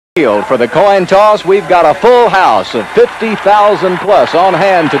field. For the coin toss, we've got a full house of 50,000 plus on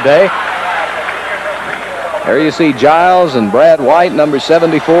hand today. There you see Giles and Brad White, number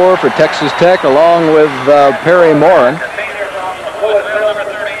 74 for Texas Tech, along with Perry Morin.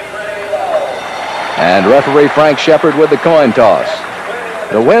 And referee Frank Shepard with the coin toss.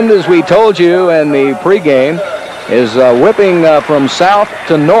 The wind, as we told you in the pregame, is whipping from south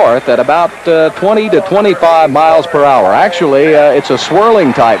to north at about 20 to 25 miles per hour. Actually, it's a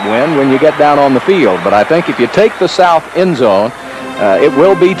swirling type wind when you get down on the field, but I think if you take the south end zone, it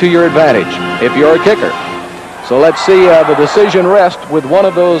will be to your advantage if you're a kicker. So let's see the decision rest with one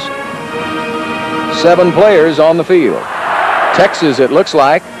of those 7 players on the field. Texas, it looks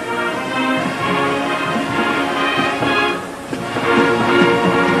like.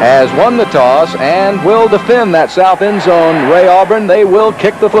 Has won the toss and will defend that south end zone. Ray Auburn, they will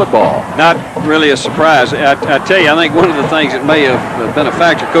kick the football. Not really a surprise. I tell you, I think one of the things that may have been a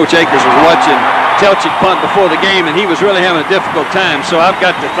factor, Coach Akers was watching Telchik punt before the game, and he was really having a difficult time. So I've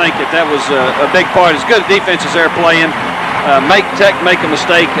got to think that that was a big part. As good defenses they're playing, make Tech make a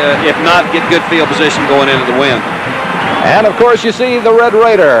mistake. If not, get good field position going into the win. And, of course, you see the Red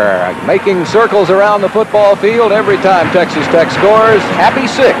Raider making circles around the football field every time Texas Tech scores. Happy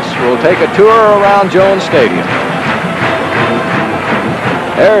Six will take a tour around Jones Stadium.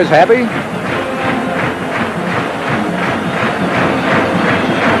 There's Happy.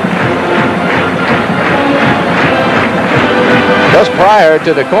 Just prior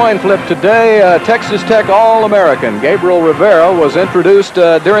to the coin flip today, Texas Tech All-American Gabriel Rivera was introduced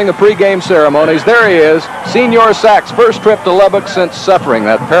during the pregame ceremonies. There he is, Senior Sack's first trip to Lubbock since suffering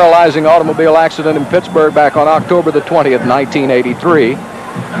that paralyzing automobile accident in Pittsburgh back on October the 20th, 1983.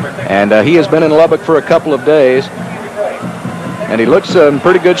 And he has been in Lubbock for a couple of days. And he looks in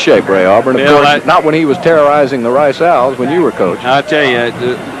pretty good shape, Ray Auburn. Of course, not when he was terrorizing the Rice Owls when you were coach. I tell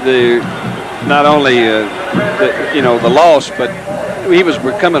you, not only the loss, but he was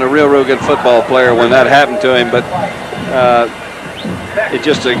becoming a real good football player when that happened to him. But it's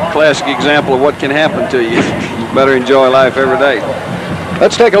just a classic example of what can happen to you. You better enjoy life every day.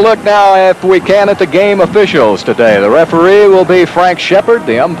 Let's take a look now, if we can, at the game officials today. The referee will be Frank Shepard.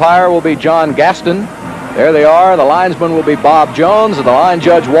 The umpire will be John Gaston. There they are. The linesman will be Bob Jones, the line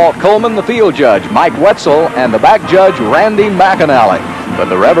judge Walt Coleman, the field judge Mike Wetzel, and the back judge Randy McAnally. But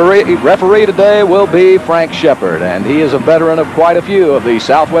the referee today will be Frank Shepard, and he is a veteran of quite a few of the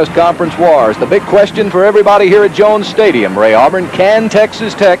Southwest Conference wars. The big question for everybody here at Jones Stadium, Ray Auburn, can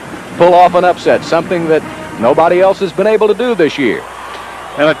Texas Tech pull off an upset, something that nobody else has been able to do this year?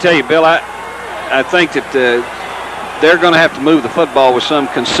 And I tell you, Bill, I think that they're going to have to move the football with some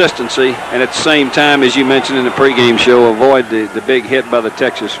consistency, and at the same time, as you mentioned in the pregame show, avoid the big hit by the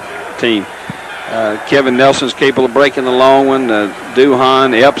Texas team. Kevin Nelson's capable of breaking the long one.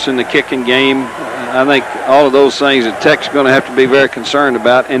 Duhan, Epps in the kicking game. I think all of those things that Tech's going to have to be very concerned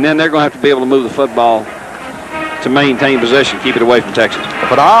about, and then they're going to have to be able to move the football to maintain possession, keep it away from Texas. A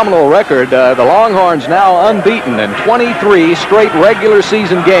phenomenal record. The Longhorns now unbeaten in 23 straight regular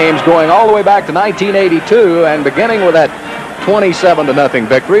season games, going all the way back to 1982 and beginning with that 27-0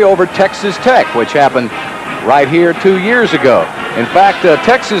 victory over Texas Tech, which happened right here 2 years ago. In fact,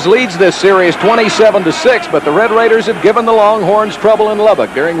 Texas leads this series 27-6, but the Red Raiders have given the Longhorns trouble in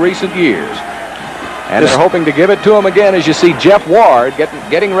Lubbock during recent years. And they're hoping to give it to them again, as you see Jeff Ward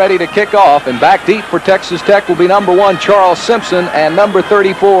getting ready to kick off. And back deep for Texas Tech will be number 1 Charles Simpson and number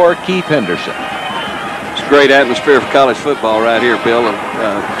 34 Keith Henderson. It's a great atmosphere for college football right here, Bill.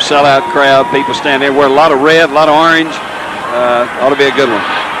 Sellout crowd, people stand there, wear a lot of red, a lot of orange. Ought to be a good one.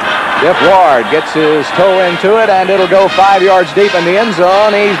 Jeff Ward gets his toe into it, and it'll go 5 yards deep in the end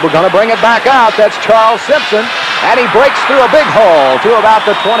zone. He's going to bring it back out. That's Charles Simpson, and he breaks through a big hole to about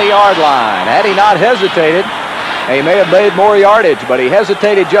the 20-yard line. Had he not hesitated, he may have made more yardage, but he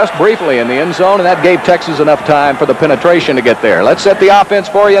hesitated just briefly in the end zone, and that gave Texas enough time for the penetration to get there. Let's set the offense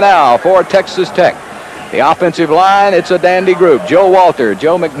for you now for Texas Tech. The offensive line, it's a dandy group. Joe Walter,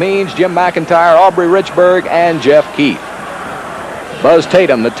 Joe McMeans, Jim McIntyre, Aubrey Richburg, and Jeff Keith. Buzz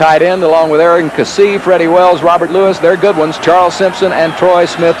Tatum, the tight end, along with Aaron Cassee, Freddie Wells, Robert Lewis, they're good ones. Charles Simpson and Troy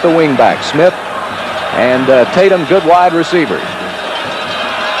Smith, the wingback. Smith and Tatum, good wide receivers.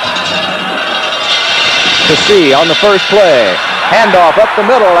 Cassee on the first play. Handoff up the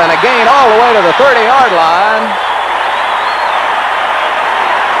middle and a gain all the way to the 30-yard line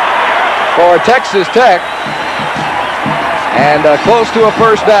for Texas Tech. And close to a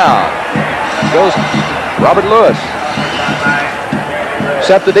first down goes Robert Lewis.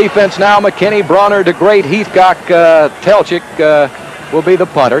 Set the defense now. McKinney, Bronner, DeGrate, Heathcock, Telchik will be the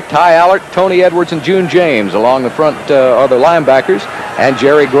punter. Ty Allert, Tony Edwards, and June James along the front are the linebackers. And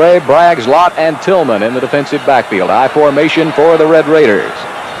Jerry Gray, Braggs, Lott, and Tillman in the defensive backfield. I formation for the Red Raiders.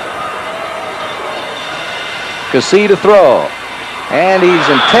 Cassee to throw. And he's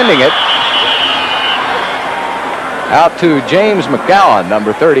intending it out to James McGowan,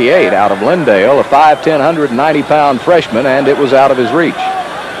 number 38, out of Lindale, a 5'10", 190-pound freshman, and it was out of his reach.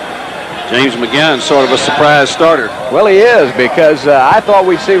 James McGowan, sort of a surprise starter. Well, he is, because I thought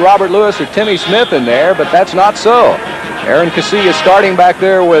we'd see Robert Lewis or Timmy Smith in there, but that's not so. Aaron Cassee is starting back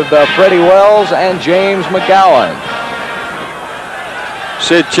there with Freddie Wells and James McGowan.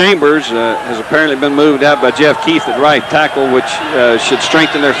 Sid Chambers has apparently been moved out by Jeff Keith at right tackle, which should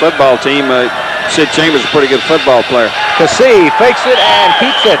strengthen their football team. Sid Chambers is a pretty good football player. Cassee fakes it and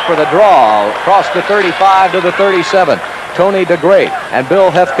keeps it for the draw across the 35 to the 37. Tony DeGreat and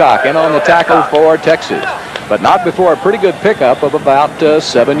Bill Hethcock in on the tackle for Texas, but not before a pretty good pickup of about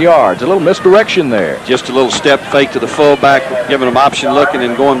 7 yards. A little misdirection there. Just a little step fake to the fullback, giving him option looking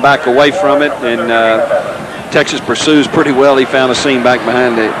and going back away from it, and Texas pursues pretty well. He found a seam back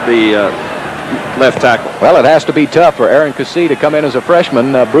behind the left tackle. Well, it has to be tough for Aaron Cassee to come in as a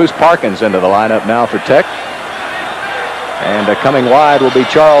freshman. Bruce Parkins into the lineup now for Tech. And coming wide will be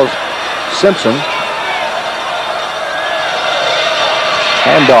Charles Simpson.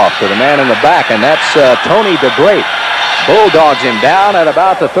 Handoff to the man in the back, and that's Tony DeGreat. Bulldogs him down at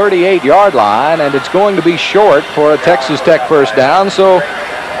about the 38-yard line, and it's going to be short for a Texas Tech first down, so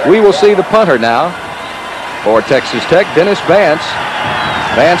we will see the punter now for Texas Tech, Dennis Vance.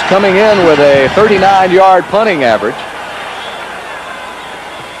 Vance coming in with a 39-yard punting average.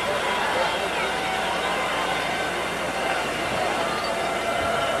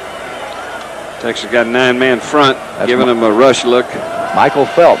 Texas got a 9-man front, giving them a rush look. Michael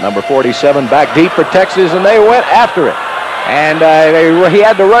Felt, number 47, back deep for Texas, and they went after it. And he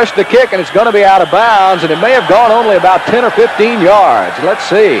had to rush the kick, and it's going to be out of bounds, and it may have gone only about 10 or 15 yards. Let's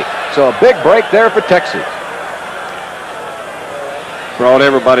see. So a big break there for Texas. Brought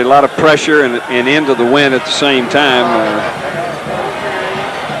everybody a lot of pressure and into the win at the same time.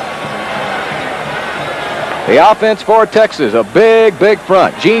 The offense for Texas, a big, big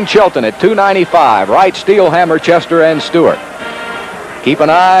front. Gene Chilton at 295, Wright, Steelhammer, Chester, and Stewart. Keep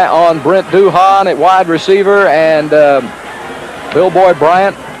an eye on Brent Duhan at wide receiver and Bill Boy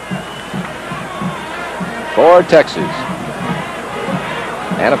Bryant for Texas.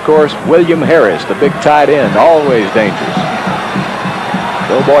 And, of course, William Harris, the big tight end, always dangerous.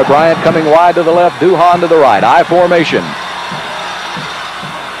 Bill Boy Bryant coming wide to the left, Duhan to the right. I formation.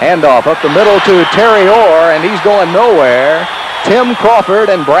 Handoff up the middle to Terry Orr, and he's going nowhere. Tim Crawford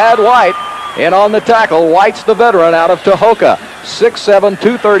and Brad White in on the tackle. White's the veteran out of Tahoka, 6'7",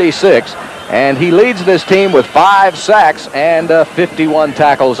 236, and he leads this team with 5 sacks and 51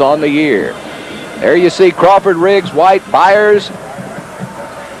 tackles on the year. There you see Crawford, Riggs, White, Byers,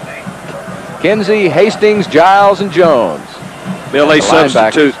 Kinsey, Hastings, Giles, and Jones. Bill, they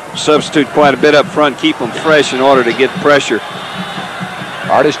substitute quite a bit up front, keep them fresh in order to get pressure.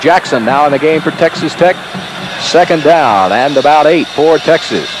 Artis Jackson now in the game for Texas Tech. Second down and about 8 for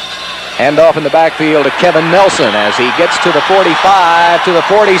Texas. Handoff in the backfield to Kevin Nelson as he gets to the 45, to the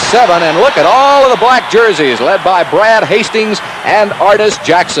 47, and look at all of the black jerseys led by Brad Hastings and Artis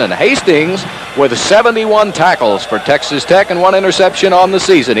Jackson. Hastings with 71 tackles for Texas Tech and 1 interception on the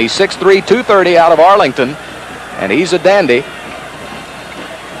season. He's 6'3", 230 out of Arlington, and he's a dandy.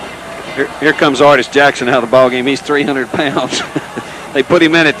 Here comes Artis Jackson out of the ballgame. He's 300 pounds. They put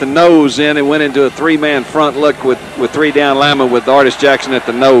him in at the nose and went into a 3-man front look with 3 down linemen with Artis Jackson at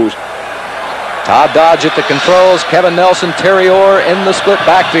the nose. Todd Dodge at the controls. Kevin Nelson, Terry Orr in the split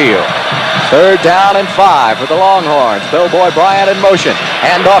backfield. 3rd down and 5 for the Longhorns. Bill Boy Bryant in motion.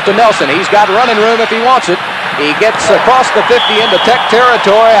 Hand off to Nelson. He's got running room if he wants it. He gets across the 50 into Tech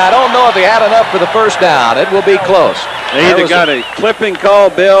territory. I don't know if he had enough for the first down. It will be close. They either got a clipping call,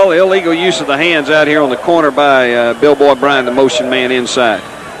 Bill, illegal use of the hands out here on the corner by Bill Boy Bryant, the motion man inside,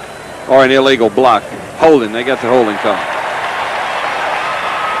 or an illegal block. Holding. They got the holding call.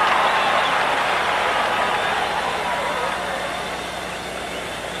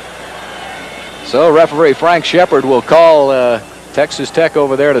 So referee Frank Shepard will call Texas Tech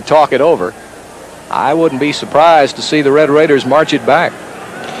over there to talk it over. I wouldn't be surprised to see the Red Raiders march it back.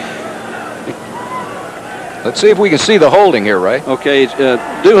 Let's see if we can see the holding here, Ray. Okay,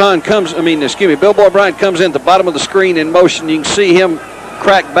 Bill Boy Bryant comes in at the bottom of the screen in motion. You can see him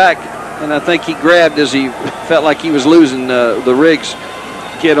crack back, and I think he grabbed as he felt like he was losing the Riggs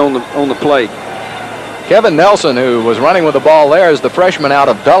kid on the play. Kevin Nelson, who was running with the ball there, is the freshman out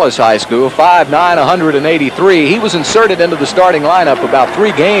of Dulles High School, 5'9", 183. He was inserted into the starting lineup about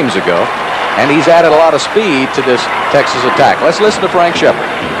 3 games ago. and he's added a lot of speed to this Texas attack. Let's listen to Frank Shepard.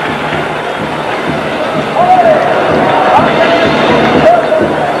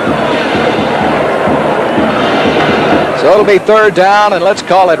 So it'll be 3rd down, and let's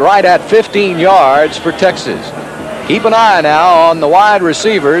call it right at 15 yards for Texas. Keep an eye now on the wide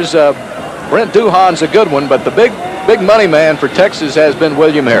receivers. Brent Duhan's a good one, but the big money man for Texas has been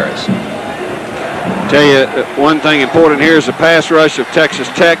William Harris. Tell you, one thing important here is the pass rush of Texas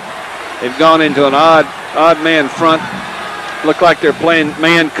Tech. They've gone into an odd man front. Look like they're playing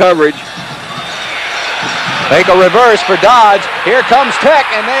man coverage. Make a reverse for Dodge. Here comes Tech,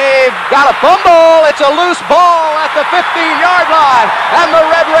 and they've got a fumble. It's a loose ball at the 15-yard line, and the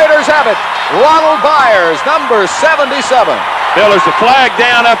Red Raiders have it. Ronald Byers, number 77. Bill, there's a flag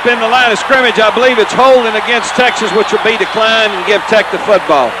down up in the line of scrimmage. I believe it's holding against Texas, which will be declined and give Tech the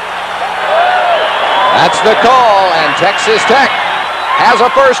football. That's the call, and Texas Tech has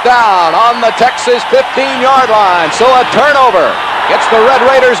a 1st down on the Texas 15-yard line. So a turnover gets the Red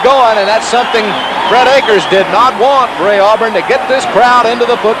Raiders going, and that's something Fred Akers did not want, Ray Auburn, to get this crowd into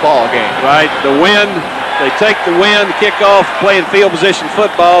the football game. Right, the wind, they take the wind, kick off, playing field position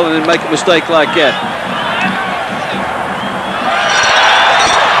football, and then make a mistake like that.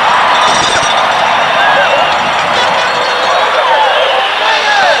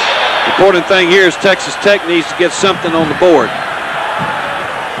 The important thing here is Texas Tech needs to get something on the board.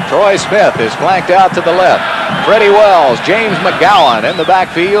 Troy Smith is flanked out to the left. Freddie Wells, James McGowan in the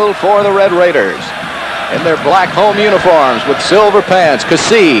backfield for the Red Raiders. In their black home uniforms with silver pants.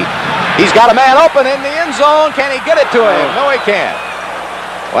 Cassie, he's got a man open in the end zone. Can he get it to him? No, he can't.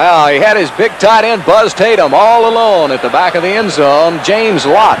 Well, he had his big tight end, Buzz Tatum, all alone at the back of the end zone. James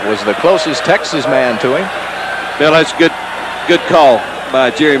Lott was the closest Texas man to him. Bill, that's a good call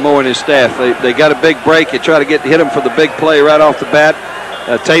by Jerry Moore and his staff. They got a big break. They try to hit him for the big play right off the bat.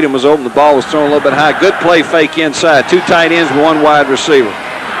 Tatum was open. The ball was thrown a little bit high. Good play fake inside. 2 tight ends, 1 wide receiver.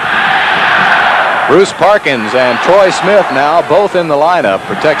 Bruce Parkins and Troy Smith now both in the lineup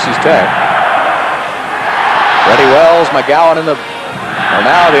for Texas Tech. Freddie Wells, McGowan in the... Well,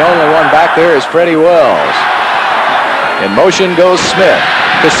 now the only one back there is Freddie Wells. In motion goes Smith.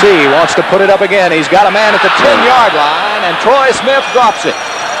 Cassie wants to put it up again. He's got a man at the 10-yard line, and Troy Smith drops it.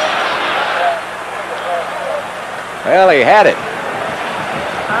 Well, he had it.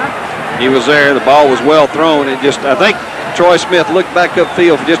 He was there. The ball was well thrown. And I think Troy Smith looked back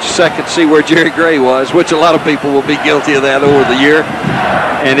upfield for just a second to see where Jerry Gray was, which a lot of people will be guilty of that over the year.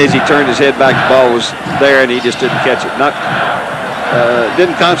 And as he turned his head back, the ball was there, and he just didn't catch it.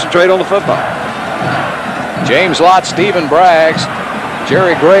 Didn't concentrate on the football. James Lott, Stephen Braggs,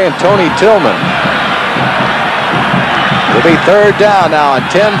 Jerry Gray, and Tony Tillman. It'll be 3rd down now and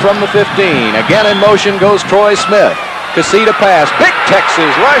 10 from the 15. Again in motion goes Troy Smith. Cassie to pass. Big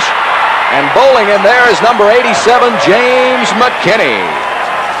Texas rush. And bowling in there is number 87, James McKinney.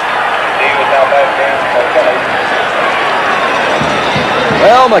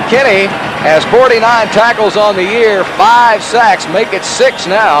 Well, McKinney has 49 tackles on the year, 5 sacks, make it 6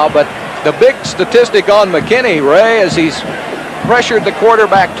 now. But the big statistic on McKinney, Ray, is he's pressured the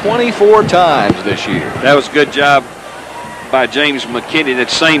quarterback 24 times this year. That was a good job by James McKinney. At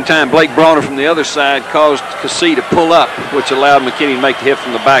the same time, Blake Bronner from the other side caused Cassie to pull up, which allowed McKinney to make the hit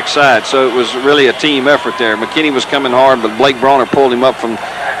from the backside. So it was really a team effort there. McKinney was coming hard, but Blake Bronner pulled him up from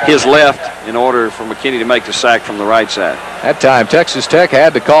his left in order for McKinney to make the sack from the right side. That time, Texas Tech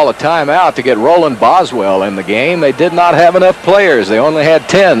had to call a timeout to get Roland Boswell in the game. They did not have enough players. They only had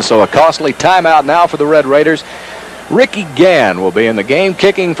 10, so a costly timeout now for the Red Raiders. Ricky Gann will be in the game,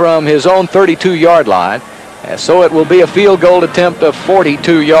 kicking from his own 32-yard line. So it will be a field goal attempt of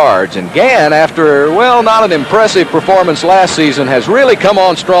 42 yards. And Gann, after, well, not an impressive performance last season, has really come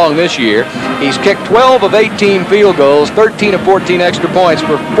on strong this year. He's kicked 12 of 18 field goals, 13 of 14 extra points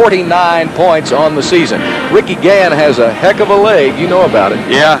for 49 points on the season. Ricky Gann has a heck of a leg. You know about it.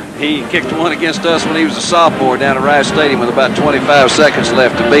 Yeah, he kicked one against us when he was a sophomore down at Rice Stadium with about 25 seconds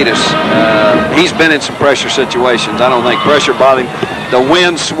left to beat us. He's been in some pressure situations. I don't think pressure bothered him. The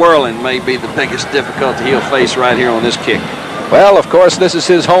wind swirling may be the biggest difficulty he'll face right here on this kick. Well, of course, this is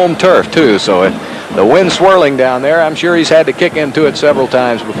his home turf, too, so if the wind swirling down there, I'm sure he's had to kick into it several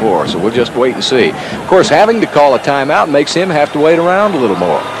times before, so we'll just wait and see. Of course, having to call a timeout makes him have to wait around a little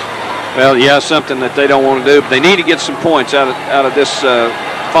more. Well, yeah, something that they don't want to do, but they need to get some points out of this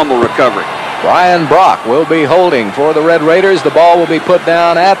fumble recovery. Brian Brock will be holding for the Red Raiders. The ball will be put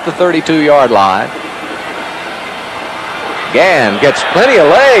down at the 32-yard line. Gann gets plenty of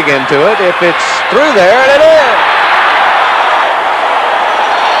leg into it. If it's through there, and it is.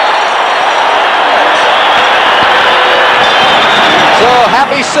 So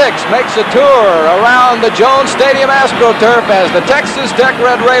happy makes a tour around the Jones Stadium AstroTurf as the Texas Tech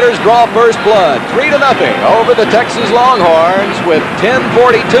Red Raiders draw first blood, 3-0 over the Texas Longhorns with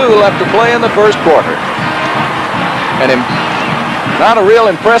 10:42 left to play in the first quarter. And not a real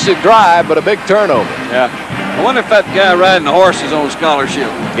impressive drive, but a big turnover. Yeah. I wonder if that guy riding the horse is on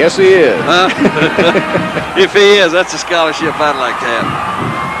scholarship. Yes, he is. Huh? If he is, that's a scholarship I'd like to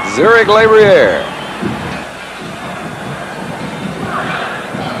have. Zurich Labriere.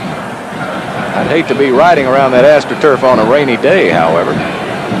 I'd hate to be riding around that AstroTurf on a rainy day, however.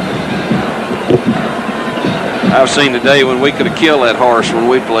 I've seen the day when we could have killed that horse when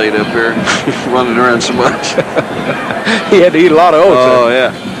we played up here, running around so much. He had to eat a lot of oats. Oh,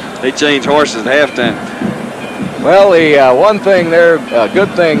 yeah. They changed horses at halftime. Well, the one thing there, good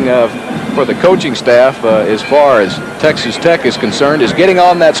thing for the coaching staff as far as Texas Tech is concerned is getting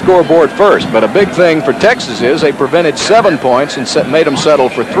on that scoreboard first. But a big thing for Texas is they prevented 7 points and made them settle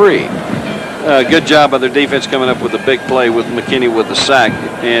for 3. Good job by their defense coming up with a big play with McKinney with the sack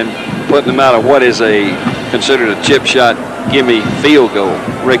and putting them out of what is considered a chip shot gimme field goal.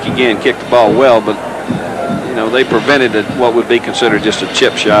 Rick again kicked the ball well, but you know they prevented what would be considered just a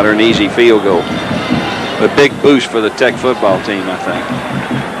chip shot or an easy field goal. A big boost for the Tech football team, I think.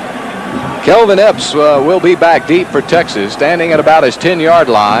 Kelvin Epps will be back deep for Texas, standing at about his 10-yard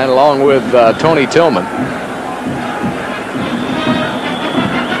line, along with Tony Tillman.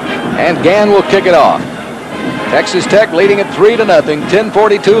 And Gann will kick it off. Texas Tech leading at 3-0.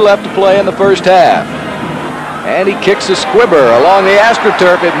 10:42 left to play in the first half. And he kicks a squibber along the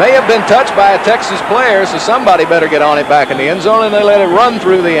AstroTurf. It may have been touched by a Texas player, so somebody better get on it back in the end zone, and they let it run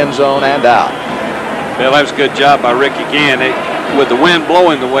through the end zone and out. Well, that was a good job by Rick again. With the wind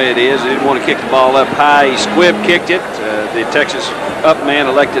blowing the way it is, he didn't want to kick the ball up high. He kicked it. The Texas up man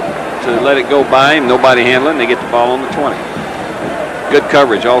elected to let it go by him. Nobody handling. They get the ball on the 20. Good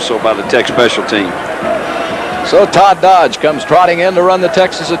coverage also by the Tech special team. So Todd Dodge comes trotting in to run the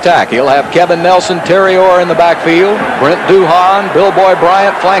Texas attack. He'll have Kevin Nelson, Terry Orr in the backfield. Brent Duhon, Bill Boy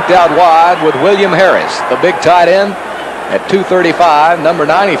Bryant flanked out wide with William Harris, the big tight end at 235, number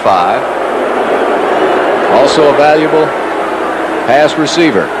 95. Also a valuable pass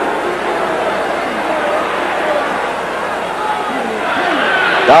receiver.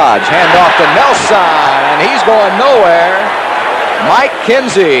 Dodge handoff to Nelson, and he's going nowhere. Mike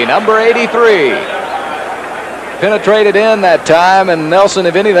Kinsey, number 83. Penetrated in that time, and Nelson,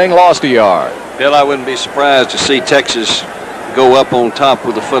 if anything, lost a yard. Bill, I wouldn't be surprised to see Texas go up on top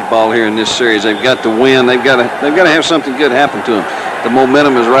with the football here in this series. They've got to win. They've got to have something good happen to them. The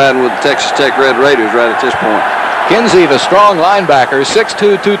momentum is riding with the Texas Tech Red Raiders right at this point. Kinsey, the strong linebacker,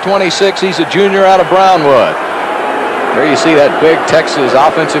 6'2", 226. He's a junior out of Brownwood. There you see that big Texas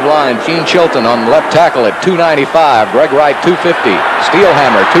offensive line. Gene Chilton on left tackle at 295. Greg Wright, 250.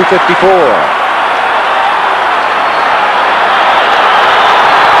 Steelhammer, 254.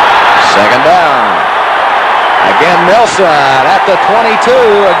 Second down. Again, Nelson at the 22.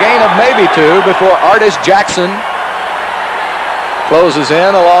 A gain of maybe 2 before Artis Jackson closes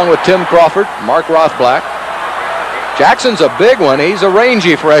in along with Tim Crawford, Mark Rothblack. Jackson's a big one. He's a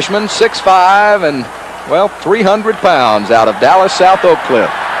rangy freshman, 6'5", and, well, 300 pounds out of Dallas South Oak Cliff.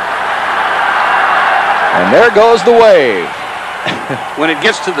 And there goes the wave. When it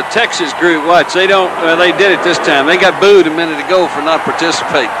gets to the Texas group, watch, they don't, they did it this time. They got booed a minute ago for not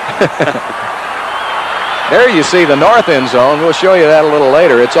participating. There you see the north end zone. We'll show you that a little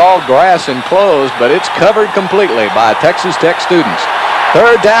later. It's all grass enclosed, but it's covered completely by Texas Tech students.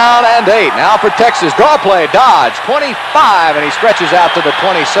 Third down and 8. Now for Texas. Draw play. Dodge. 25, and he stretches out to the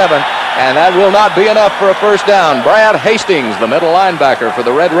 27, and that will not be enough for a first down. Brad Hastings, the middle linebacker for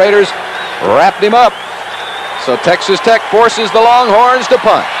the Red Raiders, wrapped him up. So Texas Tech forces the Longhorns to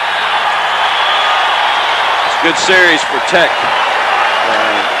punt. It's a good series for Tech.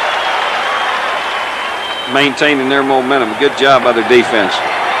 Maintaining their momentum. Good job by their defense.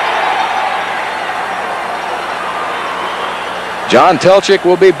 John Telchik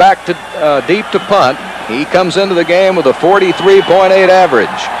will be back to deep to punt. He comes into the game with a 43.8 average.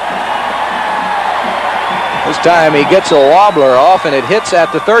 This time he gets a wobbler off, and it hits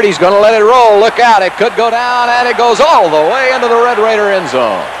at the 30. He's going to let it roll. Look out. It could go down, and it goes all the way into the Red Raider end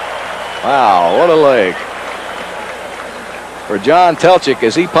zone. Wow, what a leg for John Telchik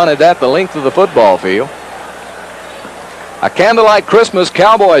as he punted that the length of the football field. A candlelight Christmas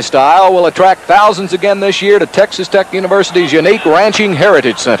cowboy style will attract thousands again this year to Texas Tech University's unique Ranching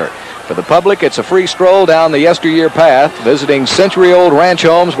Heritage Center. For the public, it's a free stroll down the yesteryear path, visiting century-old ranch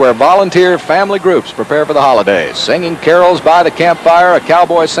homes where volunteer family groups prepare for the holidays. Singing carols by the campfire, a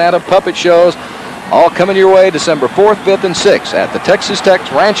cowboy Santa, puppet shows, All coming your way December 4th, 5th, and 6th at the Texas Tech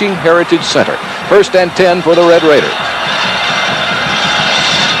Ranching Heritage Center. 1st and 10 for the Red Raiders.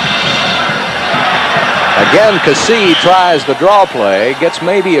 Again, Cassee tries the draw play, gets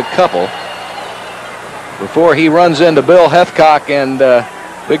maybe a couple before he runs into Bill Hethcock and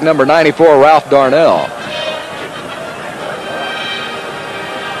big number 94, Ralph Darnell.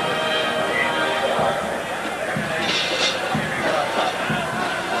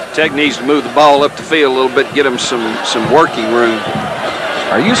 Tech needs to move the ball up the field a little bit, get them some working room.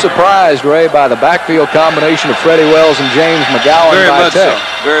 Are you surprised, Ray, by the backfield combination of Freddie Wells and James McGowan by Tech?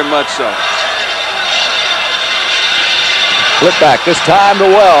 Very much so. Flip back, this time to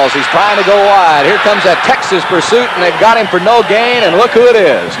Wells. He's trying to go wide. Here comes that Texas pursuit, and they've got him for no gain, and look who it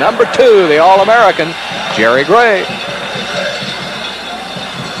is. Number 2, the All-American, Jerry Gray.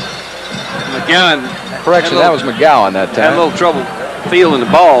 McGowan. Correction, that was McGowan that time. Had a little trouble feeling the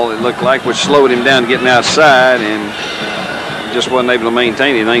ball, it looked like, which slowed him down getting outside, and just wasn't able to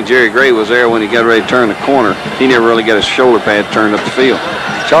maintain it. I think Jerry Gray was there when he got ready to turn the corner. He never really got his shoulder pad turned up the field.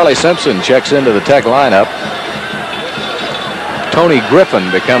 Charlie Simpson checks into the Tech lineup. Tony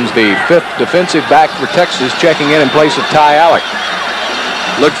Griffin becomes the 5th defensive back for Texas, checking in place of Ty Alec.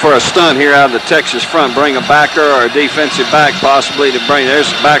 Look for a stunt here out of the Texas front. Bring a backer or a defensive back possibly to bring.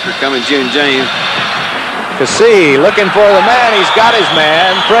 There's the backer coming, June James. Cassee looking for the man. He's got his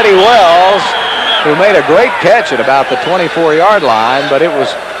man, Freddie Wells, who made a great catch at about the 24-yard line, but it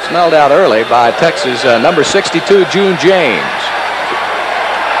was smelled out early by Texas number 62, June James.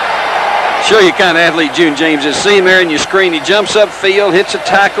 Show you kind of athlete June James is. See him there in your screen. He jumps upfield, hits a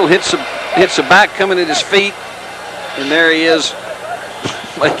tackle, hits a back coming at his feet, and there he is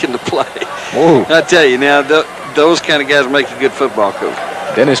making the play. Whoa. I tell you now, those kind of guys make a good football coach.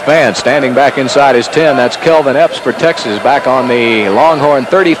 Dennis Pant standing back inside his 10. That's Kelvin Epps for Texas back on the Longhorn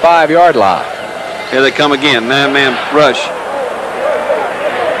 35-yard line. Here they come again, 9-man rush.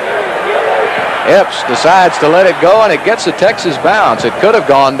 Epps decides to let it go, and it gets a Texas bounce. It could have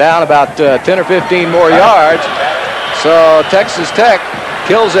gone down about 10 or 15 more yards. So Texas Tech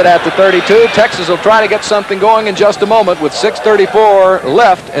kills it at the 32. Texas will try to get something going in just a moment with 6:34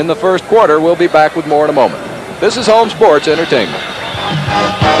 left in the first quarter. We'll be back with more in a moment. This is Home Sports Entertainment.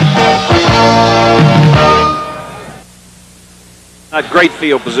 Not great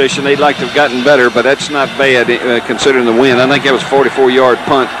field position. They'd like to have gotten better, but that's not bad considering the wind. I think that was a 44-yard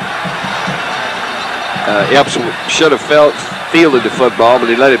punt. Epps should have fielded the football, but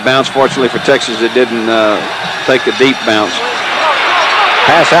he let it bounce. Fortunately for Texas, it didn't take a deep bounce.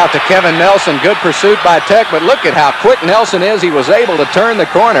 Pass out to Kevin Nelson. Good pursuit by Tech, but look at how quick Nelson is. He was able to turn the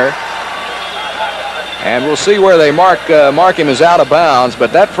corner. And we'll see where they mark him as out of bounds.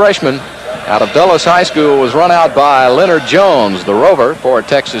 But that freshman out of Dulles High School was run out by Leonard Jones, the rover for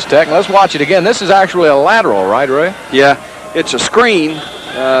Texas Tech. Let's watch it again. This is actually a lateral, right, Ray? Yeah, it's a screen,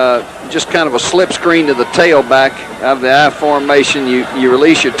 just kind of a slip screen to the tailback out of the I formation. You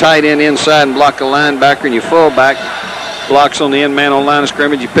release your tight end inside and block a linebacker, and your fullback blocks on the end man on line of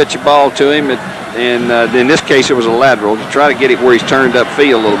scrimmage. You pitch a ball to him, and in this case it was a lateral. You try to get it where he's turned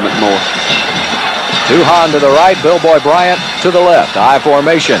upfield a little bit more. Duhan to the right, Bill Boy Bryant to the left. I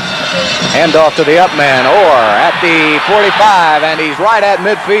formation. Handoff to the up man, Orr at the 45, and he's right at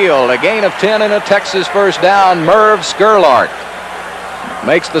midfield. A gain of 10 and a Texas first down. Merv Skurlark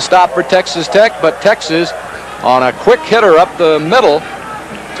makes the stop for Texas Tech, but Texas on a quick hitter up the middle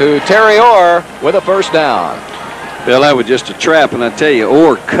to Terry Orr with a first down. Bill, that was just a trap, and I tell you,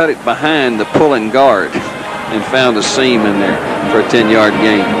 Orr cut it behind the pulling guard and found a seam in there for a 10-yard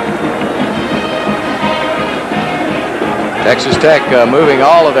gain. Texas Tech moving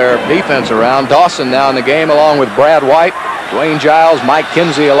all of their defense around. Dawson now in the game along with Brad White, Dwayne Giles, Mike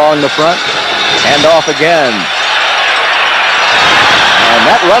Kinsey along the front. Hand off again. And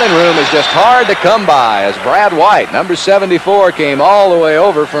that running room is just hard to come by as Brad White, number 74, came all the way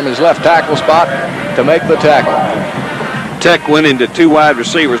over from his left tackle spot to make the tackle. Tech went into two wide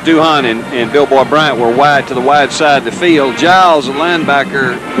receivers. Duhan and Bill Boy Bryant were wide to the wide side of the field. Giles, the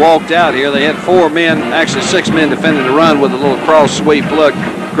linebacker, walked out here. They had 4 men, actually 6 men defending the run with a little cross sweep look.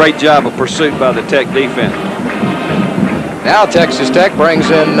 Great job of pursuit by the Tech defense. Now Texas Tech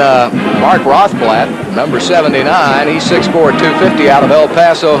brings in Mark Rothblatt, number 79. He's 6'4", 250 out of El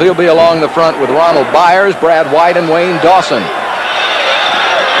Paso. He'll be along the front with Ronald Byers, Brad White, and Wayne Dawson.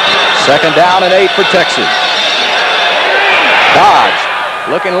 2nd down and 8 for Texas. Dodge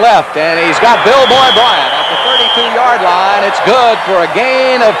looking left, and he's got Bill Boy Bryant at the 32-yard line. It's good for a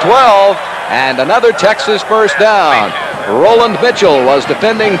gain of 12 and another Texas first down. Roland Mitchell was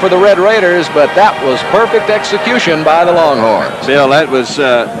defending for the Red Raiders, but that was perfect execution by the Longhorns. Bill, that was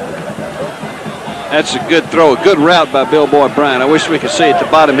That's a good throw, a good route by Bill Boy Bryant. I wish we could see at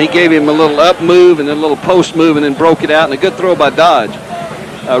the bottom. He gave him a little up move and then a little post move and then broke it out, and a good throw by Dodge.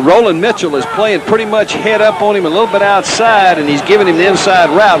 Roland Mitchell is playing pretty much head up on him, a little bit outside, and he's giving him the inside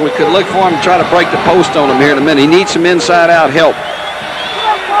route. We could look for him and try to break the post on him here in a minute. He needs some inside-out help.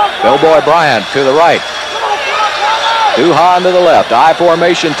 Bill Boy Bryant to the right. Duhan to the left. I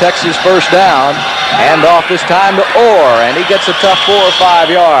formation, Texas first down. Hand off this time to Orr, and he gets a tough 4 or 5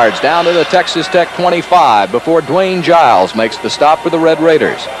 yards down to the Texas Tech 25 before Dwayne Giles makes the stop for the Red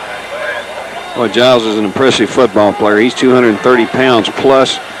Raiders. Well, Giles is an impressive football player. He's 230 pounds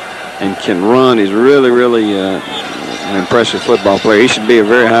plus and can run. He's really, really an impressive football player. He should be a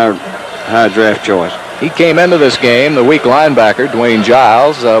very high draft choice. He came into this game, the weak linebacker, Dwayne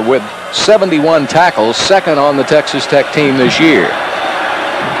Giles, with 71 tackles, second on the Texas Tech team this year.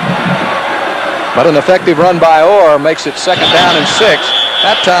 But an effective run by Orr makes it 2nd down and 6.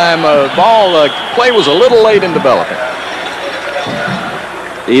 That time, play was a little late in developing.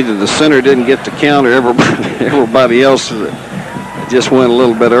 Either the center didn't get the count or everybody else just went a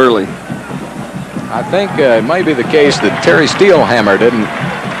little bit early. I think it might be the case that Terry Steelhammer didn't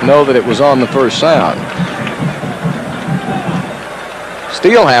know that it was on the first sound.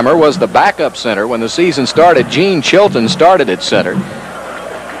 Steelhammer was the backup center when the season started. Gene Chilton started at center.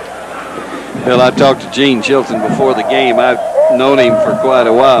 Well, I talked to Gene Chilton before the game. I've known him for quite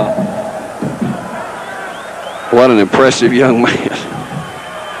a while. What an impressive young man.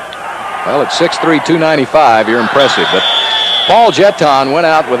 Well, at 6'3", 295, you're impressive. But Paul Jetton went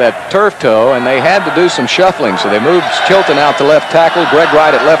out with that turf toe, and they had to do some shuffling. So they moved Chilton out to left tackle, Greg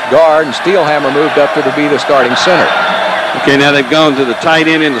Wright at left guard, and Steelhammer moved up to be the starting center. Okay, now they've gone to the tight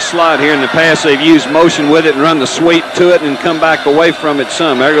end in the slot here. In the past, they've used motion with it and run the sweep to it and come back away from it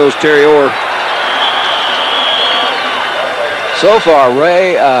some. There goes Terry Orr. So far,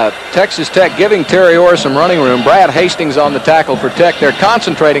 Ray, Texas Tech giving Terry Orr some running room. Brad Hastings on the tackle for Tech. They're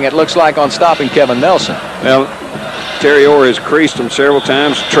concentrating, it looks like, on stopping Kevin Nelson. Well, Terry Orr has creased them several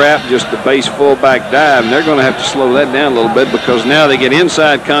times, trapped just the base fullback dive, and they're going to have to slow that down a little bit because now they get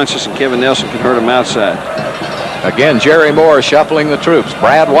inside conscious and Kevin Nelson can hurt them outside. Again, Jerry Moore shuffling the troops.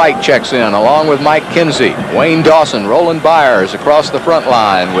 Brad White checks in along with Mike Kinsey. Wayne Dawson, Roland Byers across the front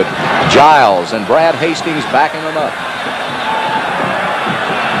line with Giles and Brad Hastings backing them up.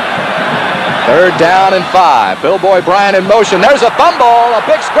 3rd down and 5. Bill Boy Bryant in motion. There's a fumble, a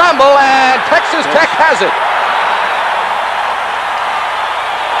big scramble, and Texas Tech has it.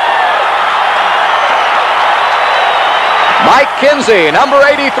 Mike Kinsey, number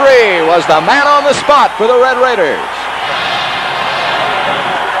 83, was the man on the spot for the Red Raiders.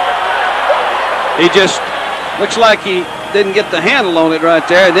 He just looks like he didn't get the handle on it right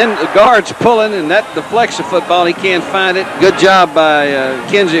there. And then the guard's pulling, and that deflects the football. He can't find it. Good job by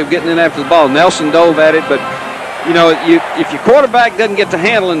Kinsey of getting in after the ball. Nelson dove at it, but, you know, if your quarterback doesn't get the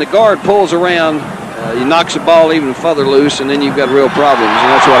handle and the guard pulls around, he knocks the ball even further loose, and then you've got real problems, and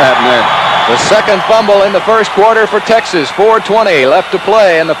that's what happened there. The second fumble in the first quarter for Texas. 4:20 left to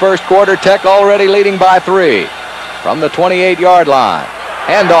play in the first quarter. Tech already leading by 3 from the 28-yard line.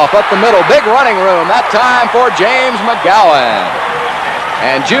 Handoff up the middle. Big running room that time for James McGowan.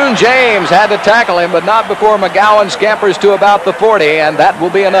 And June James had to tackle him, but not before McGowan scampers to about the 40, and that will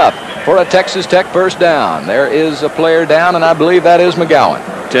be enough for a Texas Tech first down. There is a player down, and I believe that is McGowan.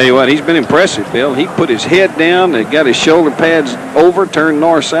 Tell you what, he's been impressive, Bill. He put his head down, got his shoulder pads over, turned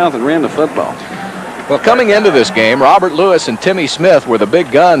north-south, and ran the football. Well, coming into this game, Robert Lewis and Timmy Smith were the big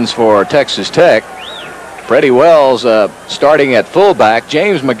guns for Texas Tech. Freddie Wells starting at fullback.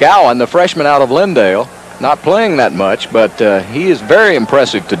 James McGowan, the freshman out of Lindale, not playing that much, but he is very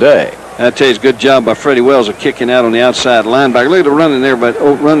impressive today. I tell you, it's a good job by Freddie Wells of kicking out on the outside linebacker. Look at the running there, but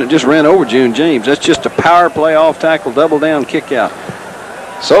just ran over June James. That's just a power play, off tackle, double down, kick out.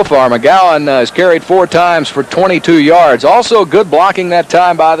 So far, McGowan has carried 4 times for 22 yards. Also good blocking that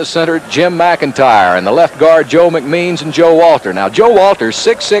time by the center, Jim McIntyre, and the left guard, Joe McMeans and Joe Walter. Now, Joe Walter,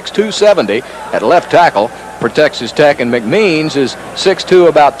 6'6", 270 at left tackle for Texas Tech, and McMeans is 6'2",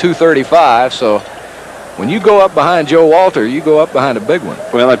 about 235. So when you go up behind Joe Walter, you go up behind a big one.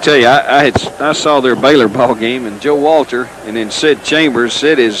 Well, I tell you, I saw their Baylor ball game, and Joe Walter and then Sid Chambers.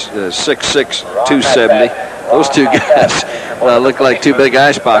 Sid is 6'6", 270. Those two guys look like 2 big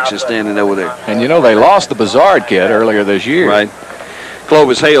ice boxes standing over there. And, you know, they lost the Bizarre kid earlier this year. Right.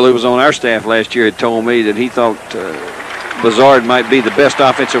 Clovis Hale, who was on our staff last year, had told me that he thought Bizarre might be the best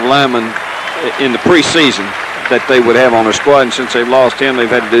offensive lineman in the preseason that they would have on their squad. And since they've lost him, they've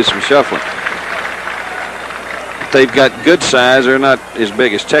had to do some shuffling. They've got good size. They're not as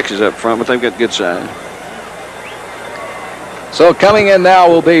big as Texas up front, but they've got good size. So coming in now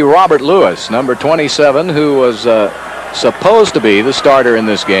will be Robert Lewis, number 27, who was supposed to be the starter in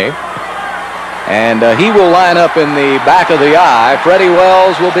this game. And he will line up in the back of the eye. Freddie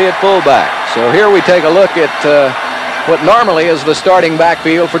Wells will be at fullback. So here we take a look at what normally is the starting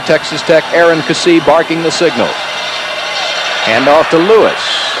backfield for Texas Tech. Aaron Cassee barking the signals. Hand off to Lewis.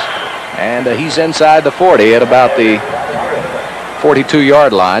 And he's inside the 40 at about the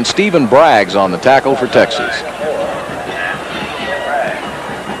 42-yard line. Stephen Bragg's on the tackle for Texas.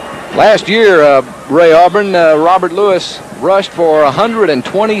 Last year, Ray Auburn, Robert Lewis rushed for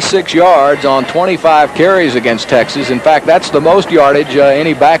 126 yards on 25 carries against Texas. In fact, that's the most yardage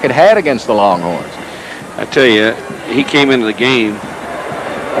any back had against the Longhorns. I tell you, he came into the game,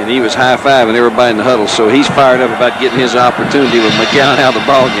 and he was high-fiving everybody in the huddle, so he's fired up about getting his opportunity with McGowan out of the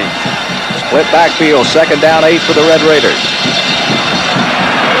ball game. Split backfield, 2nd down 8 for the Red Raiders.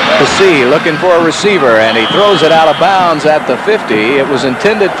 Cassee looking for a receiver, and he throws it out of bounds at the 50. It was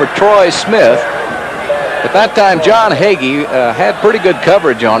intended for Troy Smith. At that time, John Hagee had pretty good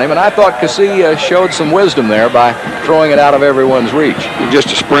coverage on him, and I thought Cassee showed some wisdom there by throwing it out of everyone's reach. Just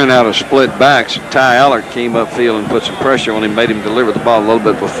a sprint out of split backs. Ty Allard came upfield and put some pressure on him, made him deliver the ball a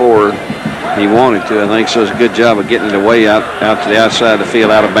little bit before he wanted to. I think so. It's a good job of getting it away out to the outside of the field,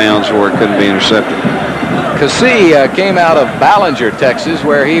 out of bounds where it couldn't be intercepted. Cassee came out of Ballinger, Texas,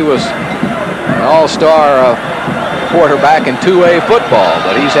 where he was an all-star quarterback in 2A football,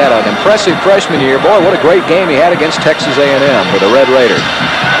 but he's had an impressive freshman year. Boy, what a great game he had against Texas A&M for the Red Raiders.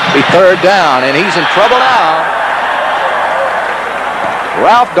 Be 3rd down, and he's in trouble now.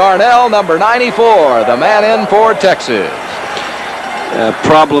 Ralph Darnell, number 94, the man in for Texas.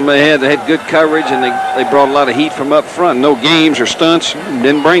 Problem they had good coverage, and they brought a lot of heat from up front. No games or stunts.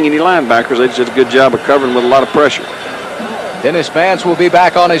 Didn't bring any linebackers. They just did a good job of covering with a lot of pressure. Dennis Vance will be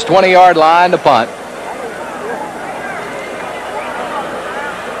back on his 20-yard line to punt.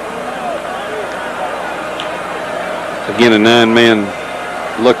 Again, a 9-man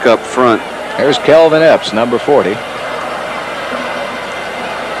look up front. Here's Kelvin Epps, number 40.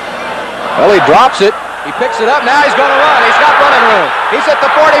 Well, he drops it. He picks it up. Now he's going to run. He's got running room. He's at the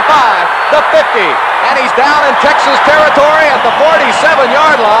 45, the 50, and he's down in Texas territory at the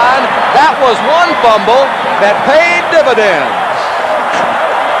 47-yard line. That was one fumble that paid dividends.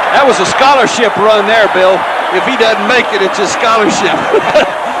 That was a scholarship run there, Bill. If he doesn't make it, it's a scholarship.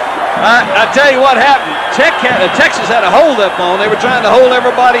 I tell you what happened. Texas had a hold-up on. They were trying to hold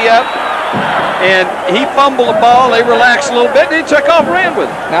everybody up, and he fumbled the ball. They relaxed a little bit, and he took off and ran with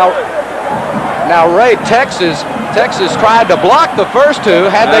it. Now, Ray, Texas tried to block the first two.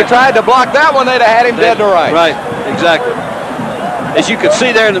 Had they tried to block that one, they'd have had him dead to rights. Right, exactly. As you can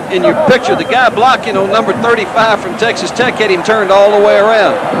see there in your picture, the guy blocking on number 35 from Texas Tech had him turned all the way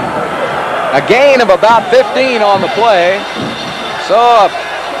around. A gain of about 15 on the play. So a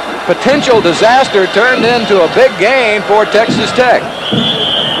potential disaster turned into a big gain for Texas Tech.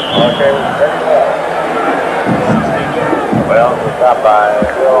 Okay, well, we stopped by.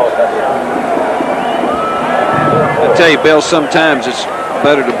 I tell you, Bill, sometimes it's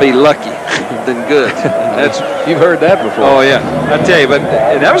better to be lucky than good. You've heard that before. Oh, yeah. I tell you, but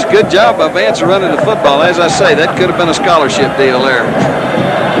that was a good job by Vance running the football. As I say, that could have been a scholarship deal there.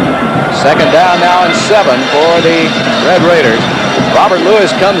 2nd down now and 7 for the Red Raiders. Robert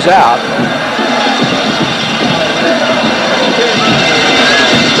Lewis comes out.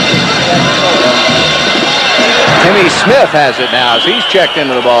 Timmy Smith has it now as he's checked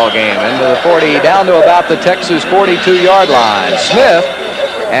into the ball game, into the 40, down to about the Texas 42-yard line. Smith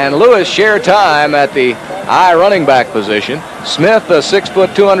and Lewis share time at the I running back position. Smith, a 6-foot,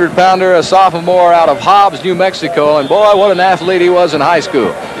 200-pounder, a sophomore out of Hobbs, New Mexico, and boy, what an athlete he was in high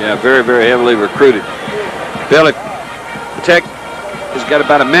school. Yeah, very, very heavily recruited. Billy, Tech has got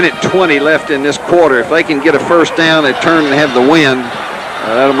about 1:20 left in this quarter. If they can get a first down, they turn and have the wind.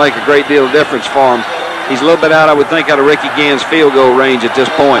 That'll make a great deal of difference for him. He's a little bit out, I would think, out of Ricky Gann's field goal range at this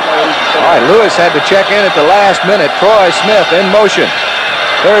point. All right, Lewis had to check in at the last minute. Troy Smith in motion.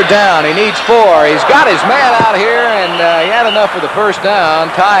 3rd down, he needs 4. He's got his man out here, and he had enough for the first down.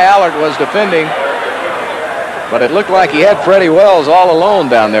 Ty Allard was defending, but it looked like he had Freddie Wells all alone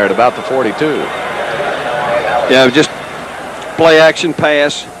down there at about the 42. Yeah, just play action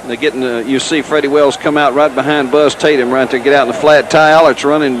pass. They're getting you see Freddie Wells come out right behind Buzz Tatum right there, get out in the flat. Ty Allard's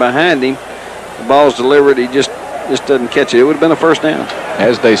running behind him. The ball's delivered. He just doesn't catch it. It would have been a first down.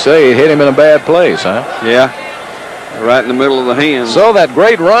 As they say, it hit him in a bad place, huh? Yeah. Right in the middle of the hands. So that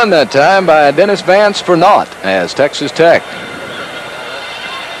great run that time by Dennis Vance for naught as Texas Tech.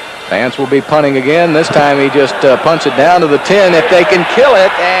 Vance will be punting again. This time he just punts it down to the 10 if they can kill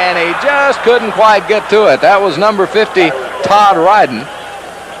it, and he just couldn't quite get to it. That was number 50, Todd Ryden.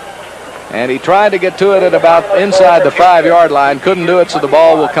 And he tried to get to it at about inside the 5-yard line. Couldn't do it, so the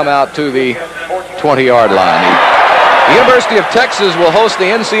ball will come out to the 20-yard line. The University of Texas will host the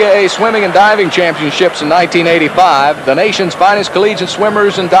NCAA Swimming and Diving Championships in 1985. The nation's finest collegiate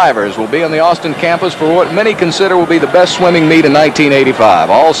swimmers and divers will be on the Austin campus for what many consider will be the best swimming meet in 1985.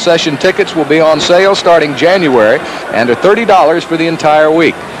 All session tickets will be on sale starting January and are $30 for the entire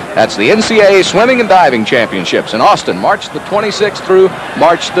week. That's the NCAA Swimming and Diving Championships in Austin, March the 26th through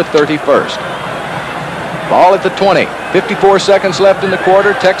March the 31st. Ball at the 20. 54 seconds left in the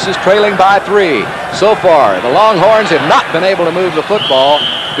quarter. Texas trailing by 3. So far, the Longhorns have not been able to move the football.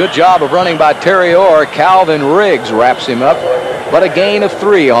 Good job of running by Terry Orr. Calvin Riggs wraps him up. But a gain of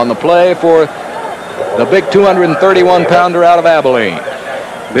 3 on the play for the big 231-pounder out of Abilene.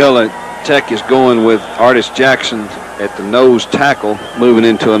 Bill, Tech is going with Artis Jackson at the nose tackle, moving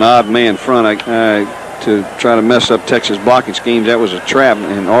into an odd man front to try to mess up Texas blocking schemes. That was a trap,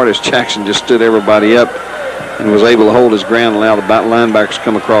 and Artis Jackson just stood everybody up and was able to hold his ground and allow the linebackers to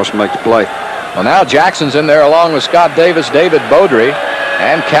come across and make the play. Well, now Jackson's in there along with Scott Davis, David Beaudry,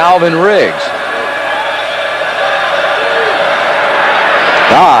 and Calvin Riggs.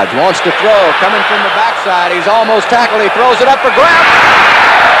 Dodge wants to throw, coming from the backside. He's almost tackled. He throws it up for grabs.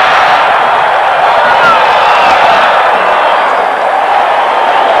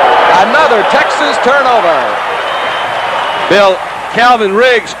 Another Texas turnover. Bill, Calvin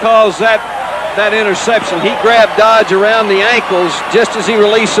Riggs calls that interception. He grabbed Dodge around the ankles just as he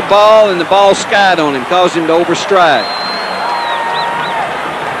released the ball, and the ball skied on him, caused him to overstride.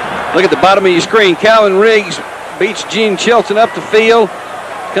 Look at the bottom of your screen. Calvin Riggs beats Gene Chilton up the field,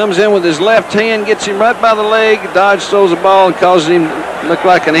 comes in with his left hand, gets him right by the leg. Dodge throws the ball and causes him to look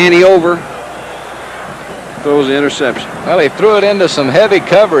like an ante-over. Throws the interception. Well, he threw it into some heavy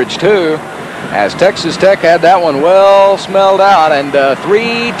coverage, too, as Texas Tech had that one well smelled out. And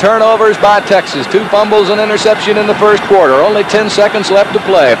 3 turnovers by Texas. 2 fumbles and interception in the first quarter. Only 10 seconds left to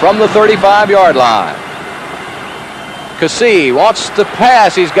play from the 35-yard line. Cassee wants to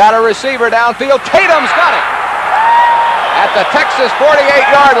pass. He's got a receiver downfield. Tatum's got it. At the Texas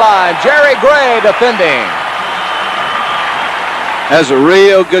 48-yard line, Jerry Gray defending. That's a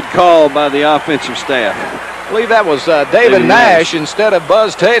real good call by the offensive staff. I believe that was David Nash instead of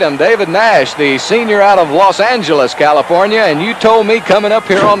Buzz Tatum. David Nash, the senior out of Los Angeles, California, and you told me coming up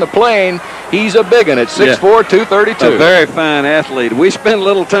here on the plane, he's a big one at 6'4", 232. A very fine athlete. We spent a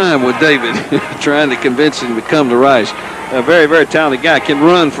little time with David trying to convince him to come to Rice. A very, very talented guy. Can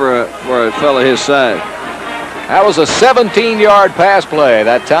run for a fellow his size. That was a 17-yard pass play.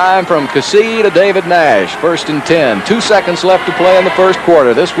 That time from Cassee to David Nash. 1st and 10. 2 seconds left to play in the first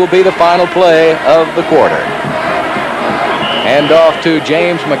quarter. This will be the final play of the quarter. Hand off to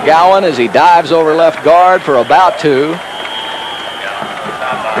James McGowan as he dives over left guard for about 2.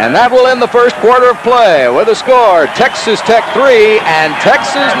 And that will end the first quarter of play with a score. Texas Tech 3 and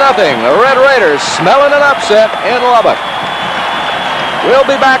Texas nothing. The Red Raiders smelling an upset in Lubbock. We'll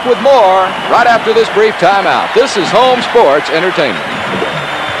be back with more right after this brief timeout. This is Home Sports Entertainment.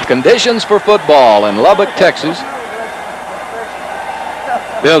 Conditions for football in Lubbock, Texas.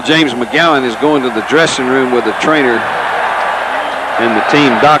 Bill, James McGowan is going to the dressing room with the trainer and the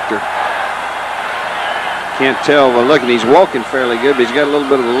team doctor. Can't tell by looking. He's walking fairly good, but he's got a little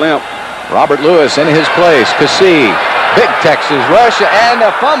bit of a limp. Robert Lewis in his place. Cassee. Big Texas rush and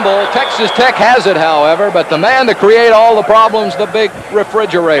a fumble. Texas Tech has it, however, but the man to create all the problems, the big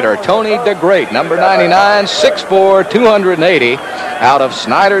refrigerator, Tony DeGreat, number 99, 6'4", 280, out of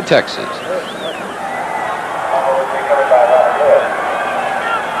Snyder, Texas.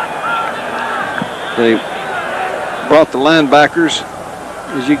 They brought the linebackers.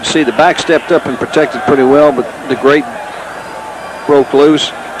 As you can see, the back stepped up and protected pretty well, but DeGreat broke loose.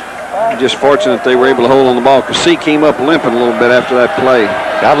 Just fortunate they were able to hold on the ball. Cassee came up limping a little bit after that play.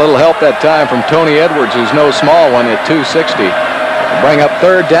 Got a little help that time from Tony Edwards, who's no small one at 260. Bring up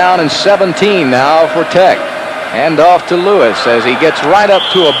 3rd down and 17 now for Tech. Hand off to Lewis as he gets right up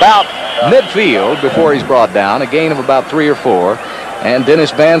to about midfield before he's brought down. A gain of about 3 or 4. And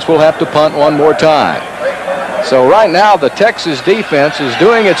Dennis Vance will have to punt one more time. So right now the Texas defense is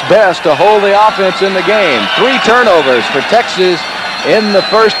doing its best to hold the offense in the game. 3 turnovers for Texas in the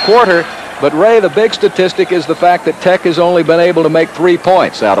first quarter. But, Ray, the big statistic is the fact that Tech has only been able to make 3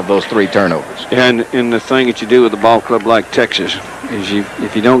 points out of those 3 turnovers. And the thing that you do with a ball club like Texas is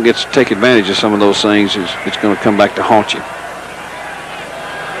if you don't get to take advantage of some of those things, it's going to come back to haunt you.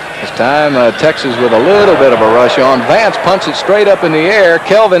 This time, Texas with a little bit of a rush on. Vance punts it straight up in the air.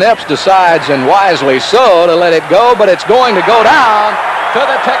 Kelvin Epps decides, and wisely so, to let it go, but it's going to go down to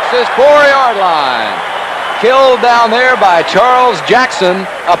the Texas 4-yard line. killed down there by Charles Jackson,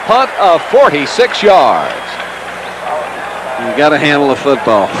 a punt of 46 yards. You got to handle the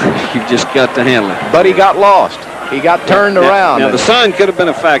football. You've just got to handle it. But he got lost. He got turned around. Now the sun could have been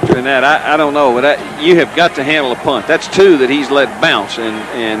a factor in that. I don't know, but you have got to handle a punt. That's two that he's let bounce,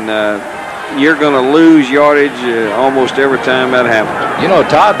 and you're going to lose yardage almost every time that happens. You know,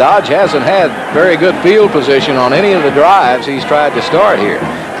 Todd Dodge hasn't had very good field position on any of the drives he's tried to start here.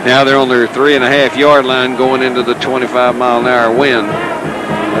 Now they're on their 3.5-yard line going into the 25-mile-an-hour wind.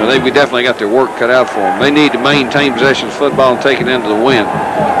 They've definitely got their work cut out for them. They need to maintain possession of football and take it into the wind.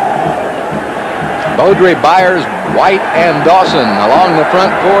 Beaudry, Byers, White, and Dawson along the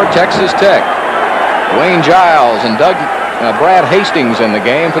front for Texas Tech. Dwayne Giles and Brad Hastings in the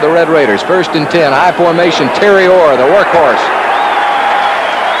game for the Red Raiders. 1st and 10, I formation, Terry Orr, the workhorse.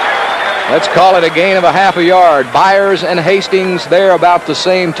 Let's call it a gain of a half a yard. Byers and Hastings there about the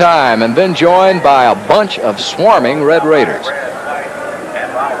same time, and then joined by a bunch of swarming Red Raiders.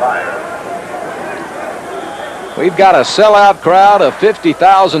 We've got a sellout crowd of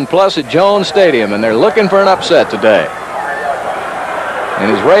 50,000 plus at Jones Stadium, and they're looking for an upset today.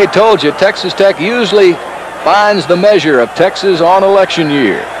 And as Ray told you, Texas Tech usually finds the measure of Texas on election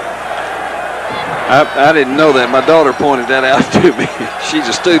year. I didn't know that. My daughter pointed that out to me. She's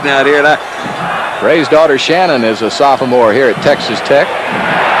a student out here. Ray's daughter Shannon is a sophomore here at Texas Tech.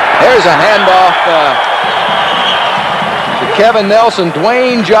 There's a handoff to Kevin Nelson.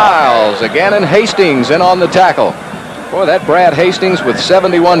 Dwayne Giles again, and Hastings in on the tackle. Boy, that Brad Hastings with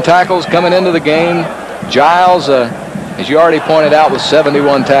 71 tackles coming into the game. Giles, as you already pointed out, with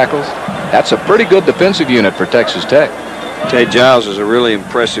 71 tackles. That's a pretty good defensive unit for Texas Tech. Ted Giles is a really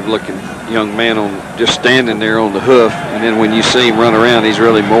impressive-looking young man on just standing there on the hoof, and then when you see him run around, he's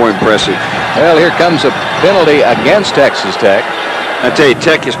really more impressive. Well, here comes a penalty against Texas Tech. I tell you,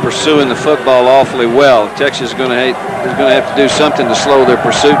 Tech is pursuing the football awfully well. Texas is going to have to do something to slow their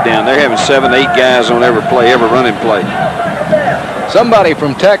pursuit down. They're having 7, 8 guys on every play, every running play. Somebody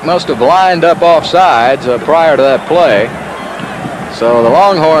from Tech must have lined up offsides prior to that play. So the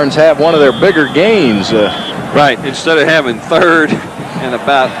Longhorns have one of their bigger gains. Right. Instead of having 3rd and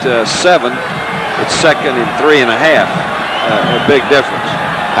about 7, it's 2nd and 3.5. A big difference.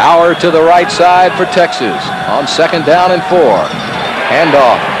 Power to the right side for Texas on 2nd down and 4.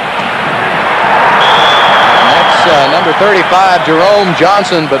 Handoff. And that's number 35, Jerome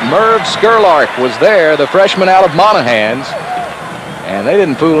Johnson, but Merv Skurlark was there, the freshman out of Monahans, and they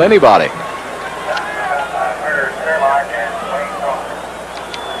didn't fool anybody.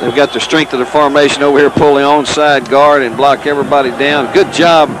 They've got the strength of the formation over here, pull the onside guard and block everybody down. Good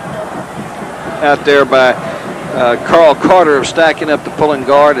job out there by Carl Carter of stacking up the pulling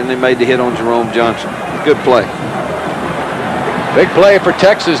guard, and they made the hit on Jerome Johnson. Good play. Big play for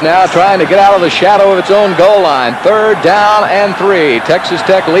Texas now, trying to get out of the shadow of its own goal line. 3rd down and 3. Texas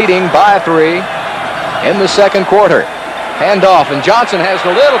Tech leading by 3 in the 2nd quarter. Handoff, and Johnson has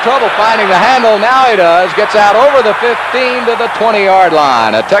a little trouble finding the handle. Now he does. Gets out over the 15 to the 20-yard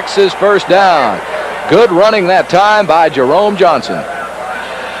line. A Texas 1st down. Good running that time by Jerome Johnson.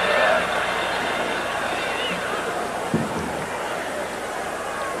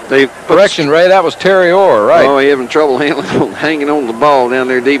 Correction, Ray, that was Terry Orr, right? Oh, he's having trouble hanging on the ball down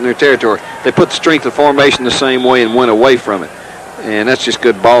there deep in their territory. They put the strength of formation the same way and went away from it. And that's just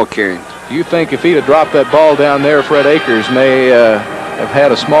good ball carrying. Do you think if he'd have dropped that ball down there, Fred Akers may have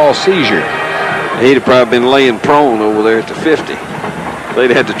had a small seizure? He'd have probably been laying prone over there at the 50.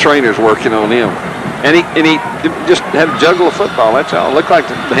 They'd had the trainers working on him. And he just had to juggle a football, that's all. It looked like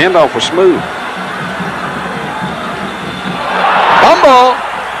the handoff was smooth. Fumble!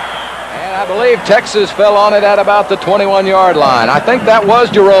 I believe Texas fell on it at about the 21-yard line. I think that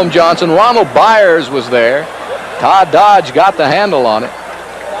was Jerome Johnson. Ronald Byers was there. Todd Dodge got the handle on it.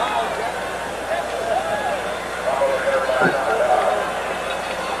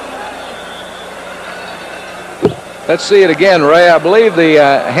 Let's see it again, Ray. I believe the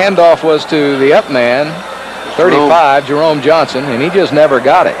handoff was to the up man, 35, Jerome Johnson, and he just never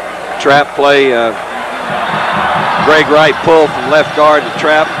got it. Trap play. Greg Wright pulled from left guard to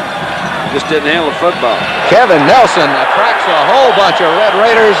trap. Just didn't handle the football. Kevin Nelson attracts a whole bunch of Red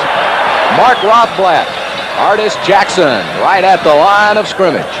Raiders. Mark Rothblatt, Artis Jackson, right at the line of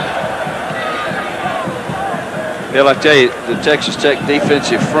scrimmage. Bill, I tell you, the Texas Tech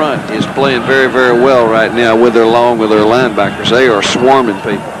defensive front is playing very, very well right now with their linebackers. They are swarming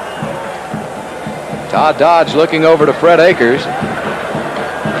people. Todd Dodge looking over to Fred Akers.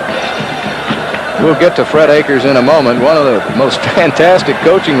 We'll get to Fred Akers in a moment. One of the most fantastic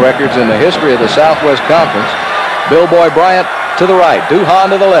coaching records in the history of the Southwest Conference. Bill Boy Bryant to the right.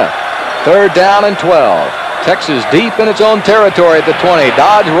 Duhan to the left. 3rd down and 12. Texas deep in its own territory at the 20.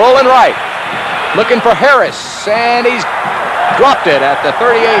 Dodge rolling right. Looking for Harris, and he's dropped it at the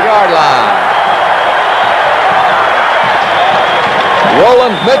 38-yard line.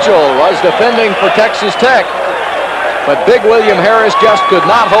 Roland Mitchell was defending for Texas Tech, but big William Harris just could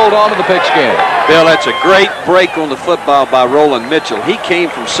not hold on to the pigskin. Bill, that's a great break on the football by Roland Mitchell. He came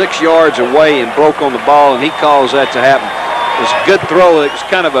from 6 yards away and broke on the ball, and he caused that to happen. It was a good throw. It was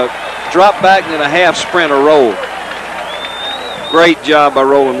kind of a drop back and then a half sprint or roll. Great job by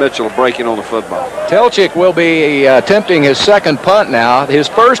Roland Mitchell breaking on the football. Telchik will be attempting his second punt now. His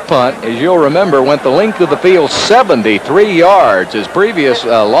first punt, as you'll remember, went the length of the field 73 yards. His previous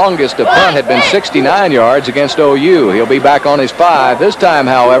longest punt had been 69 yards against OU. He'll be back on his 5. This time,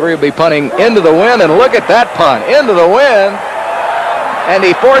 however, he'll be punting into the wind, and look at that punt, into the wind. And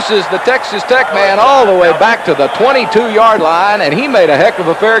he forces the Texas Tech man all the way back to the 22-yard line, and he made a heck of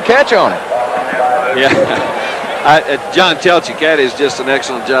a fair catch on it. Yeah. John Telchik, that is just an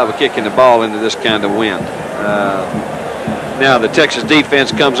excellent job of kicking the ball into this kind of wind. Now the Texas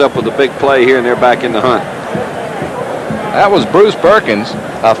defense comes up with a big play here, and they're back in the hunt. That was Bruce Perkins,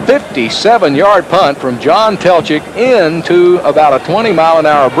 a 57-yard punt from John Telchik into about a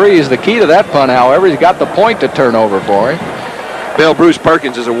 20-mile-an-hour breeze. The key to that punt, however, he's got the point to turn over for him. Bill, Bruce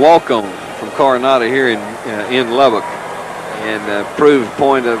Perkins is a walk-on from Coronado here in Lubbock, and proved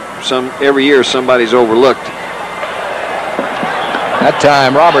point of every year somebody's overlooked. That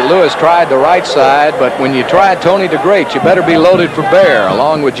time, Robert Lewis tried the right side, but when you tried Tony DeGreat, you better be loaded for bear,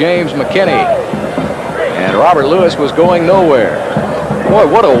 along with James McKinney. And Robert Lewis was going nowhere. Boy,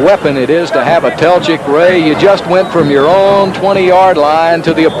 what a weapon it is to have a Telchik, Ray. You just went from your own 20-yard line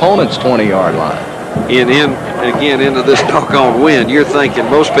to the opponent's 20-yard line. Again, into this doggone wind, you're thinking,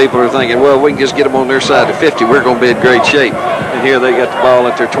 most people are thinking, well, we can just get them on their side of 50. We're going to be in great shape. And here they got the ball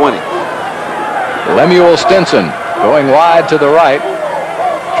at their 20. Lemuel Stinson going wide to the right.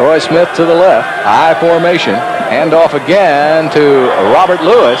 Troy Smith to the left. High formation. Handoff again to Robert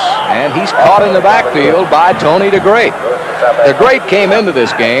Lewis, and he's caught in the backfield by Tony DeGreat. DeGreat came into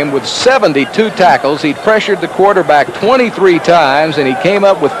this game with 72 tackles. He pressured the quarterback 23 times, and he came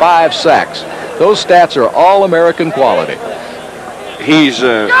up with 5 sacks. Those stats are all-American quality. He's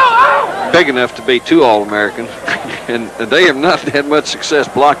big enough to be 2 All-Americans, and they have not had much success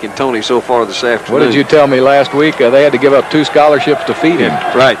blocking Tony so far this afternoon. What did you tell me last week? They had to give up 2 scholarships to feed him.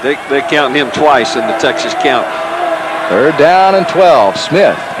 Right. They're counting him twice in the Texas count. 3rd down and 12.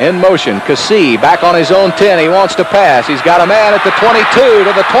 Smith in motion. Cassie back on his own 10. He wants to pass. He's got a man at the 22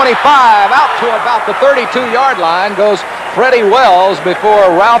 to the 25. Out to about the 32-yard line goes Freddie Wells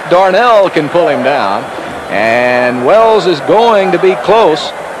before Ralph Darnell can pull him down. And Wells is going to be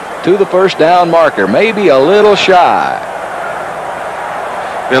close to the first down marker, maybe a little shy.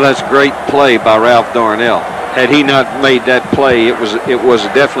 Well, that's a great play by Ralph Darnell. Had he not made that play, it was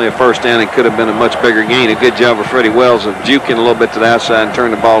definitely a first down and could have been a much bigger gain. A good job of Freddie Wells of juking a little bit to the outside and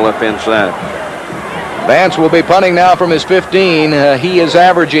turning the ball up inside. Vance will be punting now from his 15. He is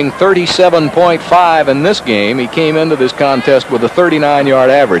averaging 37.5 in this game. He came into this contest with a 39-yard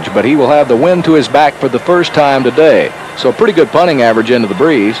average, but he will have the wind to his back for the first time today. So a pretty good punting average into the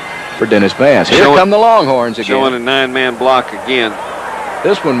breeze for Dennis Vance. Here come the Longhorns again. Showing a 9-man block again.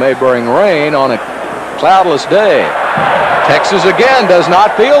 This one may bring rain on a cloudless day. Texas again does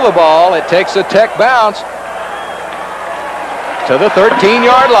not feel the ball. It takes a Tech bounce to the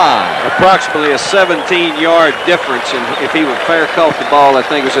 13-yard line. Approximately a 17-yard difference. And if he would fair caught the ball, I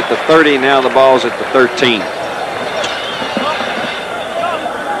think it was at the 30. Now the ball's at the 13.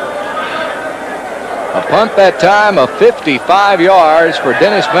 A punt that time of 55 yards for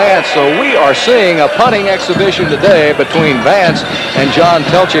Dennis Vance. So we are seeing a punting exhibition today between Vance and John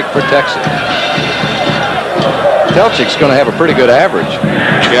Telchik for Texas. Telchik's going to have a pretty good average.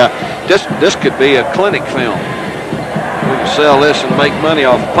 Yeah, this could be a clinic film. We can sell this and make money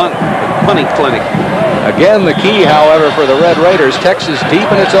off punting clinic. Again, the key, however, for the Red Raiders, Texas deep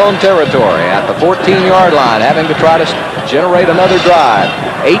in its own territory at the 14-yard line, having to try to generate another drive.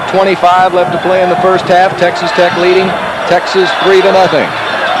 8:25 left to play in the first half. Texas Tech leading Texas 3-0.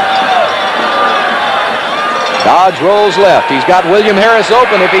 Dodge rolls left. He's got William Harris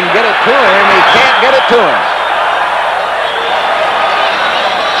open. If he can get it to him, he can't get it to him.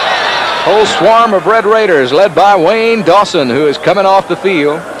 Whole swarm of Red Raiders led by Wayne Dawson, who is coming off the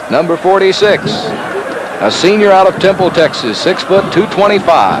field, number 46. A senior out of Temple, Texas, 6 foot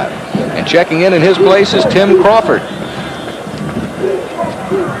 225. And checking in his place is Tim Crawford.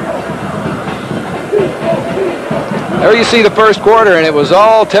 There you see the first quarter, and it was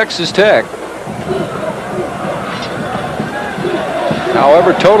all Texas Tech.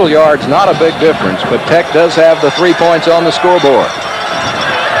 However, total yards, not a big difference, but Tech does have the 3 points on the scoreboard.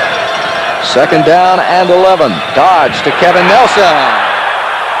 Second down and 11. Dodge to Kevin Nelson.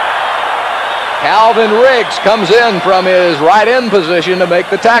 Calvin Riggs comes in from his right end position to make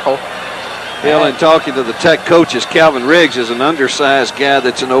the tackle. Bill, in talking to the Tech coaches, Calvin Riggs is an undersized guy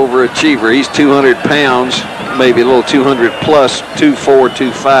that's an overachiever. He's 200 pounds, maybe a little 200 plus, 2'4",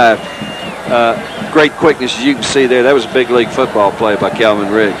 2'5". Great quickness, as you can see there. That was a big league football play by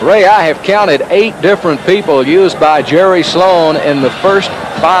Calvin Riggs. Ray, I have counted 8 different people used by Jerry Sloan in the first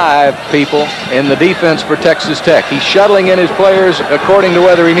 5 people in the defense for Texas Tech. He's shuttling in his players according to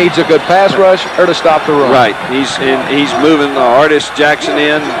whether he needs a good pass rush or to stop the run. Right. He's moving Artis Jackson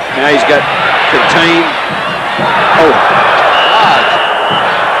in. Now he's got contained. Oh.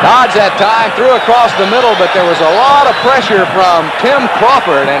 Dodge that time, threw across the middle, but there was a lot of pressure from Tim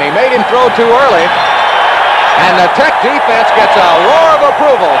Crawford, and he made him throw too early. And the Tech defense gets a roar of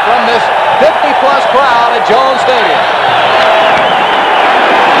approval from this 50-plus crowd at Jones Stadium.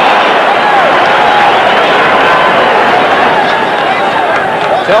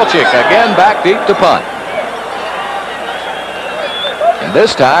 Telchik again back deep to punt. And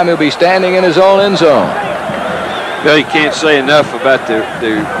this time he'll be standing in his own end zone. Well, you can't say enough about the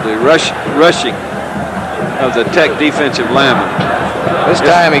rushing of the Tech defensive lineman. This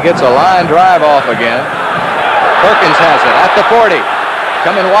time he gets a line drive off again. Perkins has it at the 40.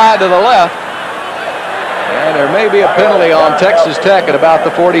 Coming wide to the left. And there may be a penalty on Texas Tech at about the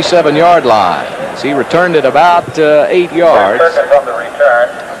 47-yard line. So he returned it about 8 yards.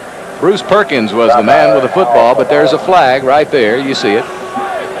 Bruce Perkins was the man with the football, but there's a flag right there. You see it.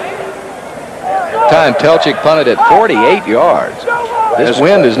 Time Telchik punted at 48 yards. This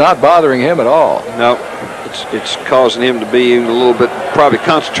wind is not bothering him at all. No, it's causing him to be even a little bit, probably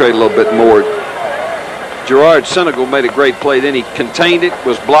concentrate a little bit more. Gerard Senegal made a great play. Then he contained it,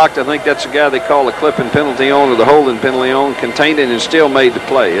 was blocked. I think that's the guy they call the clipping penalty on or the holding penalty on. Contained it and still made the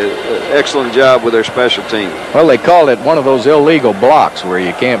play. Excellent job with their special team. Well, they called it one of those illegal blocks where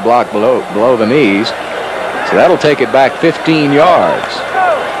you can't block below the knees. So that'll take it back 15 yards.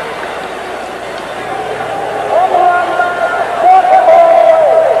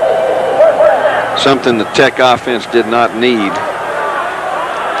 Something the Tech offense did not need.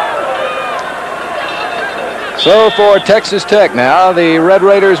 So for Texas Tech now, the Red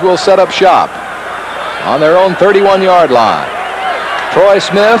Raiders will set up shop on their own 31-yard line. Troy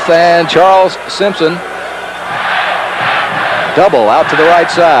Smith and Charles Simpson double out to the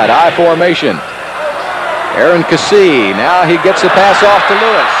right side, I formation. Aaron Cassee, now he gets the pass off to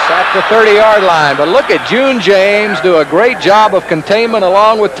Lewis at the 30-yard line. But look at June James do a great job of containment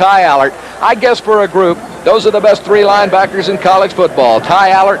along with Ty Allert. I guess for a group, those are the best 3 linebackers in college football.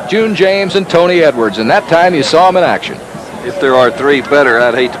 Ty Allert, June James, and Tony Edwards. And that time you saw him in action. If there are 3 better,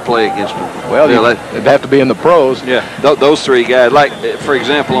 I'd hate to play against them. Well, they'd have to be in the pros. Yeah, those 3 guys. Like, for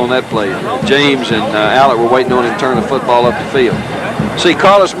example, on that play, James and Allert were waiting on him to turn the football up the field. See,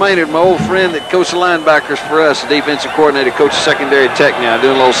 Carlos Maynard, my old friend that coached the linebackers for us, the defensive coordinator, coaches secondary Tech now,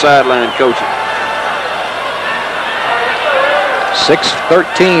 doing a little sideline coaching.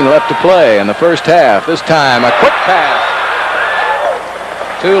 6:13 left to play in the first half. This time a quick pass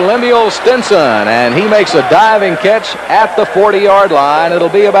to Lemuel Stinson, and he makes a diving catch at the 40-yard line. It'll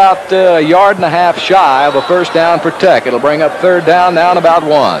be about a yard and a half shy of a first down for Tech. It'll bring up third down about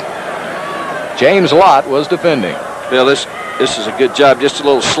 1. James Lott was defending. Bill, this is a good job. Just a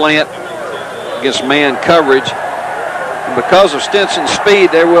little slant against man coverage. And because of Stinson's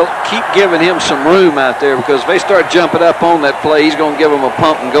speed, they will keep giving him some room out there, because if they start jumping up on that play, he's going to give them a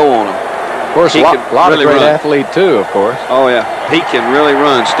pump and go on them. Of course, a lot really of great athlete, too, of course. Oh, yeah. He can really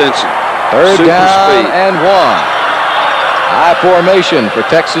run, Stinson. Third Super down speed. and 1. High formation for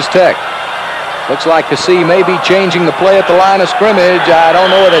Texas Tech. Looks like Cassee may be changing the play at the line of scrimmage. I don't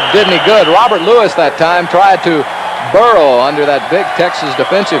know if it did any good. Robert Lewis that time tried to burrow under that big Texas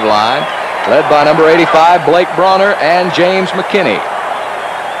defensive line, led by number 85, Blake Bronner, and James McKinney.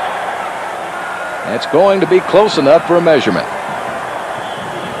 It's going to be close enough for a measurement.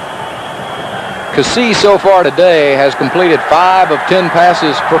 Cassee so far today has completed 5 of 10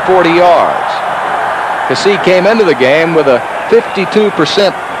 passes for 40 yards. Cassee came into the game with a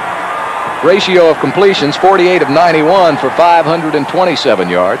 52% ratio of completions, 48 of 91 for 527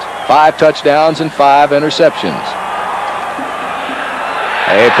 yards, 5 touchdowns and 5 interceptions.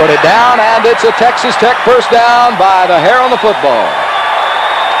 They put it down, and it's a Texas Tech first down by the hair on the football.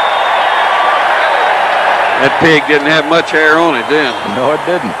 That pig didn't have much hair on it, did it? No, it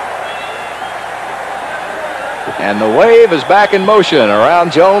didn't. And the wave is back in motion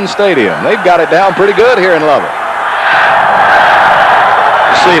around Jones Stadium. They've got it down pretty good here in Lubbock.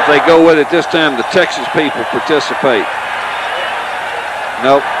 see if they go with it this time. The Texas people participate.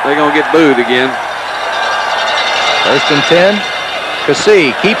 Nope, they're going to get booed again. 1st and 10.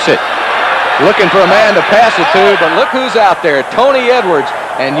 Cassee keeps it. Looking for a man to pass it to, but look who's out there. Tony Edwards.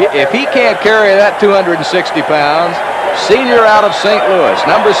 And if he can't carry that 260 pounds, senior out of St. Louis,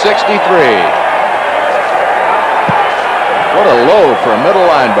 number 63. What a load for a middle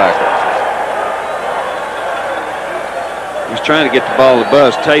linebacker. He was trying to get the ball to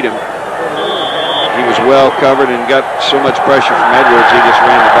Buzz Tatum. He was well covered and got so much pressure from Edwards, he just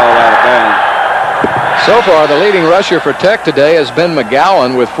ran the ball out of bounds. So far, the leading rusher for Tech today has been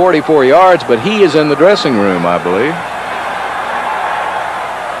McGowan with 44 yards, but he is in the dressing room, I believe.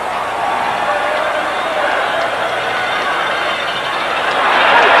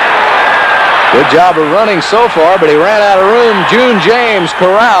 Good job of running so far, but he ran out of room. June James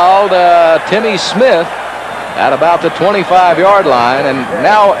corralled Timmy Smith at about the 25-yard line. And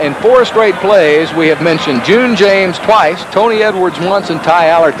now in 4 straight plays, we have mentioned June James twice, Tony Edwards once, and Ty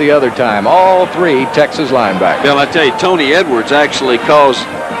Allert the other time. All 3 Texas linebackers. Bill, I tell you, Tony Edwards actually caused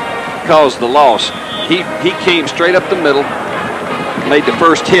the loss. He came straight up the middle, made the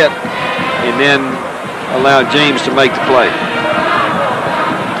first hit, and then allowed James to make the play.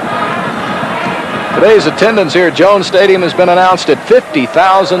 Today's attendance here at Jones Stadium has been announced at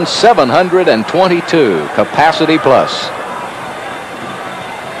 50,722, capacity plus.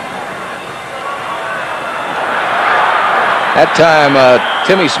 That time,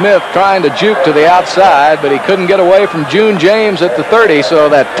 Timmy Smith trying to juke to the outside, but he couldn't get away from June James at the 30, so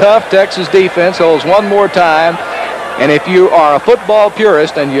that tough Texas defense holds one more time. And if you are a football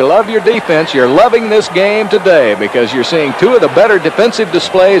purist and you love your defense, you're loving this game today because you're seeing 2 of the better defensive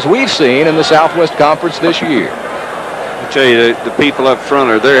displays we've seen in the Southwest Conference this year. I tell you, the people up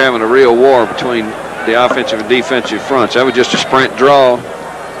front they're having a real war between the offensive and defensive fronts. That was just a sprint draw,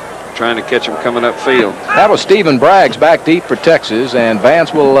 trying to catch them coming upfield. That was Stephen Braggs back deep for Texas, and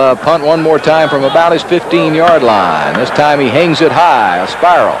Vance will punt one more time from about his 15-yard line. This time he hangs it high, a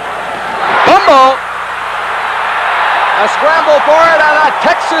spiral. Fumble! A scramble for it, and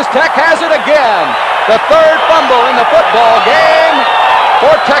Texas Tech has it again. The 3rd fumble in the football game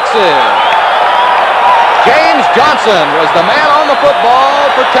for Texas. James Johnson was the man on the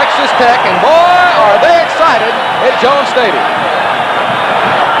football for Texas Tech, and boy, are they excited at Jones Stadium.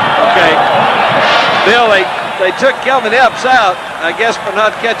 Okay. Bill, they took Kelvin Epps out, I guess, for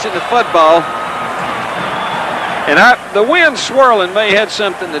not catching the football. And the wind swirling may have had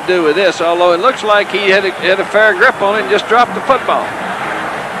something to do with this, although it looks like he had a fair grip on it and just dropped the football.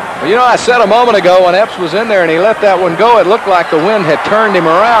 Well, you know, I said a moment ago when Epps was in there and he let that one go, it looked like the wind had turned him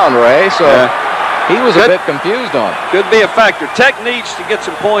around, Ray, so he was a bit confused on it. Could be a factor. Tech needs to get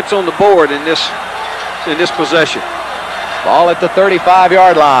some points on the board in this possession. Ball at the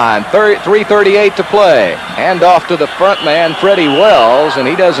 35-yard line, 3:38 to play. Hand off to the front man, Freddie Wells, and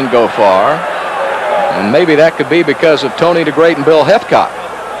he doesn't go far. And maybe that could be because of Tony DeGreat and Bill Heathcock.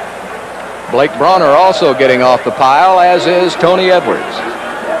 Blake Bronner also getting off the pile, as is Tony Edwards.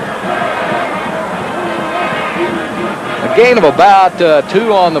 A gain of about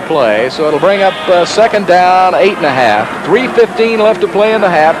 2 on the play, so it'll bring up 2nd down, 8.5. 3:15 left to play in the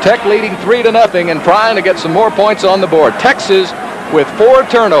half. Tech leading 3-0 and trying to get some more points on the board. Texas with 4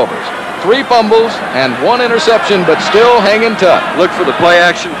 turnovers, 3 fumbles, and 1 interception, but still hanging tough. Look for the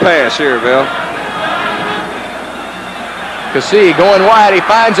play-action pass here, Bill. Cassee going wide. He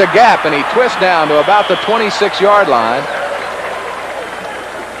finds a gap, and he twists down to about the 26-yard line.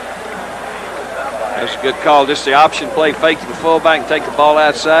 That's a good call. Just the option play, fake to the fullback and take the ball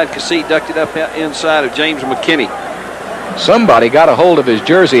outside. Cassee ducked it up inside of James McKinney. Somebody got a hold of his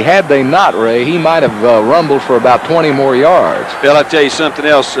jersey. Had they not, Ray, he might have rumbled for about 20 more yards. Bill, I'll tell you something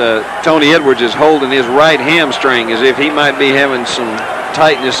else. Tony Edwards is holding his right hamstring as if he might be having some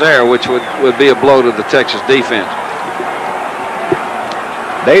tightness there, which would be a blow to the Texas defense.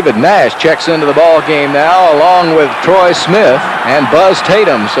 David Nash checks into the ball game now, along with Troy Smith and Buzz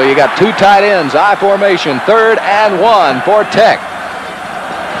Tatum. So you got 2 tight ends, I formation, 3rd and 1 for Tech.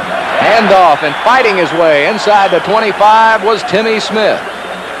 Handoff and fighting his way inside the 25 was Timmy Smith.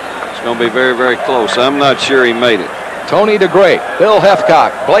 It's going to be very, very close. I'm not sure he made it. Tony DeGreat, Bill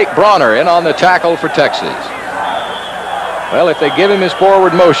Heathcock, Blake Bronner in on the tackle for Texas. Well, if they give him his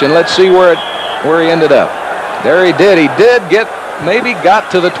forward motion, let's see where he ended up. There he did. He did maybe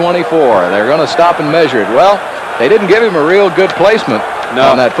got to the 24. They're going to stop and measure it. Well, they didn't give him a real good placement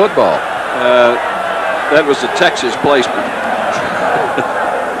on that football. That was the Texas placement.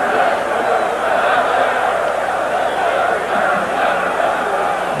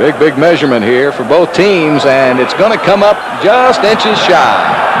 Big measurement here for both teams, and it's going to come up just inches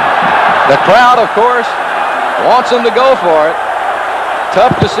shy. The crowd, of course, wants him to go for it.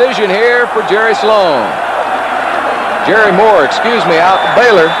 Tough decision here for Jerry Sloan. Jerry Moore, out to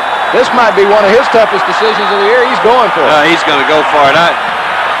Baylor. This might be one of his toughest decisions of the year. He's going for it. He's going to go for it.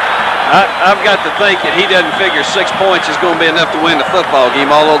 I've got to think that he doesn't figure 6 points is going to be enough to win the football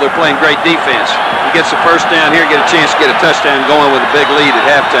game, although they're playing great defense. He gets the first down here, get a chance to get a touchdown going with a big lead at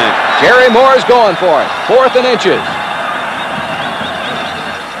halftime. Jerry Moore's going for it. 4th and inches.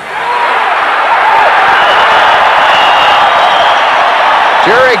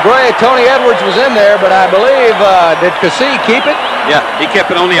 Jerry Gray, Tony Edwards was in there, but I believe, did Cassee keep it? Yeah, he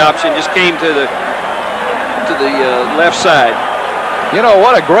kept it on the option, just came to the left side. You know,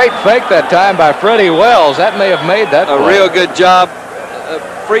 what a great fake that time by Freddie Wells. That may have made that a play. Real good job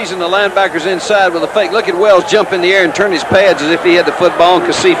freezing the linebackers inside with a fake. Look at Wells jump in the air and turn his pads as if he had the football, and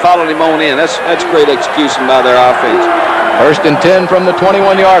Cassee followed him on in. That's great execution by their offense. 1st and 10 from the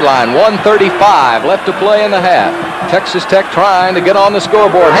 21-yard line. 1:35 left to play in the half. Texas Tech trying to get on the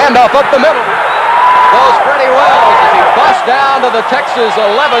scoreboard. Handoff up the middle. Goes Freddie Wells as he busts down to the Texas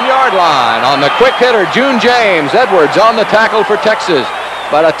 11-yard line. On the quick hitter, June James. Edwards on the tackle for Texas.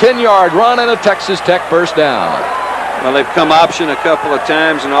 About a 10-yard run and a Texas Tech first down. Well, they've come option a couple of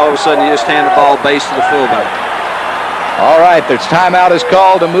times, and all of a sudden you just hand the ball base to the fullback. All right, there's timeout is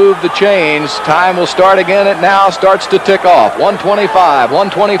called to move the chains. Time will start again. It now starts to tick off. 1:25,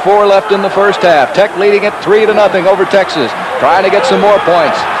 1:24 left in the first half. Tech leading it 3-0 over Texas. Trying to get some more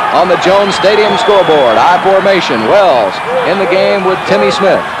points on the Jones Stadium scoreboard. I formation. Wells in the game with Timmy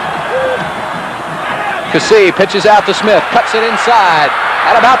Smith. Cassee pitches out to Smith. Cuts it inside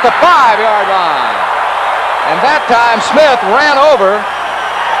at about the 5-yard line. And that time Smith ran over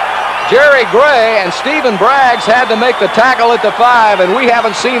Jerry Gray, and Stephen Braggs had to make the tackle at the 5, and we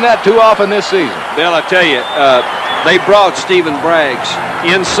haven't seen that too often this season. Bill, I tell you, they brought Stephen Braggs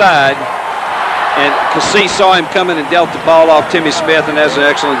inside, and Cassee saw him coming and dealt the ball off Timmy Smith, and that's an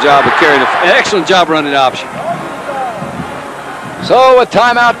excellent job of carrying an excellent job running the option. So a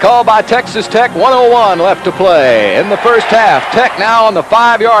timeout called by Texas Tech. 1:01 left to play in the first half. Tech now on the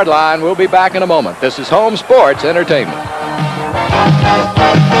 5-yard line. We'll be back in a moment. This is Home Sports Entertainment.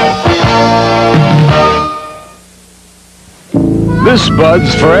 This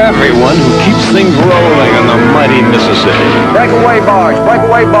Bud's for everyone who keeps things rolling on the mighty Mississippi. Breakaway bars,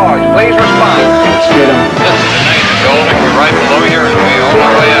 please respond. Let's get him. This is the Nation Golding. We're right below here and we all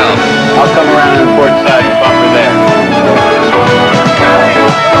the way out. I'll come around on the port side and bumper there.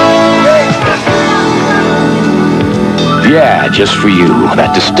 Yeah, just for you.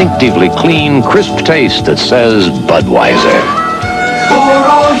 That distinctively clean, crisp taste that says Budweiser. For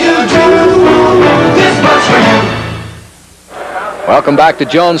all you do, this much for you. Welcome back to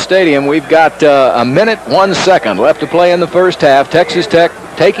Jones Stadium. We've got a minute, 1 second left to play in the first half. Texas Tech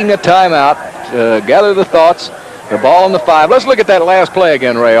taking a timeout to gather the thoughts. The ball on the 5. Let's look at that last play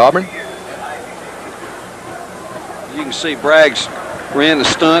again, Ray Auburn. You can see Braggs ran the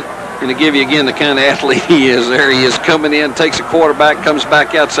stunt, and to give you again the kind of athlete he is there. He is coming in, takes a quarterback, comes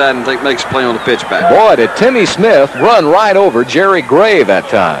back outside, and makes a play on the pitch back. Boy, did Timmy Smith run right over Jerry Gray that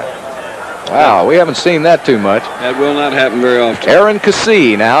time. Wow, we haven't seen that too much. That will not happen very often. Aaron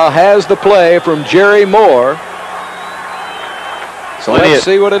Cassee now has the play from Jerry Moore. So let's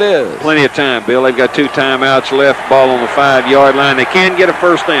see what it is. Plenty of time, Bill. They've got 2 timeouts left. Ball on the 5-yard line. They can get a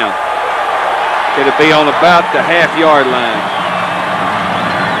first down. It'll be on about the half-yard line.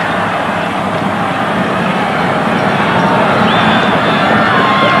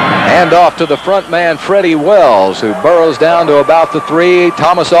 Hand off to the front man, Freddie Wells, who burrows down to about the 3.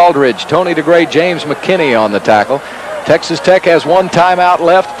 Thomas Aldridge, Tony DeGray, James McKinney on the tackle. Texas Tech has 1 timeout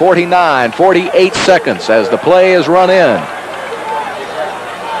left, 48 seconds as the play is run in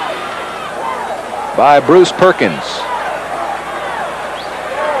by Bruce Perkins.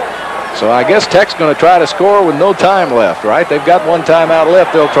 So I guess Tech's going to try to score with no time left, right? They've got 1 timeout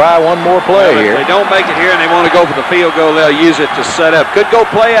left. They'll try one more play here. If they don't make it here and they want to go for the field goal, they'll use it to set up. Could go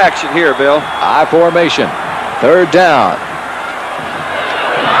play action here, Bill. I formation. 3rd down.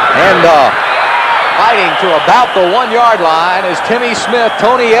 Handoff. Fighting to about the 1-yard line as Timmy Smith,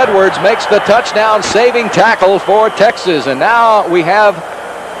 Tony Edwards makes the touchdown saving tackle for Texas. And now we have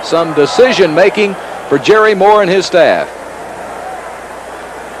some decision making for Jerry Moore and his staff.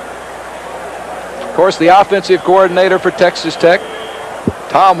 Of course, the offensive coordinator for Texas Tech,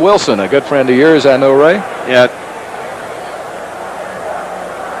 Tom Wilson, a good friend of yours, I know, Ray. Yeah.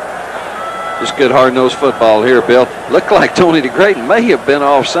 Just good hard-nosed football here, Bill. Looked like Tony DeGray may have been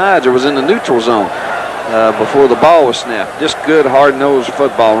offsides or was in the neutral zone before the ball was snapped. Just good hard-nosed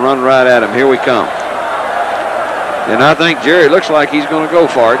football. Run right at him. Here we come. And I think Jerry looks like he's going to go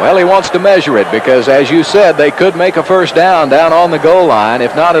for it. Well, he wants to measure it because, as you said, they could make a first down on the goal line.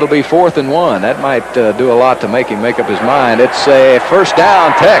 If not, it'll be 4th and 1. That might do a lot to make him make up his mind. It's a first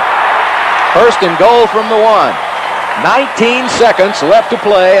down, Tech. First and goal from the 1. 19 seconds left to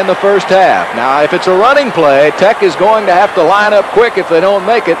play in the first half. Now, if it's a running play, Tech is going to have to line up quick if they don't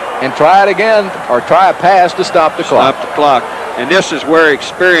make it and try it again or try a pass to stop the clock. Stop the clock. And this is where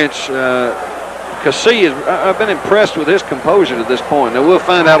experience, Cassie, I've been impressed with his composure to this point. Now, we'll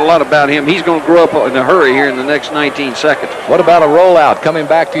find out a lot about him. He's going to grow up in a hurry here in the next 19 seconds. What about a rollout coming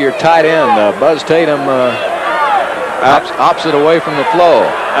back to your tight end, Buzz Tatum, opposite away from the flow?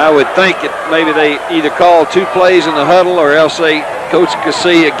 I would think that maybe they either call 2 plays in the huddle or else they coach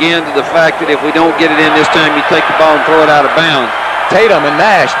Cassie again to the fact that if we don't get it in this time, you take the ball and throw it out of bounds. Tatum and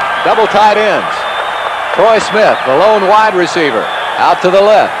Nash, double tight ends. Troy Smith, the lone wide receiver, out to the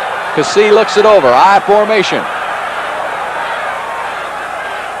left. Cassie looks it over, I formation.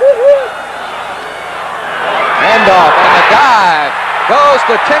 Handoff and the dive goes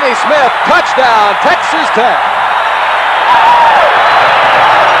to Timmy Smith. Touchdown, Texas Tech.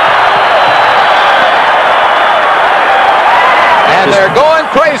 And they're going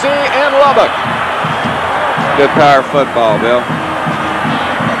crazy in Lubbock. Good power football, Bill.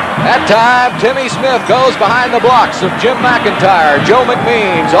 That time, Timmy Smith goes behind the blocks of Jim McIntyre, Joe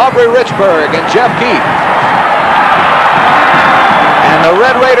McMeans, Aubrey Richburg, and Jeff Keith. And the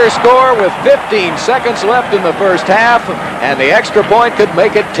Red Raiders score with 15 seconds left in the first half, and the extra point could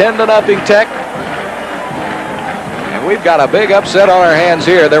make it 10-0 Tech. And we've got a big upset on our hands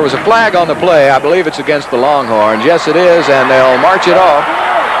here. There was a flag on the play. I believe it's against the Longhorns. Yes, it is, and they'll march it off.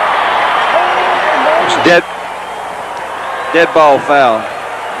 It's dead ball foul,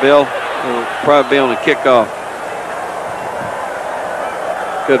 Bill. It'll probably be on a kickoff.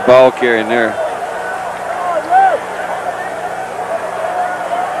 Good ball carrying there.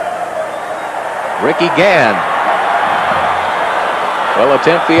 Ricky Gann will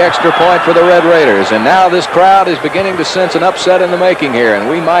attempt the extra point for the Red Raiders. And now this crowd is beginning to sense an upset in the making here, and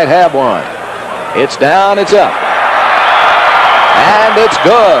we might have one. It's down, it's up. And it's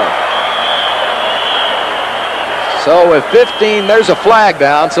good. So with 15, there's a flag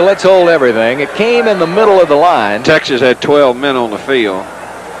down, so let's hold everything. It came in the middle of the line. Texas had 12 men on the field.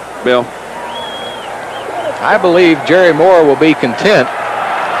 Bill? I believe Jerry Moore will be content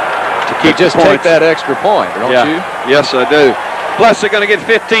to just take that extra point, don't you? Yes, I do. Plus, they're going to get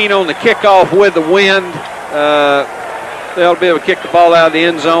 15 on the kickoff with the wind. They'll be able to kick the ball out of the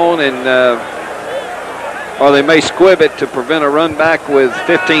end zone, and or they may squib it to prevent a run back with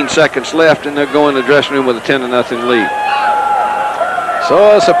 15 seconds left, and they'll go in the dressing room with a 10-0 lead.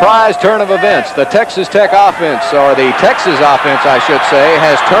 So a surprise turn of events. The Texas Tech offense, or the Texas offense, I should say,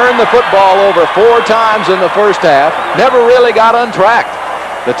 has turned the football over 4 times in the first half. Never really got untracked.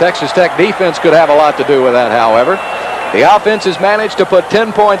 The Texas Tech defense could have a lot to do with that, however. The offense has managed to put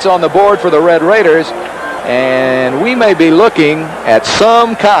 10 points on the board for the Red Raiders, and we may be looking at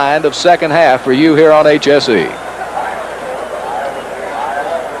some kind of second half for you here on HSE.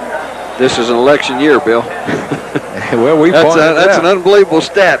 This is an election year, Bill. Well, that's an unbelievable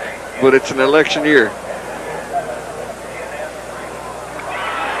stat, but it's an election year.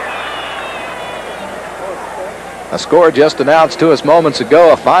 A score just announced to us moments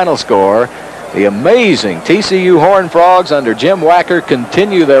ago, a final score. The amazing TCU Horned Frogs under Jim Wacker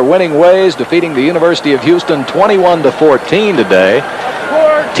continue their winning ways, defeating the University of Houston 21-14 today.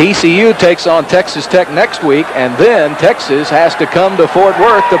 TCU takes on Texas Tech next week, and then Texas has to come to Fort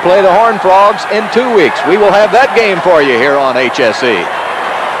Worth to play the Horned Frogs in 2 weeks. We will have that game for you here on HSE.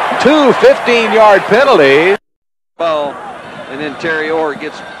 2 15-yard penalties. Ball, and then Terry Orr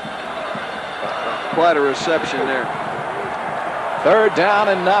gets quite a reception there. 3rd down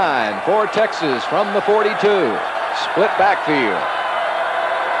and 9 for Texas from the 42. Split backfield.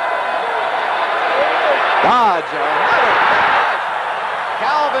 Dodge, another catch.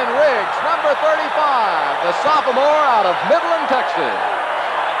 Calvin Riggs, number 35, the sophomore out of Midland, Texas.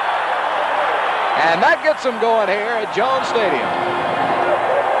 And that gets them going here at Jones Stadium.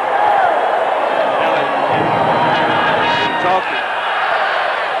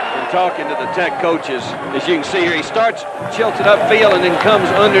 Talking to the Tech coaches. As you can see here, he starts Chilton upfield and then comes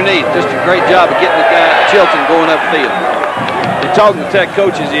underneath. Just a great job of getting the guy, Chilton, going upfield. And talking to Tech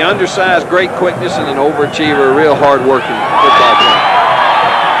coaches, the undersized, great quickness, and an overachiever, a real hard-working football player.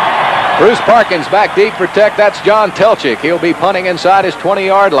 Bruce Parkins back deep for Tech. That's John Telchik. He'll be punting inside his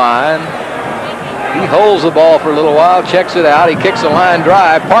 20-yard line. He holds the ball for a little while, checks it out. He kicks a line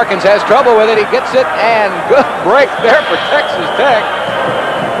drive. Parkins has trouble with it. He gets it, and good break there for Texas Tech.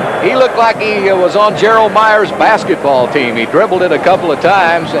 He looked like he was on Gerald Meyer's basketball team. He dribbled it a couple of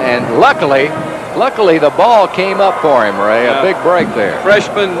times, and luckily the ball came up for him, Ray. A big break there.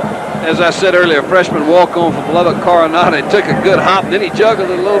 Freshman, as I said earlier, freshman walk-on from Lubbock Coronado. He took a good hop, then he juggled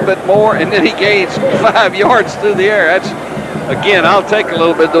it a little bit more, and then he gained 5 yards through the air. That's, again, I'll take a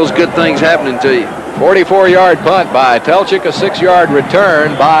little bit of those good things happening to you. 44-yard punt by Telchik, a 6-yard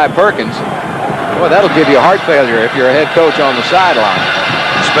return by Perkins. Boy, that'll give you heart failure if you're a head coach on the sideline.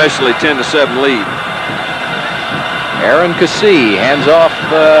 Especially 10-7 lead. Aaron Cassee hands off.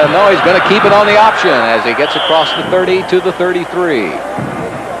 No, he's going to keep it on the option as he gets across the 30 to the 33.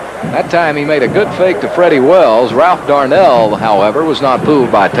 That time he made a good fake to Freddie Wells. Ralph Darnell, however, was not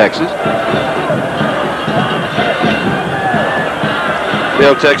fooled by Texas.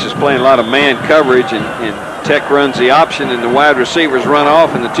 Bill, Texas playing a lot of man coverage, and Tech runs the option, and the wide receivers run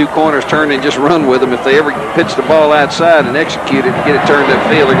off, and the two corners turn and just run with them. If they ever pitch the ball outside and execute it and get it turned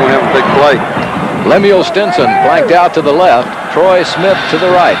upfield, they're going to have a big play. Lemuel Stinson flanked out to the left. Troy Smith to the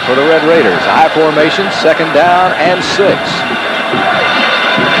right for the Red Raiders. High formation, 2nd down and 6.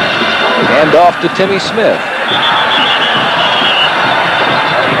 Hand off to Timmy Smith.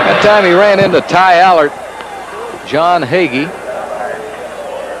 That time he ran into Ty Allert, John Hagee.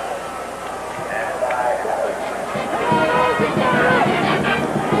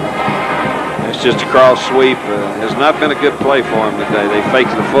 Just a cross sweep. Has not been a good play for him today. They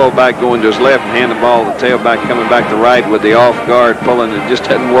faked the fullback going to his left and hand the ball to the tailback coming back to right with the off guard pulling. It just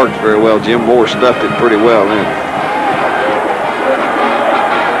hadn't worked very well. Jim Moore stuffed it pretty well then.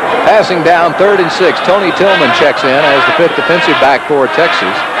 Passing down 3rd and 6. Tony Tillman checks in as the 5th defensive back for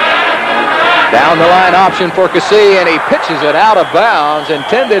Texas. Down the line option for Cassee, and he pitches it out of bounds,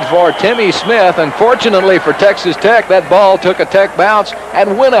 intended for Timmy Smith. Unfortunately for Texas Tech, that ball took a Tech bounce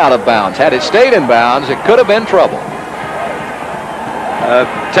and went out of bounds. Had it stayed in bounds, it could have been trouble.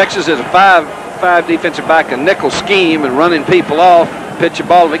 Texas is a 5 defensive back, a nickel scheme, and running people off, pitch a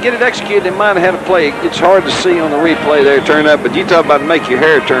ball. If they get it executed, they might have had a play. It's hard to see on the replay there turn up, but you talk about make your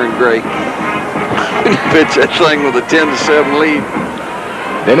hair turn gray. Pitch that thing with a 10-7 lead.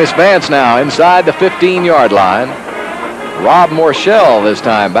 Dennis Vance now inside the 15-yard line. Rob Morshell this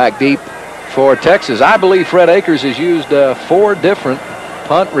time back deep for Texas. I believe Fred Akers has used 4 different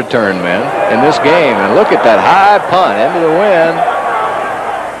punt return men in this game. And look at that high punt into the wind.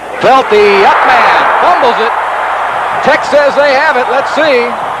 Felt the up man, fumbles it. Tech says they have it. Let's see.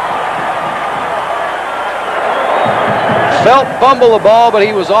 Felt fumble the ball, but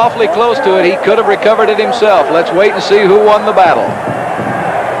he was awfully close to it. He could have recovered it himself. Let's wait and see who won the battle.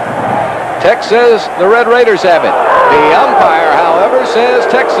 Tech says the Red Raiders have it. The umpire, however, says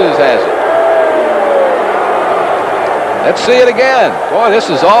Texas has it. Let's see it again. Boy, this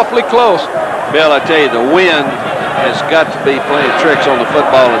is awfully close. Bill, I tell you, the wind has got to be playing tricks on the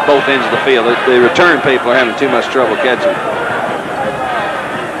football at both ends of the field. The return people are having too much trouble catching.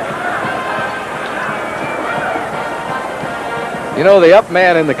 You know, the up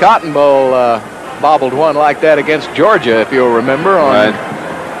man in the Cotton Bowl bobbled one like that against Georgia, if you'll remember, on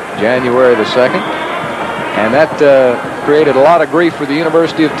January the 2nd. And that created a lot of grief for the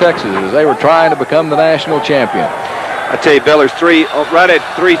University of Texas as they were trying to become the national champion. I tell you, Bill, there's right at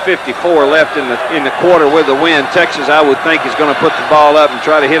 3:54 left in the quarter with the wind. Texas, I would think, is going to put the ball up and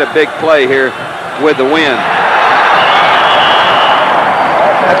try to hit a big play here with the wind.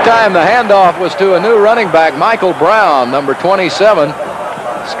 That time the handoff was to a new running back, Michael Brown, number 27.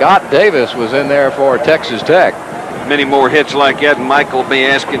 Scott Davis was in there for Texas Tech. Many more hits like that, and Michael will be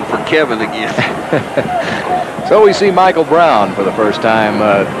asking for Kevin again. So we see Michael Brown for the first time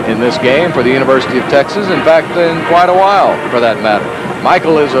in this game for the University of Texas. In fact, in quite a while, for that matter.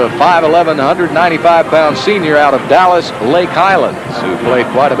 Michael is a 5'11", 195-pound senior out of Dallas Lake Highlands, who played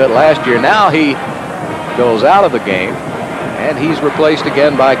quite a bit last year. Now he goes out of the game, and he's replaced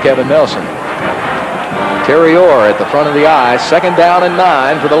again by Kevin Nelson. Terry Orr at the front of the eye. 2nd down and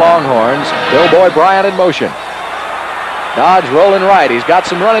 9 for the Longhorns. Bill Boy Bryant in motion. Dodge rolling right. He's got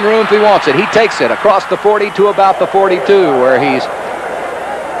some running room if he wants it. He takes it across the 40 to about the 42, where he's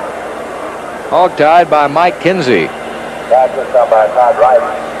hog-tied by Mike Kinsey.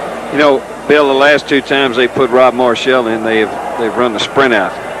 You know, Bill, the last 2 times they put Rob Morshell in, they've run the sprint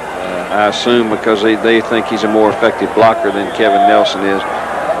out. I assume because they think he's a more effective blocker than Kevin Nelson is.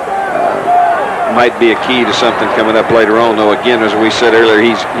 Might be a key to something coming up later on, though. Again, as we said earlier,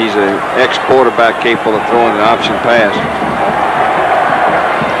 he's an ex-quarterback capable of throwing an option pass.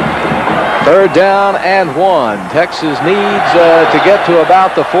 3rd down and 1. Texas needs to get to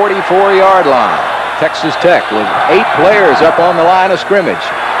about the 44-yard line. Texas Tech with 8 players up on the line of scrimmage.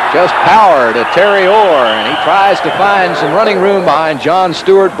 Just power to Terry Orr, and he tries to find some running room behind John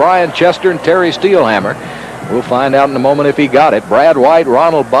Stewart, Brian Chester, and Terry Steelhammer. We'll find out in a moment if he got it. Brad White,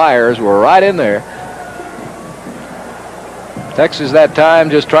 Ronald Byers were right in there. Texas that time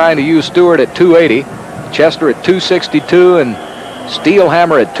just trying to use Stewart at 280, Chester at 262, and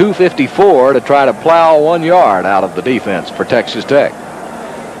Steelhammer at 254 to try to plow 1 yard out of the defense for Texas Tech.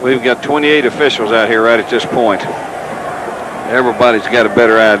 We've got 28 officials out here right at this point. Everybody's got a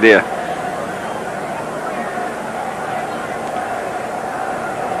better idea.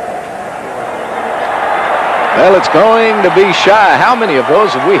 Well, it's going to be shy. How many of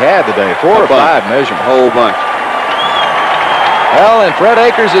those have we had today? 4 or 5 measurements? A whole bunch. Well, and Fred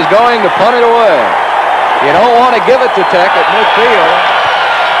Akers is going to punt it away. You don't want to give it to Tech at midfield.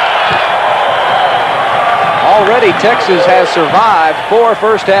 Already Texas has survived 4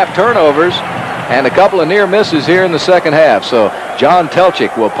 first-half turnovers and a couple of near misses here in the second half. So John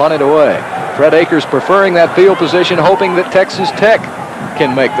Telchik will punt it away. Fred Akers preferring that field position, hoping that Texas Tech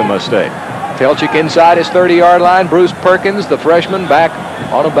can make the mistake. Telchik inside his 30-yard line. Bruce Perkins, the freshman, back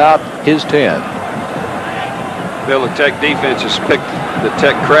on about his 10. Bill, the Tech defense has picked the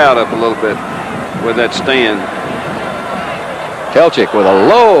Tech crowd up a little bit with that stand. Telchik with a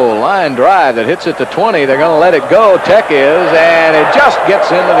low line drive that hits it to 20. They're going to let it go. Tech is, and it just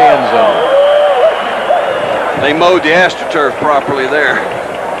gets into the end zone. They mowed the AstroTurf properly there.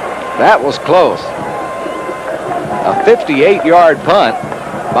 That was close. A 58-yard punt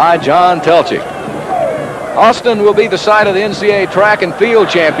by John Telchik. Austin will be the site of the NCAA Track and Field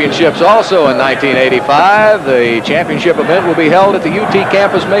Championships also in 1985. The championship event will be held at the UT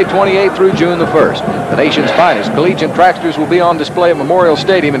campus May 28th through June the 1st. The nation's finest collegiate tracksters will be on display at Memorial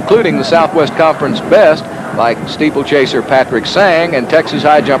Stadium, including the Southwest Conference best like steeplechaser Patrick Sang and Texas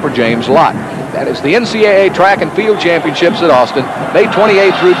high jumper James Lott. That is the NCAA Track and Field Championships at Austin, May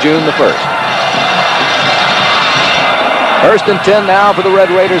 28th through June the 1st. 1st and 10 now for the Red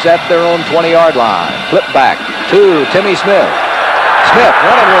Raiders at their own 20-yard line. Flip back to Timmy Smith. Smith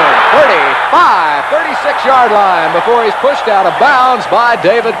running room, 35, 36-yard line before he's pushed out of bounds by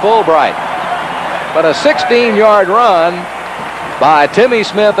David Fulbright. But a 16-yard run by Timmy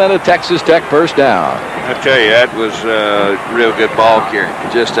Smith and a Texas Tech first down. I tell you, that was real good ball carrying.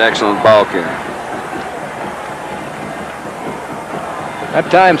 Just excellent ball carrying. That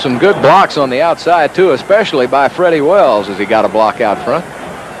time some good blocks on the outside too, especially by Freddie Wells as he got a block out front.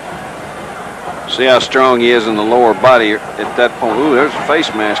 See how strong he is in the lower body at that point. Ooh, there's a face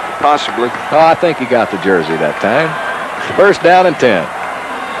mask, possibly. Oh, I think he got the jersey that time. First down and 10.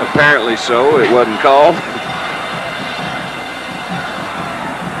 Apparently so. It wasn't called.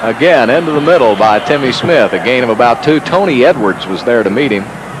 Again, into the middle by Timmy Smith. A gain of about 2. Tony Edwards was there to meet him.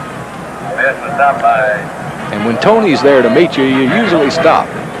 And when Tony's there to meet you, you usually stop.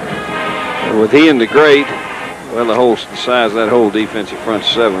 With he and the great, well, the size of that whole defensive front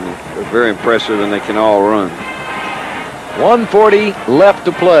seven, they're very impressive, and they can all run. 1:40 left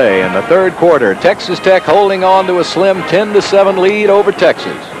to play in the third quarter. Texas Tech holding on to a slim 10-7 lead over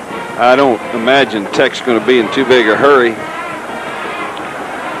Texas. I don't imagine Tech's going to be in too big a hurry.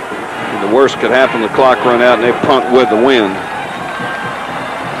 And the worst could happen, the clock run out and they punt with the wind.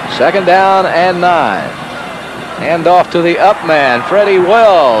 2nd down and 9. Hand off to the up man, Freddie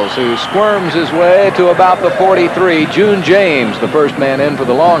Wells, who squirms his way to about the 43. June James, the first man in for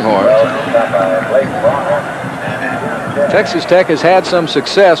the Longhorns. Texas Tech has had some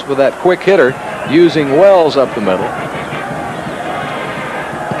success with that quick hitter using Wells up the middle.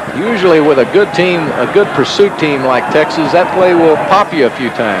 Usually with a good team, a good pursuit team like Texas, that play will pop you a few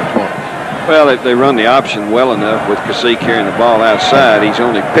times, won't it? Well, they run the option well enough with Kasich carrying the ball outside. He's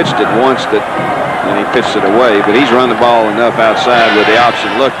only pitched it once and he pitched it away, but he's run the ball enough outside with the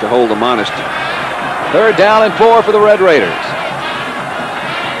option look to hold them honest. 3rd down and 4 for the Red Raiders.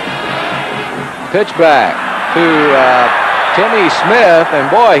 Pitch back to Timmy Smith, and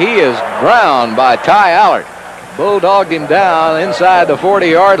boy, he is drowned by Ty Allard. Bulldogged him down inside the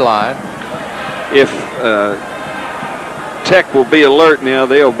 40-yard line. If Tech will be alert now,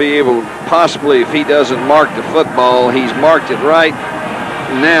 they'll be able, possibly, if he doesn't mark the football, he's marked it right.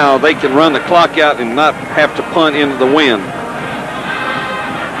 Now they can run the clock out and not have to punt into the wind.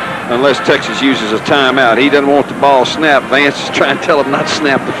 Unless Texas uses a timeout. He doesn't want the ball snapped. Vance is trying to tell him not to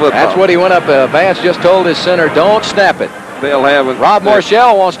snap the football. That's what he went up. Vance just told his center, don't snap it. They'll have it. Rob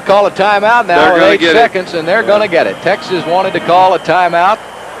Morshell wants to call a timeout now with 8 seconds, and they're going to get it. Texas wanted to call a timeout.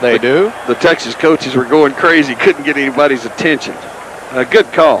 They do. The Texas coaches were going crazy. Couldn't get anybody's attention. A good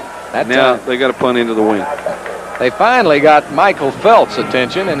call. Now they got to punt into the wind. They finally got Michael Phelps'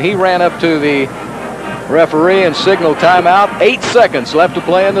 attention, and he ran up to the referee and signal timeout. 8 seconds left to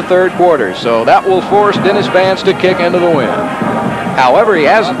play in the third quarter. So that will force Dennis Vance to kick into the wind. However, he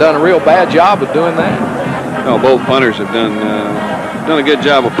hasn't done a real bad job of doing that. No, both punters have done a good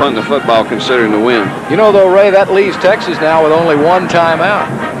job of punting the football considering the wind. You know, though, Ray, that leaves Texas now with only 1 timeout.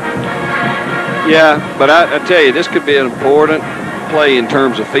 Yeah, but I tell you, this could be an important play in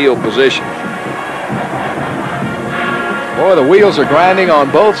terms of field position. Boy, the wheels are grinding on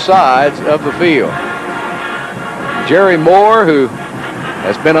both sides of the field. Jerry Moore, who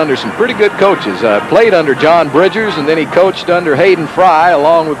has been under some pretty good coaches, played under John Bridgers, and then he coached under Hayden Fry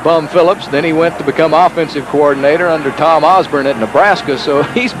along with Bum Phillips. Then he went to become offensive coordinator under Tom Osborne at Nebraska. So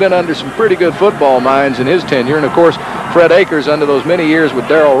he's been under some pretty good football minds in his tenure. And, of course, Fred Akers under those many years with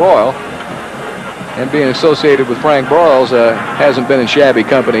Darrell Royal. And being associated with Frank Broyles hasn't been in shabby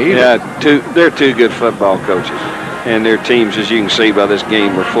company either. Yeah, they're two good football coaches. And their teams, as you can see by this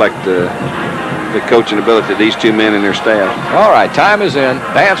game, reflect the coaching ability of these two men and their staff. All right, time is in.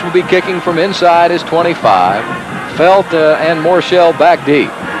 Vance will be kicking from inside his 25. Felt and Morshell back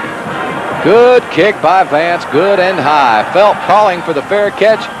deep. Good kick by Vance, good and high. Felt calling for the fair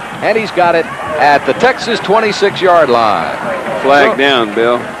catch, and he's got it at the Texas 26-yard line. Flag down,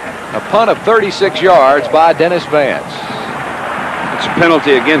 Bill. A punt of 36 yards by Dennis Vance. It's a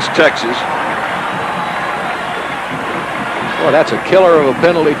penalty against Texas. Well, that's a killer of a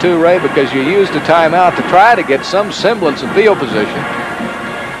penalty too, Ray, because you used a timeout to try to get some semblance of field position.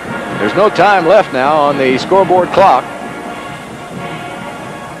 There's no time left now on the scoreboard clock.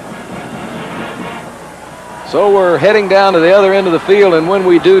 So we're heading down to the other end of the field, and when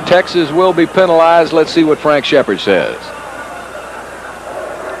we do, Texas will be penalized. Let's see what Frank Shepard says.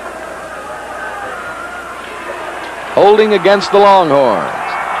 Holding against the Longhorns.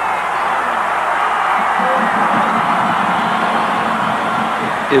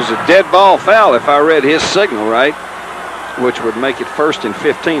 Is a dead ball foul if I read his signal right, which would make it 1st and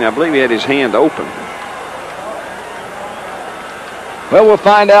 15. I believe he had his hand open. Well, we'll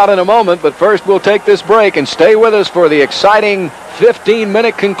find out in a moment, but first we'll take this break and stay with us for the exciting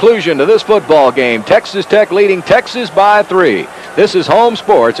 15-minute conclusion to this football game. Texas Tech leading Texas by 3. This is Home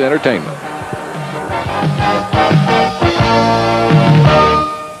Sports Entertainment.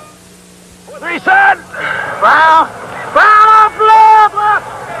 Reset! Foul! Foul off left!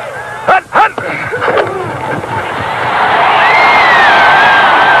 Hunt!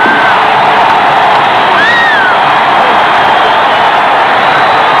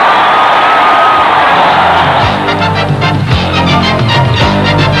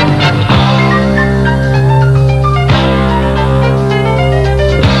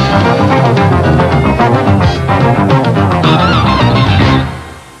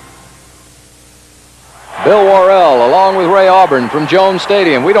 Bill Worrell along with Ray Auburn from Jones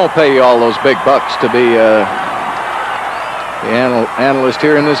Stadium. We don't pay you all those big bucks to be the analyst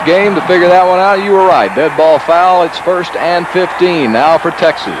here in this game to figure that one out. You were right. Dead ball foul. It's 1st and 15 now for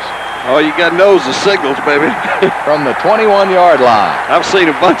Texas. Oh, you got to know the signals, baby. From the 21-yard line. I've seen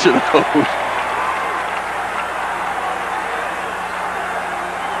a bunch of those.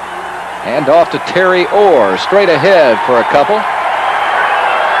 Hand off to Terry Orr. Straight ahead for a couple.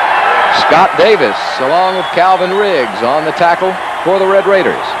 Scott Davis along with Calvin Riggs on the tackle for the Red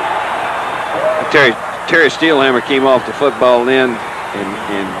Raiders. Terry Steelhammer came off the football then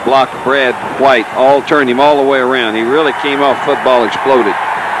and blocked Brad White, turned him all the way around. He really came off football, exploded.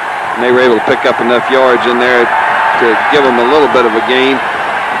 And they were able to pick up enough yards in there to give them a little bit of a gain.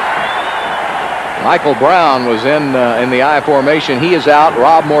 Michael Brown was in the I formation. He is out.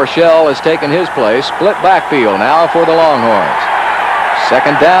 Rob Morshell has taken his place. Split backfield now for the Longhorns.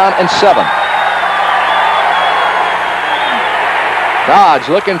 2nd down and 7. Dodge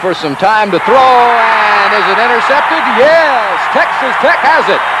looking for some time to throw, and is it intercepted? Yes, Texas Tech has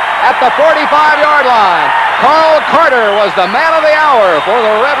it at the 45-yard line. Carl Carter was the man of the hour for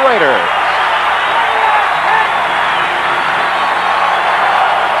the Red Raiders.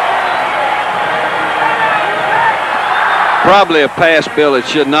 Probably a pass, Bill, that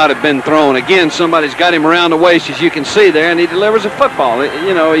should not have been thrown. Again, somebody's got him around the waist, as you can see there, and he delivers a football.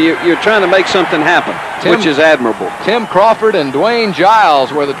 You know, you're trying to make something happen, which is admirable. Tim Crawford and Dwayne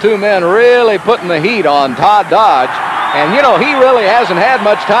Giles were the two men really putting the heat on Todd Dodge. And, you know, he really hasn't had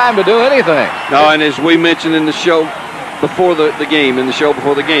much time to do anything. No, and as we mentioned in the show before the game,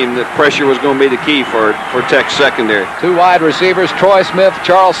 that pressure was going to be the key for Tech's secondary. Two wide receivers, Troy Smith,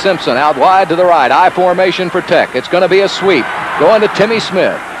 Charles Simpson, out wide to the right. I formation for Tech. It's going to be a sweep. Going to Timmy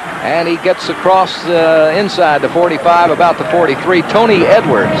Smith. And he gets across inside the 45, about the 43. Tony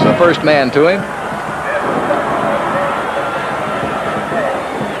Edwards, the first man to him.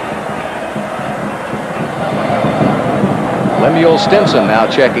 Lemuel Stinson now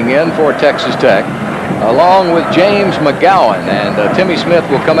checking in for Texas Tech, along with James McGowan, and Timmy Smith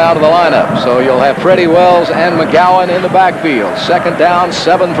will come out of the lineup. So you'll have Freddie Wells and McGowan in the backfield. 2nd down,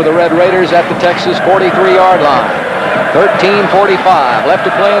 7 for the Red Raiders at the Texas 43-yard line. 13:45 left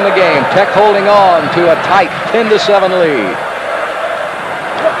to play in the game. Tech holding on to a tight 10-7 lead.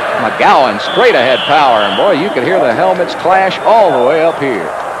 McGowan straight ahead power, and boy, you could hear the helmets clash all the way up here.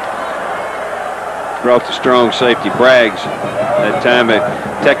 Brought the strong safety Braggs that time.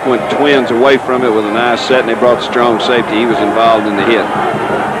 Tech went twins away from it with a nice set, and they brought the strong safety. He was involved in the hit.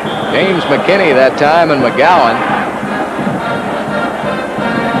 James McKinney that time, and McGowan.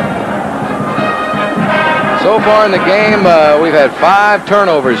 So far in the game, we've had 5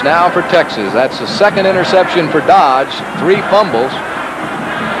 turnovers now for Texas. That's the 2nd interception for Dodge, 3 fumbles.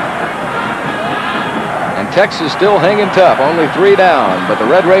 And Texas still hanging tough, only 3 down, but the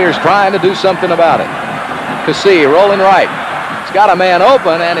Red Raiders trying to do something about it. Cassee rolling right. It's got a man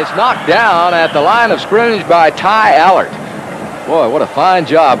open, and it's knocked down at the line of scrimmage by Ty Allert. Boy, what a fine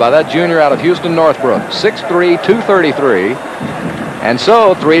job by that junior out of Houston Northbrook. 6'3", 233. And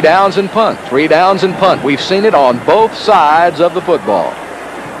so 3 downs and punt. 3 downs and punt. We've seen it on both sides of the football.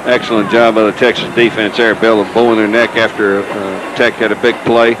 Excellent job by the Texas defense there, Bill, of bowing their neck after Tech had a big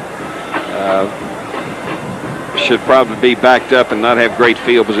play. Should probably be backed up and not have great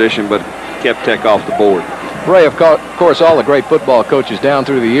field position, but kept Tech off the board. Ray, of course, all the great football coaches down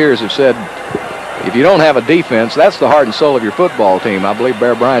through the years have said, if you don't have a defense, that's the heart and soul of your football team. I believe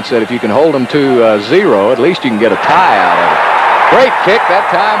Bear Bryant said if you can hold them to 0, at least you can get a tie out of it. Great kick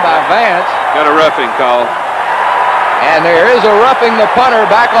that time by Vance. Got a roughing call. And there is a roughing the punter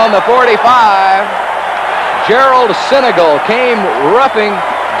back on the 45. Gerald Senegal came roughing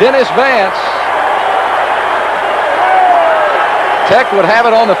Dennis Vance. Tech would have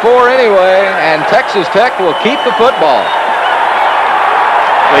it on the 4 anyway, and Texas Tech will keep the football.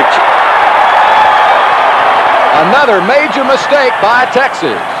 Another major mistake by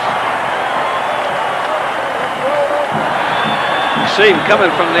Texas. You see him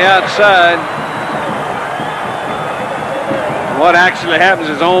coming from the outside. What actually happens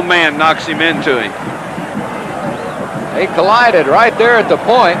is his own man knocks him into him. They collided right there at the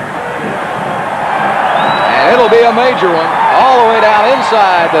point. And it'll be a major one. All the way down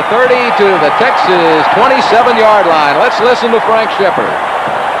inside the 30 to the Texas 27-yard line. Let's listen to Frank Shepard.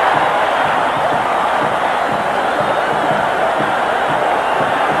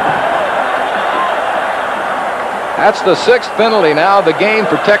 That's the 6th penalty now of the game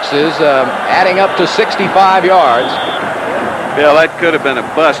for Texas, adding up to 65 yards. Bill, that could have been a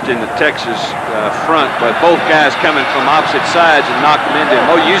bust in the Texas front, but both guys coming from opposite sides and knocked them into him.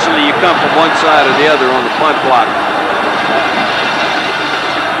 Oh, usually you come from one side or the other on the punt block.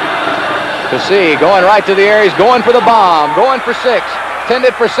 Cassee going right to the air. He's going for the bomb. Going for 6.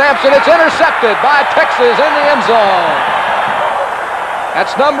 Intended for Sampson. It's intercepted by Texas in the end zone.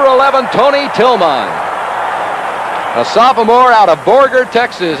 That's number 11, Tony Tillman. A sophomore out of Borger,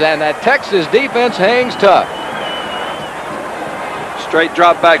 Texas, and that Texas defense hangs tough. Straight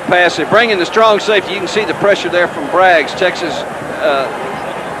drop back pass. They bring in the strong safety. You can see the pressure there from Braggs. Texas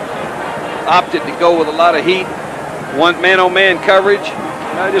opted to go with a lot of heat. One man-on-man coverage.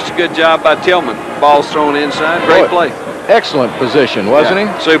 Just a good job by Tillman. Ball's thrown inside. Great play. Excellent position, wasn't he?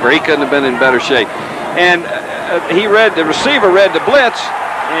 Super. He couldn't have been in better shape. And the receiver read the blitz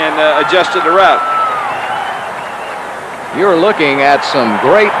and adjusted the route. You're looking at some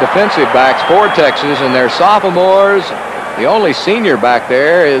great defensive backs for Texas, and their sophomores. The only senior back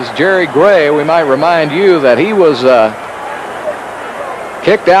there is Jerry Gray. We might remind you that he was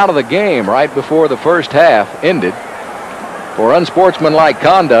kicked out of the game right before the first half ended. For unsportsmanlike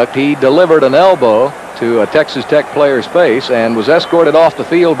conduct, he delivered an elbow to a Texas Tech player's face and was escorted off the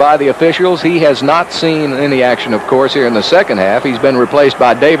field by the officials. He has not seen any action, of course, here in the second half. He's been replaced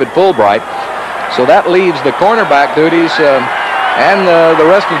by David Fulbright. So that leaves the cornerback duties and the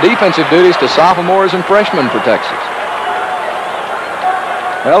rest of the defensive duties to sophomores and freshmen for Texas.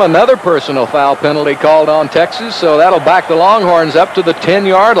 Well, another personal foul penalty called on Texas, so that'll back the Longhorns up to the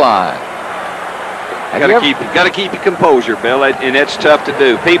 10-yard line. Got to keep your composure, Bill, and it's tough to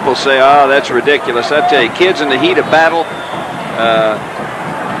do. People say, "Oh, that's ridiculous." I tell you, kids in the heat of battle,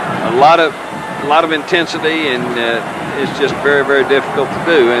 a lot of intensity, and it's just very, very difficult to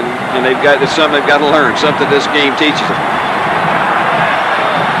do. And it's something they've got to learn. Something this game teaches them.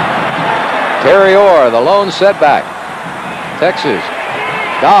 Terry Orr, the lone setback. Texas.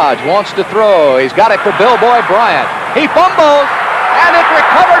 Dodge wants to throw. He's got it for Bill Boy Bryant. He fumbles, and it's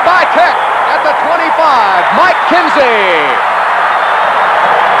recovered by Tech at the 25. Mike Kinsey.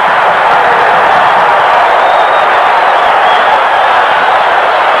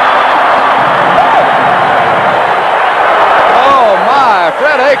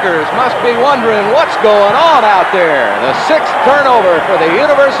 Quakers must be wondering what's going on out there. The 6th turnover for the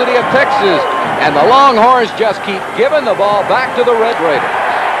University of Texas, and the Longhorns just keep giving the ball back to the Red Raiders.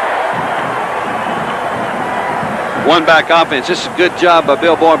 One back offense. This is a good job by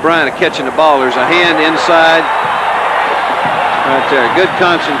Bill Boy Bryant of catching the ball. There's a hand inside. Right there. Good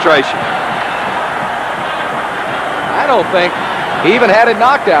concentration. I don't think he even had it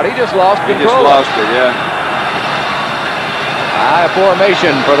knocked out. He just lost control. He just lost it, yeah. High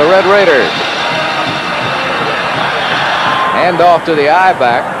formation for the Red Raiders. Hand off to the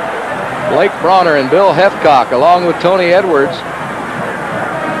I-back. Blake Bronner and Bill Hefcock along with Tony Edwards.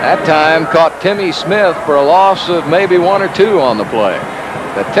 That time caught Timmy Smith for a loss of maybe 1 or 2 on the play.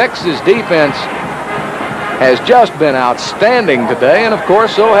 The Texas defense has just been outstanding today, and of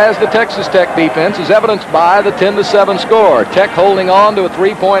course so has the Texas Tech defense, as evidenced by the 10-7 score. Tech holding on to a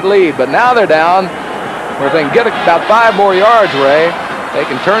 3-point lead, but now they're down. Or if they can get about 5 more yards, Ray, they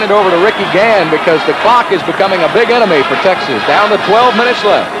can turn it over to Ricky Gann, because the clock is becoming a big enemy for Texas. Down to 12 minutes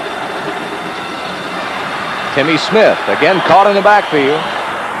left. Timmy Smith again caught in the backfield.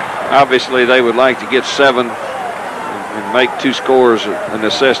 Obviously, they would like to get 7 and make 2 scores a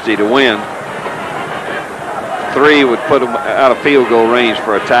necessity to win. 3 would put them out of field goal range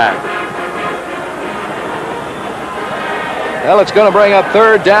for a tie. Well, it's going to bring up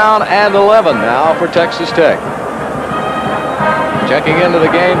 3rd down and 11 now for Texas Tech. Checking into the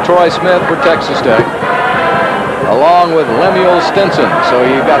game, Troy Smith for Texas Tech, along with Lemuel Stinson. So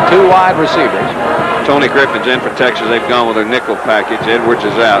you've got 2 wide receivers. Tony Griffin's in for Texas. They've gone with their nickel package. Edwards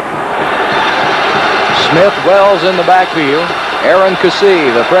is out. Smith Wells in the backfield. Aaron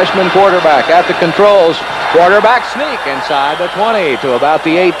Cassee, the freshman quarterback, at the controls. Quarterback sneak inside the 20 to about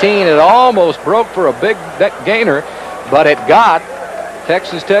the 18. It almost broke for a big gainer, but it got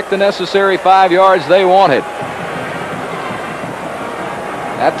Texas Tech the necessary 5 yards they wanted.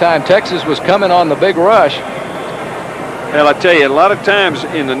 That time Texas was coming on the big rush. Well, I tell you, a lot of times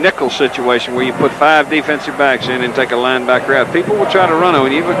in the nickel situation where you put 5 defensive backs in and take a linebacker out, people will try to run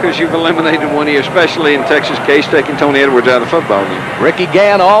on you because you've eliminated one of your, especially in Texas case, taking Tony Edwards out of the football game. Ricky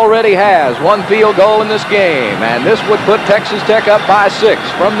Gann already has 1 field goal in this game, and this would put Texas Tech up by 6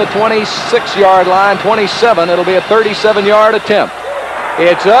 from the 26-yard line. 27, it'll be a 37-yard attempt.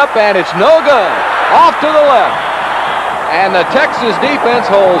 It's up, and it's no good. Off to the left. And the Texas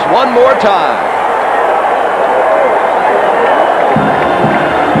defense holds one more time.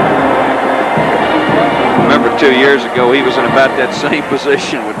 Remember 2 years ago, he was in about that same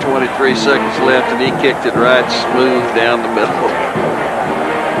position with 23 seconds left, and he kicked it right smooth down the middle.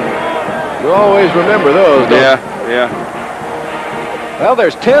 You always remember those, don't you? Yeah. Well,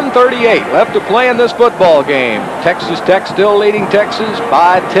 there's 10:38 left to play in this football game. Texas Tech still leading Texas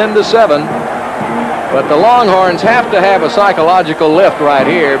by 10-7. But the Longhorns have to have a psychological lift right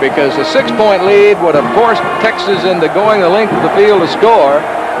here, because a 6-point lead would have forced Texas into going the length of the field to score,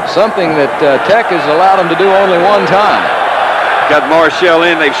 something that Tech has allowed them to do only 1 time. Got Marshall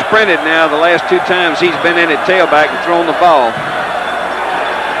in. They've sprinted now the last 2 times he's been in at tailback and thrown the ball.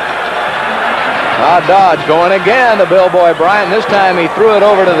 Todd Dodge going again to Bill Boy Bryant. This time he threw it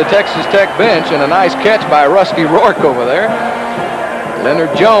over to the Texas Tech bench, and a nice catch by Rusty Rourke over there.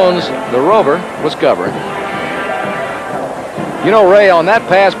 Leonard Jones, the Rover, was covering. You know, Ray, on that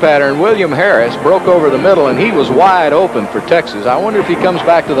pass pattern, William Harris broke over the middle, and he was wide open for Texas. I wonder if he comes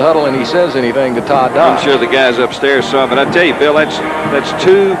back to the huddle and he says anything to Todd Dodge. I'm sure the guys upstairs saw, but I tell you, Bill, that's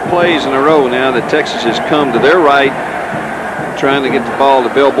 2 plays in a row now that Texas has come to their right, trying to get the ball to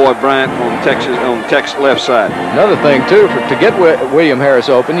Bill Boy Bryant on Texas left side. Another thing, too, to get William Harris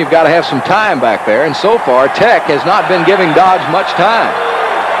open, you've got to have some time back there, and so far, Tech has not been giving Dodge much time.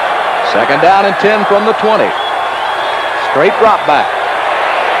 2nd down and 10 from the 20. Straight drop back.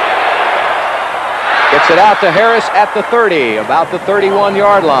 Gets it out to Harris at the 30, about the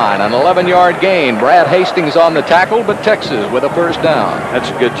 31-yard line. An 11-yard gain. Brad Hastings on the tackle, but Texas with a 1st down. That's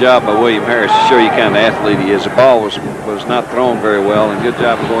a good job by William Harris to show you kind of athlete he is. The ball was not thrown very well, and good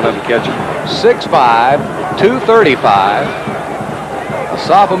job of going up and catching it. 6'5", 235. A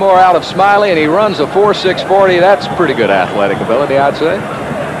sophomore out of Smiley, and he runs a 4.6 40. That's pretty good athletic ability, I'd say.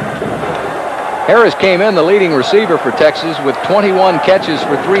 Harris came in the leading receiver for Texas with 21 catches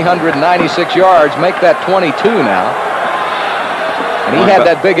for 396 yards. Make that 22 now. And he had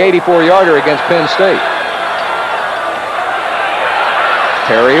that big 84-yarder against Penn State.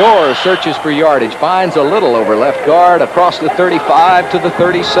 Terry Orr searches for yardage. Finds a little over left guard across the 35 to the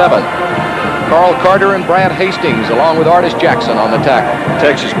 37. Carl Carter and Brad Hastings along with Artis Jackson on the tackle.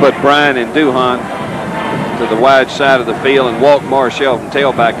 Texas put Bryan and Duhon to the wide side of the field and walked Marshall from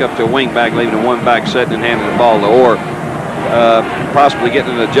tailback up to a wingback, leaving a 1-back setting and handing the ball to Orr. possibly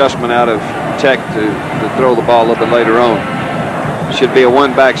getting an adjustment out of Tech to throw the ball a little bit later on. Should be a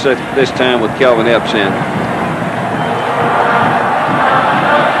one-back set this time with Kelvin Epps in.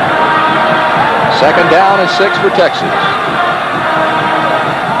 Second down and 6 for Texas.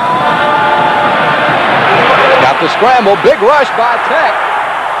 Got the scramble. Big rush by Tech.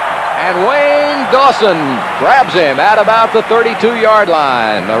 And Wayne Dawson grabs him at about the 32-yard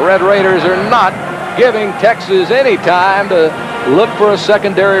line. The Red Raiders are not giving Texas any time to look for a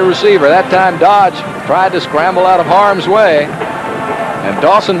secondary receiver. That time Dodge tried to scramble out of harm's way, and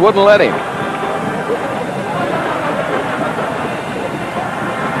Dawson wouldn't let him.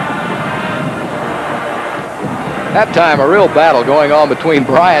 That time a real battle going on between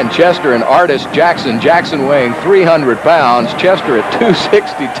Brian Chester and Artis Jackson. Jackson weighing 300 pounds, Chester at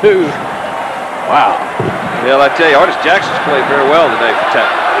 262. Wow. Well, I tell you, Artis Jackson's played very well today for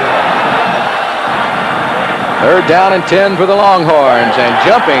Tech. Third down and 10 for the Longhorns, and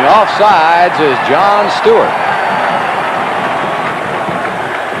jumping off sides is John Stewart.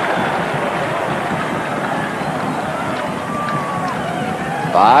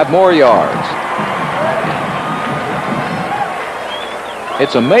 Five more yards.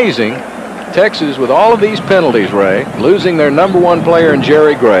 It's amazing, Texas, with all of these penalties, Ray, losing their #1 player in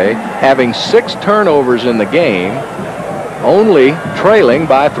Jerry Gray, having 6 turnovers in the game, only trailing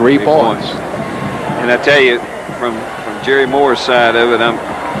by 3 points. And I tell you, from Jerry Moore's side of it,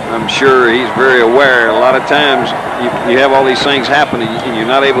 I'm sure he's very aware. A lot of times you have all these things happen and you're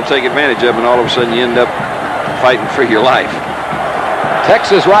not able to take advantage of them, and all of a sudden you end up fighting for your life.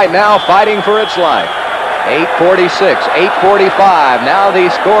 Texas right now fighting for its life. 8:46, 8:45. Now the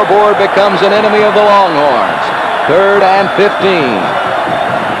scoreboard becomes an enemy of the Longhorns. 3rd and 15.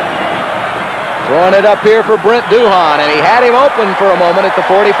 Throwing it up here for Brent Duhon, and he had him open for a moment at the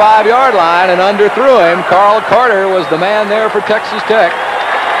 45-yard line and underthrew him. Carl Carter was the man there for Texas Tech.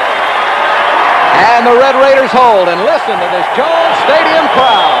 And the Red Raiders hold, and listen to this Jones Stadium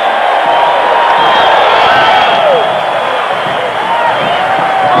crowd.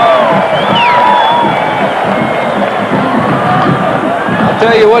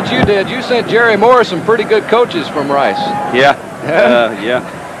 Tell you what you did. You sent Jerry Moore some pretty good coaches from Rice. Yeah, yeah.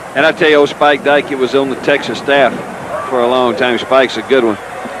 And I tell you, old Spike Dykey was on the Texas staff for a long time. Spike's a good one.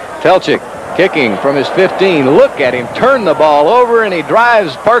 Telchik kicking from his 15. Look at him turn the ball over, and he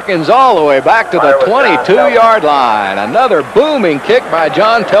drives Perkins all the way back to the 22-yard line. Another booming kick by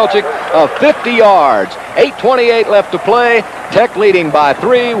John Telchik of 50 yards. 8:28 left to play. Tech leading by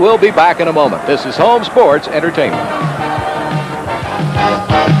 3. We'll be back in a moment. This is Home Sports Entertainment.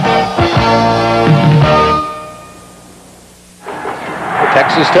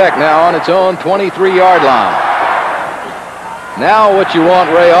 Texas Tech now on its own 23-yard line. Now what you want,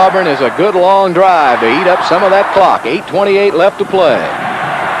 Ray Auburn, is a good long drive to eat up some of that clock. 8:28 left to play.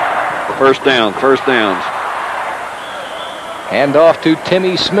 First down, first downs. Hand off to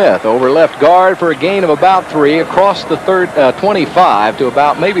Timmy Smith over left guard for a gain of about 3 across the 25 to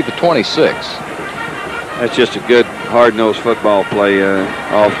about maybe the 26. That's just a good hard-nosed football play,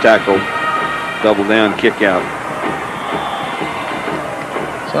 off tackle, double down, kick out.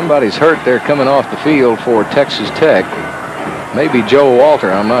 Somebody's hurt there coming off the field for Texas Tech. Maybe Joe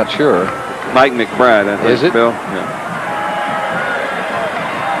Walter, I'm not sure. Mike McBride, I think. Is it? Bill? Yeah.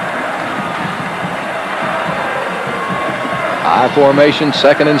 High formation,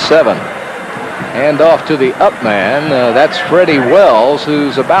 2nd and 7. Hand off to the up man. That's Freddie Wells,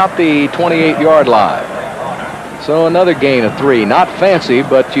 who's about the 28-yard line. So another gain of 3. Not fancy,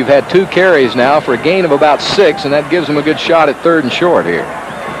 but you've had 2 carries now for a gain of about 6, and that gives them a good shot at 3rd and short here.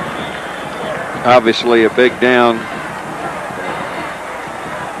 Obviously a big down.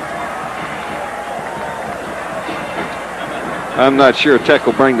 I'm not sure Tech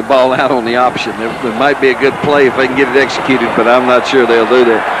will bring the ball out on the option. There might be a good play if they can get it executed, but I'm not sure they'll do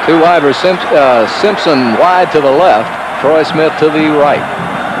that. 2 wide receivers, Simpson wide to the left, Troy Smith to the right.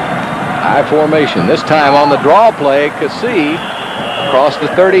 High formation. This time on the draw play, Cassie across the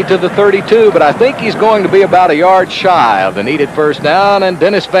 30 to the 32, but I think he's going to be about a yard shy of the needed first down, and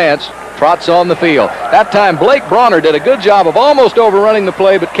Dennis Vance trots on the field. That time Blake Bronner did a good job of almost overrunning the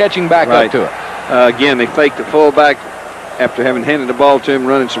play, but catching back up to it. Again, they faked the fullback after having handed the ball to him,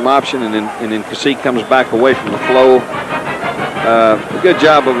 running some option, and then Cassie comes back away from the flow. A good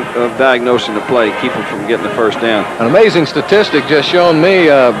job of diagnosing the play, keep him from getting the first down. An amazing statistic just shown me,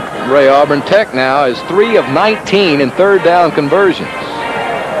 Ray Auburn. Tech now is 3 of 19 in 3rd down conversions.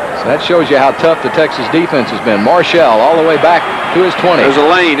 So that shows you how tough the Texas defense has been. Marshall all the way back to his 20. There's a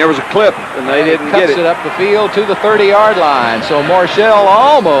lane, there was a clip, and they didn't get it. Cuts it up the field to the 30-yard line. So Marshall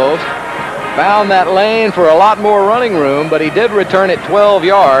almost found that lane for a lot more running room, but he did return it 12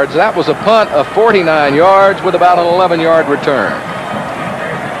 yards. That was a punt of 49 yards with about an 11-yard return.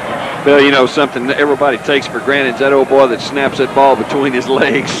 Bill, you know something that everybody takes for granted is that old boy that snaps that ball between his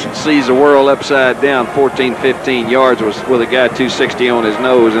legs, sees the world upside down, 14, 15 yards with a guy 260 on his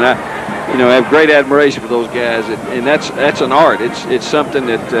nose. And I have great admiration for those guys. And that's an art. It's something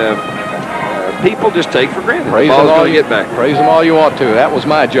that people just take for granted. Praise them all you get back. Praise them all you want to. That was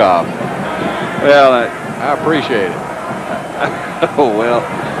my job. Well, I appreciate it. Oh well.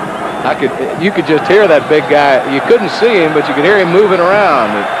 You could just hear that big guy. You couldn't see him, but you could hear him moving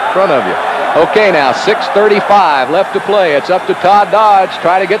around in front of you. Okay, now 6:35 left to play. It's up to Todd Dodge.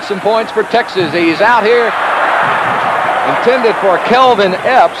 Try to get some points for Texas. He's out here. Intended for Kelvin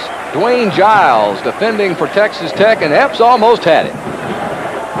Epps. Dwayne Giles defending for Texas Tech, and Epps almost had it.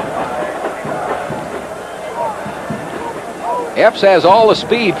 Epps has all the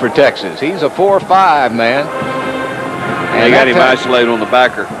speed for Texas. He's a 4.5 man. And they got him isolated on the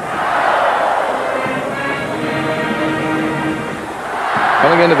backer.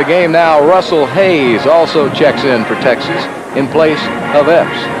 Coming into the game now, Russell Hayes also checks in for Texas in place of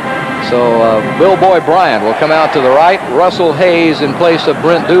Epps. So Bill Boy Bryant will come out to the right. Russell Hayes in place of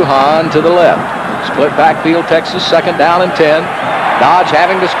Brent Duhan to the left. Split backfield, Texas, 2nd down and 10. Dodge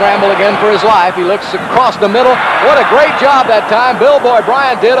having to scramble again for his life. He looks across the middle. What a great job that time Bill Boy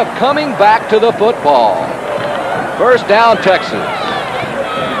Bryant did of coming back to the football. 1st down, Texas.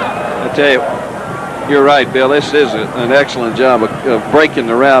 I tell you, you're right, Bill. This is an excellent job of breaking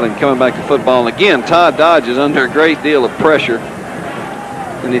the route and coming back to football. And again, Todd Dodge is under a great deal of pressure.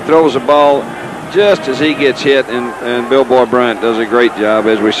 And he throws the ball just as he gets hit. And Bill Boy Bryant does a great job,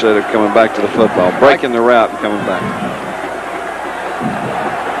 as we said, of coming back to the football. Breaking the route and coming back.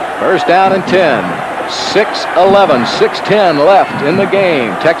 1st down and 10. 6:11, 6:10 left in the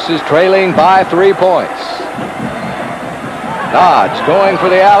game. Texas trailing by 3 points. Dodge going for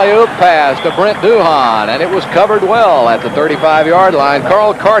the alley-oop pass to Brent Duhan, and it was covered well at the 35-yard line.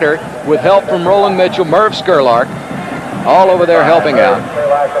 Carl Carter with help from Roland Mitchell, Merv Skurlark, all over there helping out.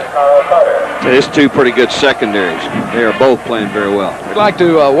 There's two pretty good secondaries. They are both playing very well. We'd like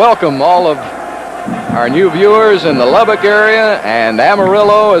to welcome all of our new viewers in the Lubbock area and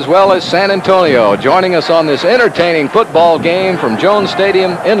Amarillo as well as San Antonio joining us on this entertaining football game from Jones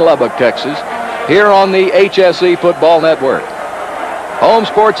Stadium in Lubbock, Texas, here on the HSE Football Network. Home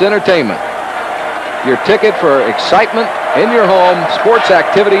Sports Entertainment, your ticket for excitement in your home, sports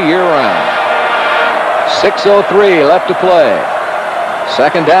activity year-round. 6:03 left to play.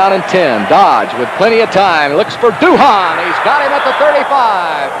 2nd down and 10. Dodge with plenty of time. Looks for Duhan. He's got him at the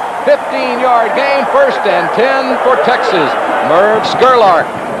 35. 15-yard gain, 1st and 10 for Texas. Merv Skurlark,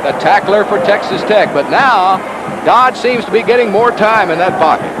 the tackler for Texas Tech. But now, Dodge seems to be getting more time in that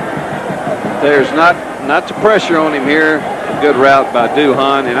pocket. There's not the pressure on him here. Good route by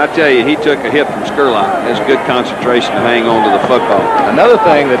Duhan, and I tell you, he took a hit from Skurlock. It's good concentration to hang on to the football. Another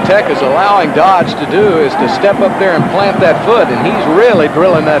thing that Tech is allowing Dodge to do is to step up there and plant that foot, and he's really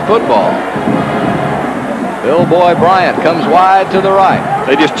drilling that football. Bill Boy Bryant comes wide to the right.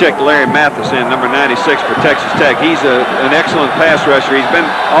 They just checked Larry Mathis in, number 96 for Texas Tech. He's an excellent pass rusher. He's been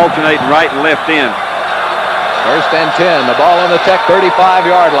alternating right and left end. 1st and 10, the ball on the Tech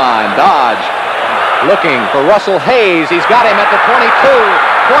 35-yard line. Dodge looking for Russell Hayes. He's got him at the 22,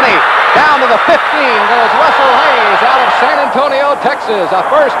 20, down to the 15 goes Russell Hayes out of San Antonio, Texas. A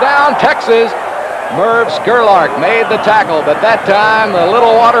 1st down, Texas. Merv Skurlark made the tackle, but that time the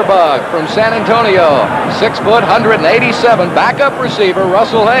little water bug from San Antonio, 6 foot, 187, backup receiver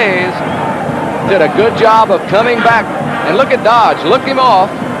Russell Hayes did a good job of coming back. And look at Dodge, look him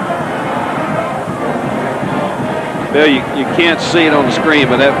off. Bill, you can't see it on the screen,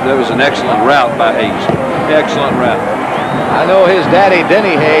 but that was an excellent route by Hayes. Excellent route. I know his daddy,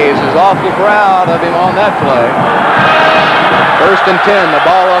 Denny Hayes, is awfully proud of him on that play. 1st and 10, the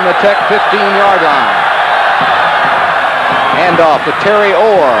ball on the Tech 15-yard line. Handoff to Terry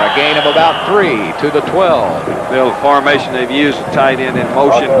Orr, a gain of about 3 to the 12. Bill, the formation they've used, a tight end in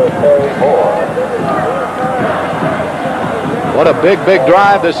motion. What a big, big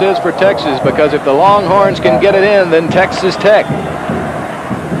drive this is for Texas, because if the Longhorns can get it in, then Texas Tech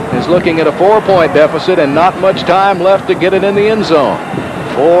is looking at a 4-point deficit and not much time left to get it in the end zone.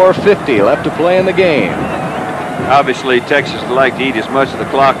 4:50 left to play in the game. Obviously, Texas would like to eat as much of the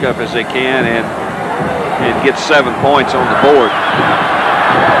clock up as they can and get 7 points on the board.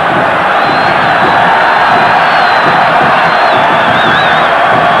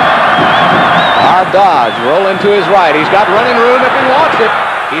 Dodge rolling to his right. He's got running room if he wants it.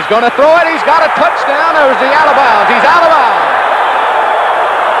 He's going to throw it. He's got a touchdown. Or is he out of bounds? He's out of bounds.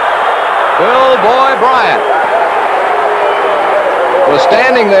 Bill Boy Bryant was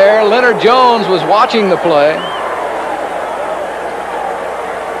standing there. Leonard Jones was watching the play.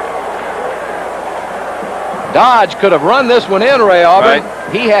 Dodge could have run this one in, Ray Auburn.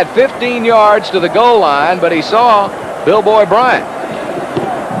 Right. He had 15 yards to the goal line, but he saw Bill Boy Bryant.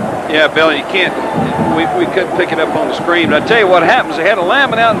 Yeah, Bill, you can't. We couldn't pick it up on the screen. But I tell you what happens. They had a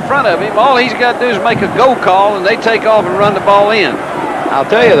lineman out in front of him. All he's got to do is make a go call, and they take off and run the ball in. I'll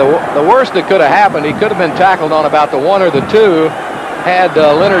tell you, the worst that could have happened, he could have been tackled on about the 1 or the 2 had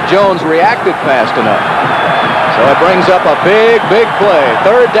Leonard Jones reacted fast enough. So it brings up a big play.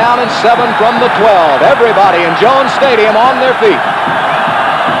 3rd down and 7 from the 12. Everybody in Jones Stadium on their feet.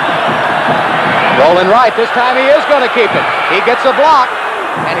 Rolling right. This time he is going to keep it. He gets a block,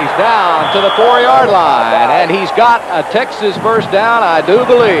 and he's down to the 4-yard line. And he's got a Texas first down, I do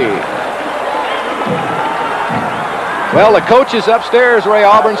believe. Well, the coaches upstairs, Ray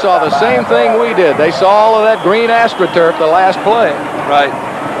Auburn, saw the same thing we did. They saw all of that green AstroTurf the last play. Right.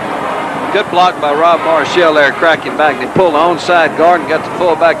 Good block by Rob Marshall there, cracking back. They pulled the onside guard and got the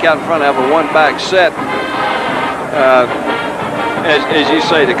fullback out in front of a one-back set. As you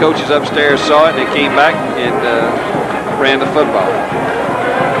say, the coaches upstairs saw it, and they came back and ran the football.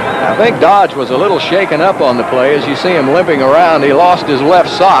 I think Dodge was a little shaken up on the play. As you see him limping around, he lost his left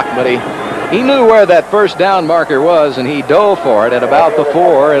sock, but he knew where that first down marker was, and he dove for it at about the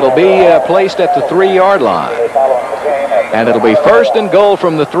 4. It'll be placed at the 3-yard line. And it'll be 1st and goal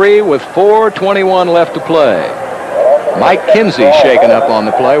from the 3 with 4:21 left to play. Mike Kinsey shaken up on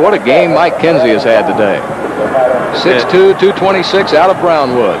the play. What a game Mike Kinsey has had today. 6'2", 226 out of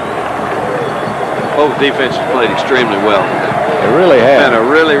Brownwood. Both defenses played extremely well. They really have. Been a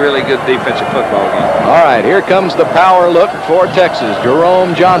really good defensive football game. All right, here comes the power look for Texas.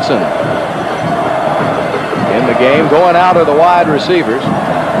 Jerome Johnson in the game. Going out are the wide receivers.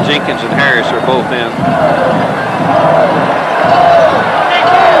 Jenkins and Harris are both in.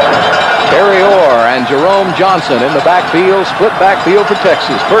 Terry Orr and Jerome Johnson in the backfield, split backfield for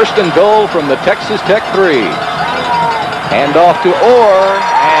Texas. 1st and goal from the Texas Tech 3. Hand off to Orr,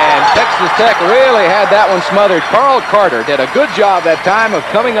 and Texas Tech really had that one smothered. Carl Carter did a good job that time of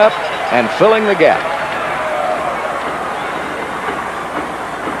coming up and filling the gap.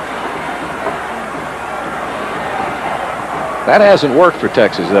 That hasn't worked for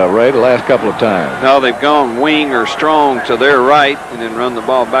Texas, though, Ray, the last couple of times. No, they've gone wing or strong to their right and then run the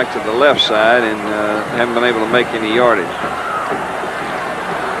ball back to the left side and haven't been able to make any yardage.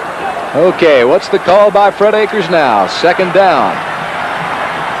 Okay, what's the call by Fred Akers now? 2nd down.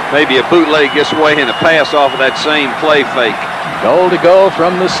 Maybe a bootleg gets away and a pass off of that same play fake. Goal to go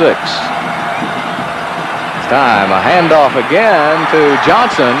from the 6. Time, a handoff again to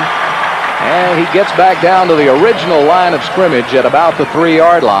Johnson. And he gets back down to the original line of scrimmage at about the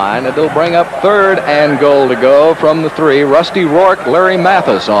 3-yard line. It'll bring up 3rd and goal to go from the 3. Rusty Rourke, Larry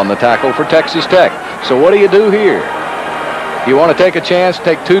Mathis on the tackle for Texas Tech. So what do you do here? You want to take a chance,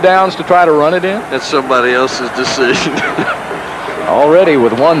 take 2 downs to try to run it in? That's somebody else's decision. Already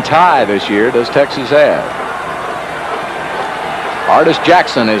with 1 tie this year does Texas have. Artis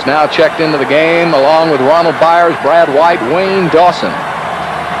Jackson is now checked into the game along with Ronald Byers, Brad White, Wayne Dawson.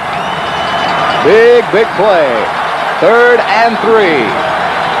 Big play. 3rd and 3.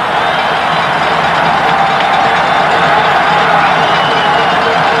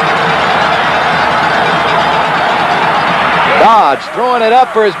 Dodge throwing it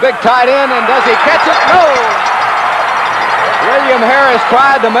up for his big tight end, and does he catch it? No! William Harris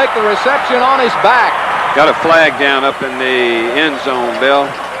tried to make the reception on his back. Got a flag down up in the end zone, Bill.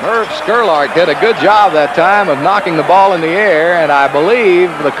 Merv Skurlark did a good job that time of knocking the ball in the air, and I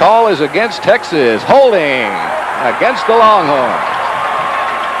believe the call is against Texas. Holding against the Longhorns.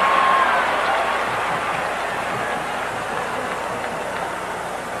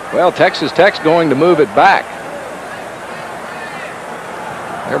 Well, Texas Tech's going to move it back.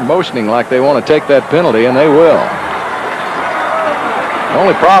 They're motioning like they want to take that penalty, and they will. The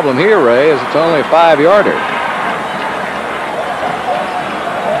only problem here, Ray, is it's only a 5-yarder.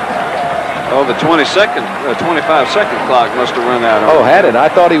 Oh, the 25-second clock must have run out. Oh, had it? I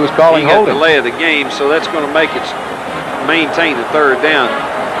thought he was calling holding. He got the delay of the game, so that's going to make it maintain the 3rd down.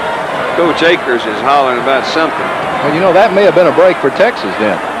 Coach Akers is hollering about something. Well, you know, that may have been a break for Texas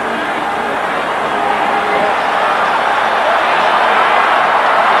then.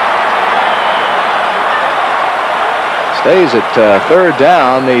 Stays at 3rd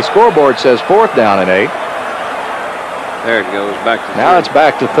down. The scoreboard says 4th down and 8. There it goes, back to 3rd. Now it's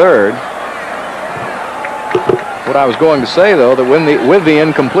back to 3rd. What I was going to say, though, that with the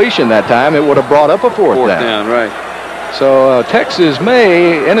incompletion that time, it would have brought up a 4th down. Right. So Texas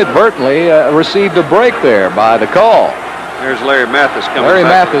may inadvertently received a break there by the call. There's Larry Mathis coming Larry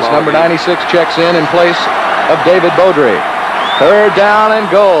back. Mathis, number 96, checks in place of David Beaudry. 3rd down and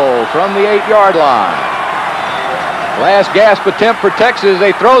goal from the 8-yard line. Last gasp attempt for Texas.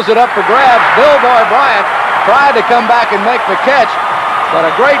 They throws it up for grabs. Billboy Bryant tried to come back and make the catch, but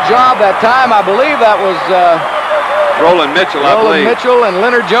a great job that time. I believe that was Roland Mitchell, I believe. Roland Mitchell and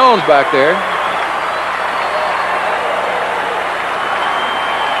Leonard Jones back there.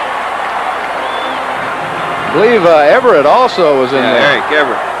 I believe Everett also was in there. Eric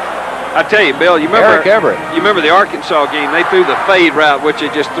Everett. I tell you, Bill, you remember Eric Everett. You remember the Arkansas game? They threw the fade route, which they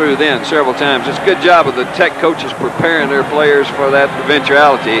just threw then several times. It's a good job of the Tech coaches preparing their players for that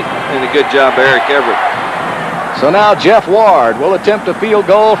eventuality, and a good job of Eric Everett. So now Jeff Ward will attempt a field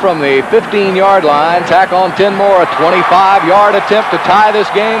goal from the 15-yard line. Tack on 10 more, a 25-yard attempt to tie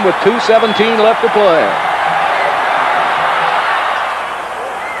this game with 2:17 left to play.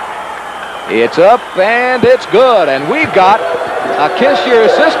 It's up and it's good, and we've got a kiss your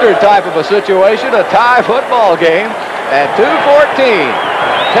sister type of a situation, a tie football game at 2:14.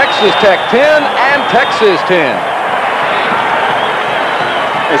 Texas Tech 10 and Texas 10.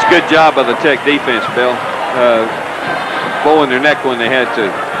 It's a good job by the Tech defense, Bill. Bowing their neck when they had to.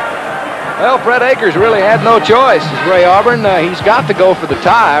 Well, Fred Akers really had no choice. Ray Auburn, he's got to go for the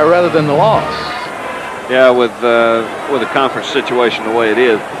tie rather than the loss. Yeah, with a conference situation the way it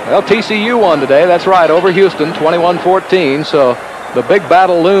is. Well, TCU won today. That's right, over Houston, 21-14. So the big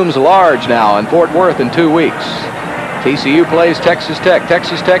battle looms large now in Fort Worth in 2 weeks. TCU plays Texas Tech.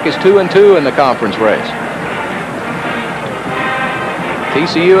 Texas Tech is 2-2 in the conference race.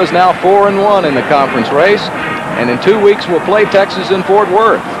 TCU is now 4-1 in the conference race, and in 2 weeks we'll play Texas in Fort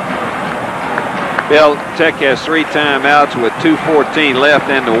Worth. Bill, Tech has 3 timeouts with 2:14 left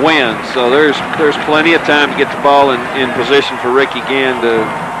and to win, so there's plenty of time to get the ball in position for Ricky Gann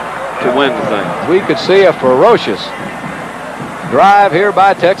to win the thing. We could see a ferocious drive here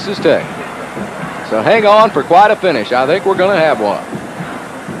by Texas Tech. So hang on for quite a finish. I think we're going to have one.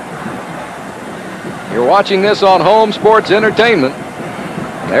 You're watching this on Home Sports Entertainment.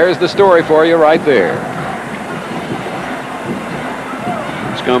 There's the story for you right there.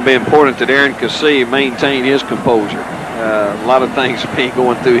 It's going to be important that Aaron Cassee maintain his composure. A lot of things are being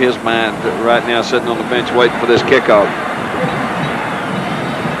going through his mind right now, sitting on the bench waiting for this kickoff.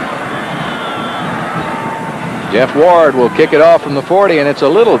 Jeff Ward will kick it off from the 40, and it's a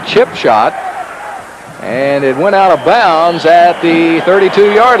little chip shot, and it went out of bounds at the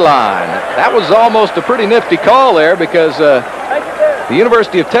 32-yard line. That was almost a pretty nifty call there, because the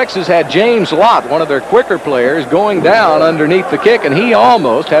University of Texas had James Lott, one of their quicker players, going down underneath the kick, and he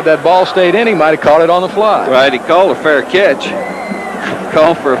almost, had that ball stayed in, he might have caught it on the fly. Right, he called a fair catch.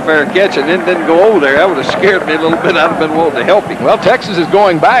 Called for a fair catch and then didn't go over there. That would have scared me a little bit. I'd have been willing to help him. Well, Texas is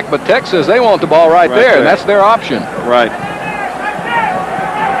going back, but Texas, they want the ball right there, and that's their option. Right.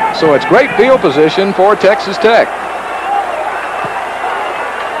 So it's great field position for Texas Tech.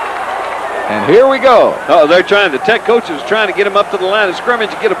 And here we go. Oh, the Tech coaches are trying to get him up to the line of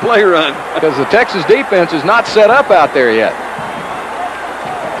scrimmage and get a play run. Because the Texas defense is not set up out there yet.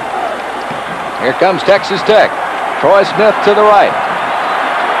 Here comes Texas Tech. Troy Smith to the right.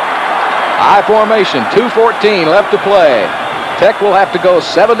 High formation, 2:14 left to play. Tech will have to go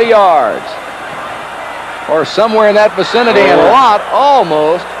 70 yards. Or somewhere in that vicinity, and Lott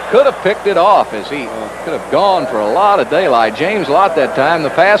almost could have picked it off as he could have gone for a lot of daylight. James Lott that time, the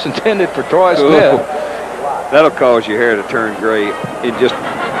pass intended for Troy Smith. That'll cause your hair to turn gray in just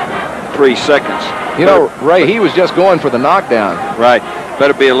 3 seconds. You know, Ray, he was just going for the knockdown. Right.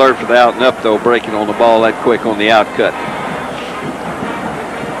 Better be alert for the out and up, though, breaking on the ball that quick on the out cut.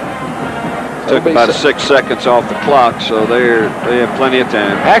 Took about 6 seconds off the clock, so they have plenty of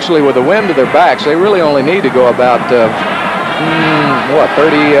time. Actually, with the wind to their backs, they really only need to go about,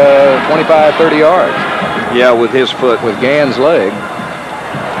 25, 30 yards. Yeah, with his foot. With Gann's leg.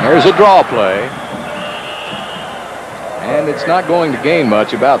 There's a draw play. And it's not going to gain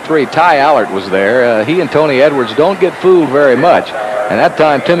much, about 3. Ty Allert was there. He and Tony Edwards don't get fooled very much. And that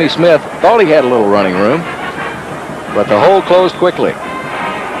time, Timmy Smith thought he had a little running room, but the hole closed quickly.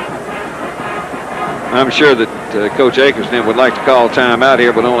 I'm sure that Coach Akers would like to call timeout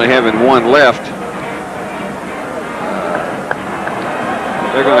here, but only having 1 left.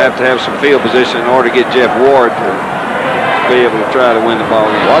 They're going to have some field position in order to get Jeff Ward to be able to try to win the ball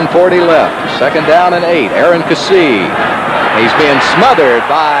game. 1:40 left. 2nd down and 8. Aaron Cassee. He's being smothered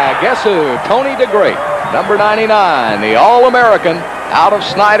by, guess who? Tony DeGreat, number 99, the All-American out of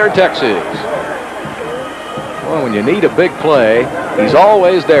Snyder, Texas. Well, when you need a big play, he's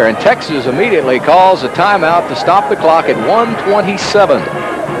always there. And Texas immediately calls a timeout to stop the clock at 1:27.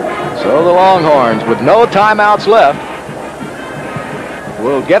 So the Longhorns, with no timeouts left,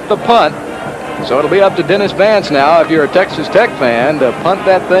 will get the punt. So it'll be up to Dennis Vance now, if you're a Texas Tech fan, to punt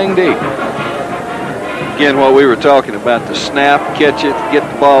that thing deep. Again, what we were talking about, the snap, catch it, get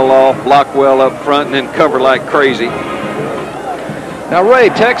the ball off, block well up front, and then cover like crazy. Now, Ray,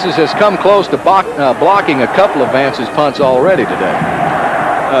 Texas has come close to blocking a couple of Vance's punts already today.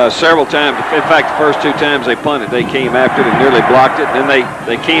 Several times. In fact, the first 2 times they punted, they came after it and nearly blocked it. And then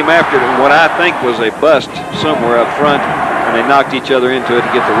they came after it in what I think was a bust somewhere up front, and they knocked each other into it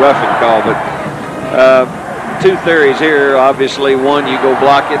to get the roughing call. But 2 theories here. Obviously, 1, you go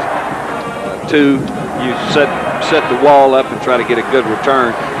block it. 2, you set the wall up and try to get a good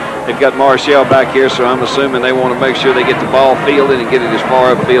return. They've got Marshall back here, so I'm assuming they want to make sure they get the ball fielded and get it as far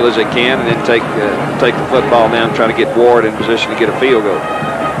upfield as they can, and then take the football down and try to get Ward in position to get a field goal.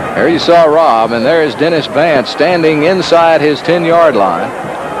 There you saw Rob, and there is Dennis Vance standing inside his 10-yard line.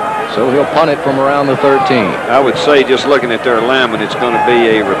 So he'll punt it from around the 13. I would say, just looking at their alignment, it's going to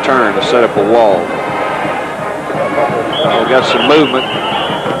be a return to set up a wall. We've got some movement.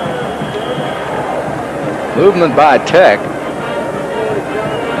 Movement by Tech.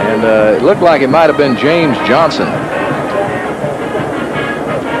 And it looked like it might have been James Johnson.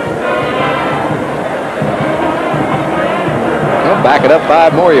 Well, back it up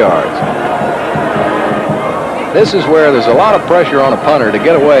 5 more yards. This is where there's a lot of pressure on a punter to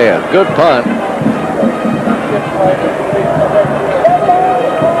get away a good punt.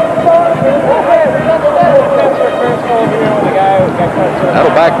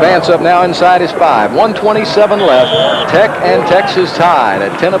 That'll back Vance up now inside his 5. 1:27 left. Tech and Texas tied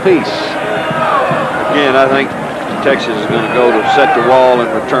at 10 apiece. Again, I think Texas is going to go to set the wall and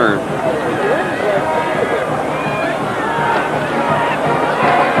return.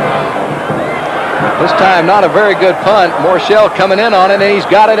 This time, not a very good punt. Morshell coming in on it, and he's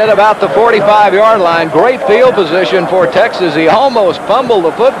got it at about the 45-yard line. Great field position for Texas. He almost fumbled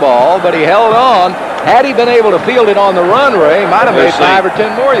the football, but he held on. Had he been able to field it on the run, Ray, he might have made 5 or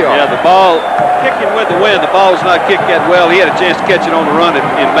 10 more yards. Yeah, the ball, kicking with the wind, the ball's not kicked that well. He had a chance to catch it on the run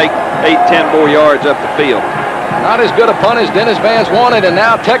and make 8, 10 more yards up the field. Not as good a punt as Dennis Vance wanted, and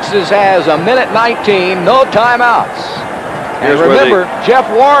now Texas has a minute 19, no timeouts. And remember, Jeff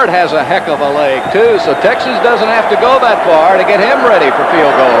Ward has a heck of a leg, too, so Texas doesn't have to go that far to get him ready for field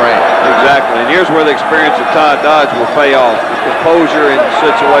goal range. Exactly, and here's where the experience of Todd Dodge will pay off. The composure in a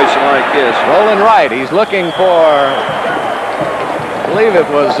situation like this. Rolling right, he's looking for, I believe it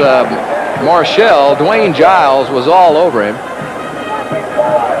was Marshall. Dwayne Giles was all over him.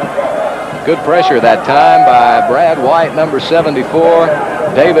 Good pressure that time by Brad White, number 74.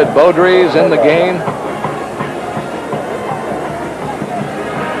 David Beaudry is in the game.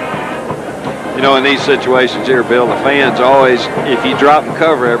 You know, in these situations here, Bill, the fans always, if you drop and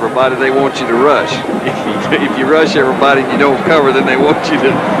cover everybody, they want you to rush. If you rush everybody and you don't cover, then they want you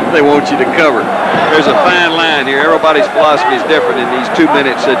to cover. There's a fine line here. Everybody's philosophy is different in these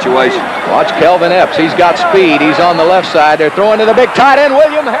 2-minute situations. Watch Kelvin Epps. He's got speed. He's on the left side. They're throwing to the big tight end,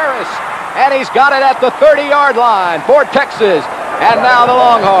 William Harris. And he's got it at the 30-yard line for Texas. And now the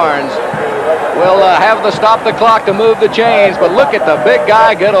Longhorns will have to stop the clock to move the chains, but look at the big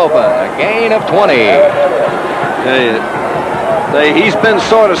guy get open. A gain of 20. He's been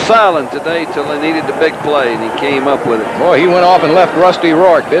sort of silent today till they needed the big play, and he came up with it. Boy, he went off and left Rusty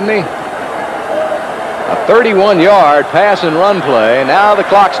Rourke, didn't he? A 31-yard pass and run play. Now the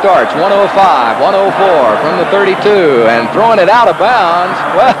clock starts. 1:05, 1:04 from the 32, and throwing it out of bounds.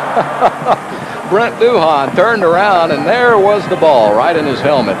 Well, Brent Duhan turned around, and there was the ball right in his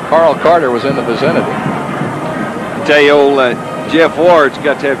helmet. Carl Carter was in the vicinity. I tell you, old Jeff Ward's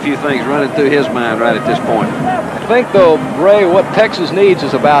got to have a few things running through his mind right at this point. I think, though, Ray, what Texas needs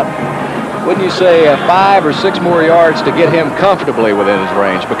is about, wouldn't you say, 5 or 6 more yards to get him comfortably within his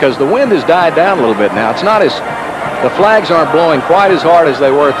range, because the wind has died down a little bit now. It's not as, the flags aren't blowing quite as hard as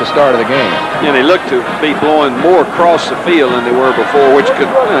they were at the start of the game. Yeah, they look to be blowing more across the field than they were before, which could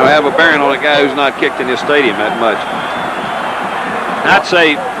have a bearing on a guy who's not kicked in his stadium that much. I'd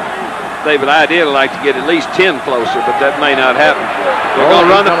say, David, I'd like to get at least 10 closer, but that may not happen. They're going to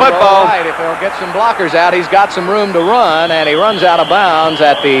run the football. Right. If they'll get some blockers out, he's got some room to run, and he runs out of bounds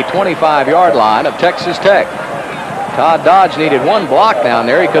at the 25-yard line of Texas Tech. Todd Dodge needed 1 block down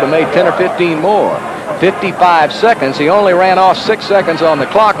there. He could have made 10 or 15 more. 55 seconds. He only ran off 6 seconds on the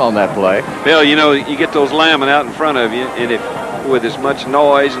clock on that play. Bill, you know, you get those linemen out in front of you, and if with as much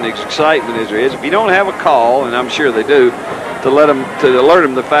noise and excitement as there is, if you don't have a call, and I'm sure they do, to alert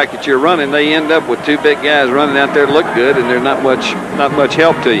them the fact that you're running, they end up with two big guys running out there to look good, and they're not much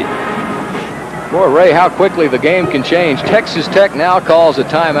help to you. Boy, Ray, how quickly the game can change. Texas Tech now calls a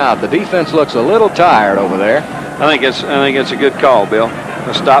timeout. The defense looks a little tired over there. I think it's a good call, Bill.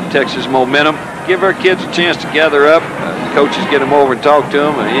 To stop Texas momentum, give our kids a chance to gather up. Coaches get them over and talk to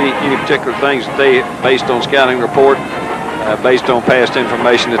them. Any particular things that they, based on scouting report, based on past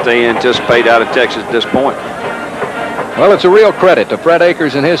information that they anticipate out of Texas at this point. Well, it's a real credit to Fred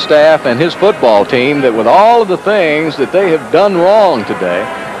Akers and his staff and his football team that with all of the things that they have done wrong today,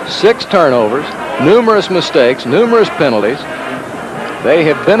 6 turnovers, numerous mistakes, numerous penalties, they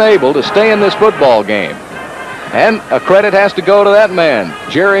have been able to stay in this football game. And a credit has to go to that man,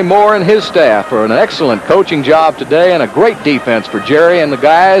 Jerry Moore, and his staff for an excellent coaching job today and a great defense for Jerry and the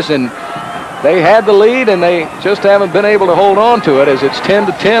guys. And they had the lead, and they just haven't been able to hold on to it as it's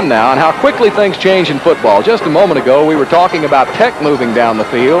 10-10 now. And how quickly things change in football. Just a moment ago, we were talking about Tech moving down the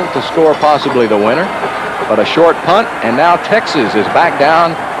field to score possibly the winner. But a short punt, and now Texas is back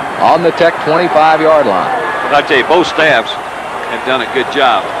down on the Tech 25-yard line. I'll tell you, both staffs have done a good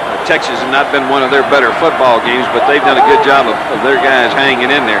job. Texas has not been one of their better football games, but they've done a good job of their guys hanging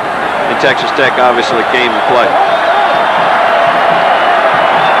in there. And Texas Tech obviously came to play.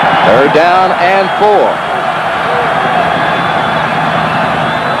 3rd down and 4.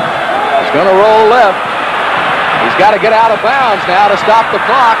 He's going to roll left. He's got to get out of bounds now to stop the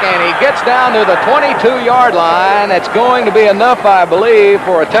clock, and he gets down to the 22-yard line. That's going to be enough, I believe,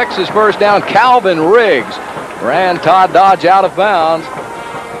 for a Texas first down. Calvin Riggs ran Todd Dodge out of bounds.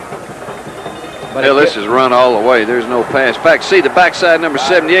 Well, this is run all the way. There's no pass back. See the backside, number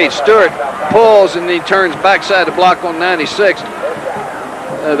 78. Stewart pulls and he turns backside to block on 96.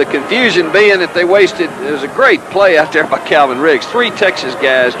 The confusion being that they wasted. It was a great play out there by Calvin Riggs. 3 Texas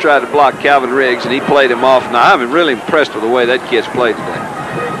guys tried to block Calvin Riggs, and he played him off. Now, I'm really impressed with the way that kid's played today.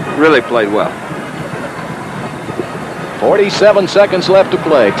 Really played well. 47 seconds left to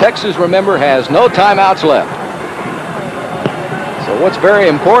play. Texas, remember, has no timeouts left. So what's very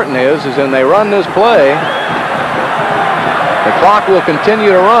important is when they run this play, the clock will continue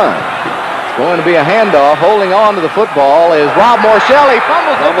to run. It's going to be a handoff. Holding on to the football is Rob Morshell. He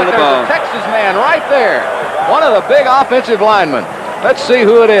fumbles it, but there's a Texas man right there. One of the big offensive linemen. Let's see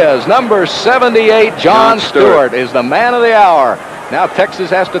who it is. Number 78, John Stewart, is the man of the hour. Now Texas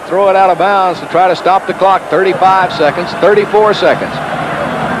has to throw it out of bounds to try to stop the clock. 35 seconds, 34 seconds.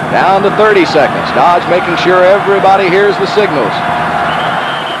 Down to 30 seconds. Dodge making sure everybody hears the signals.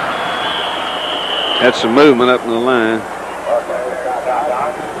 That's some movement up in the line.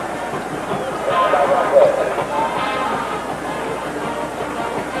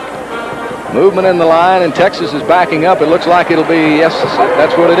 Movement in the line, and Texas is backing up. It looks like it'll be, yes,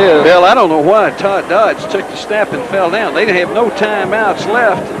 that's what it is. Bill, I don't know why Todd Dodge took the snap and fell down. They have no timeouts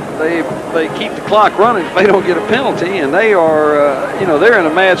left. They keep the clock running if they don't get a penalty, and they are, they're in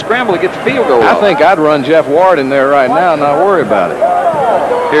a mad scramble to get the field goal. I think I'd run Jeff Ward in there right now and not worry about it.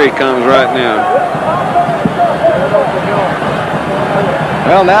 Here he comes right now.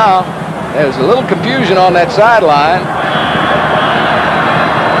 Well, now there's a little confusion on that sideline.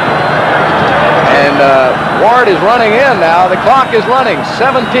 And Ward is running in now. The clock is running.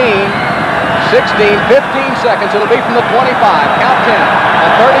 17, 16, 15 seconds. It'll be from the 25. Count 10. A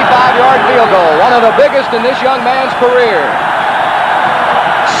 35-yard field goal. One of the biggest in this young man's career.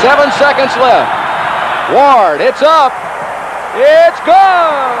 7 seconds left. Ward, it's up. It's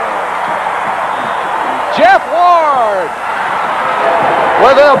good. Jeff Ward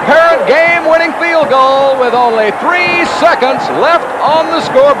with an apparent game-winning field goal with only 3 seconds left on the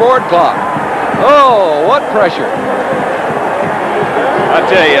scoreboard clock. Oh, what pressure. I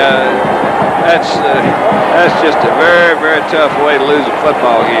tell you, that's just a very, very tough way to lose a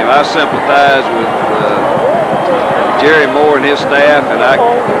football game. I sympathize with Jerry Moore and his staff, and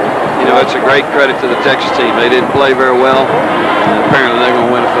it's a great credit to the Texas team. They didn't play very well, and apparently they're going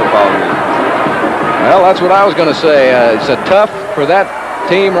to win a football game. Well, that's what I was going to say. It's a tough for that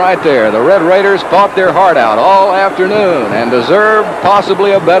team right there. The Red Raiders fought their heart out all afternoon and deserved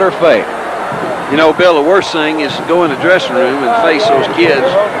possibly a better fate. You know, Bill, the worst thing is to go in the dressing room and face those kids.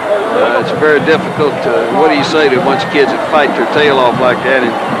 It's very difficult to, what do you say to a bunch of kids that fight their tail off like that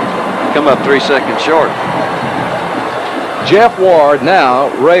and come up 3 seconds short? Jeff Ward now,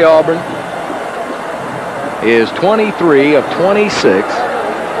 Ray Auburn, is 23 of 26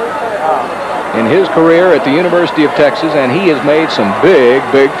 in his career at the University of Texas, and he has made some big,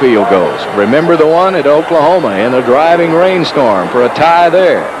 big field goals. Remember the one at Oklahoma in a driving rainstorm for a tie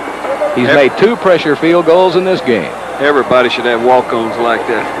there. He's made 2 pressure field goals in this game. Everybody should have walk-ons like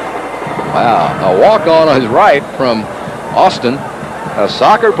that. Wow, a walk-on on his right from Austin, a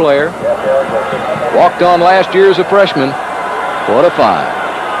soccer player, walked on last year as a freshman. What a find.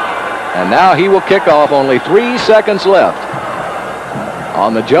 And now he will kick off. Only 3 seconds left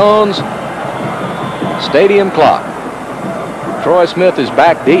on the Jones Stadium clock. Troy Smith is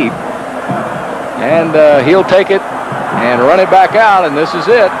back deep, and he'll take it and run it back out, and this is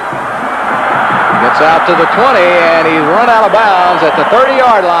it. Gets out to the 20, and he's run out of bounds at the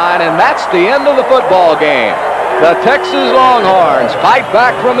 30-yard line, and that's the end of the football game. The Texas Longhorns fight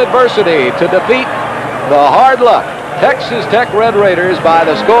back from adversity to defeat the hard luck Texas Tech Red Raiders by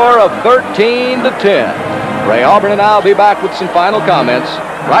the score of 13-10. Ray Auburn and I will be back with some final comments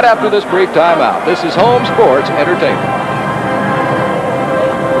right after this brief timeout. This is Home Sports Entertainment.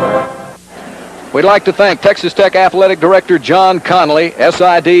 We'd like to thank Texas Tech Athletic Director John Connolly,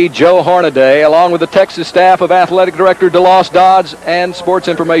 SID Joe Hornaday, along with the Texas staff of Athletic Director DeLoss Dodds and Sports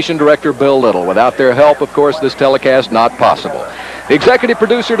Information Director Bill Little. Without their help, of course, this telecast not possible. The executive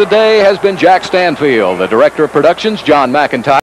producer today has been Jack Stanfield. The Director of Productions, John McIntyre.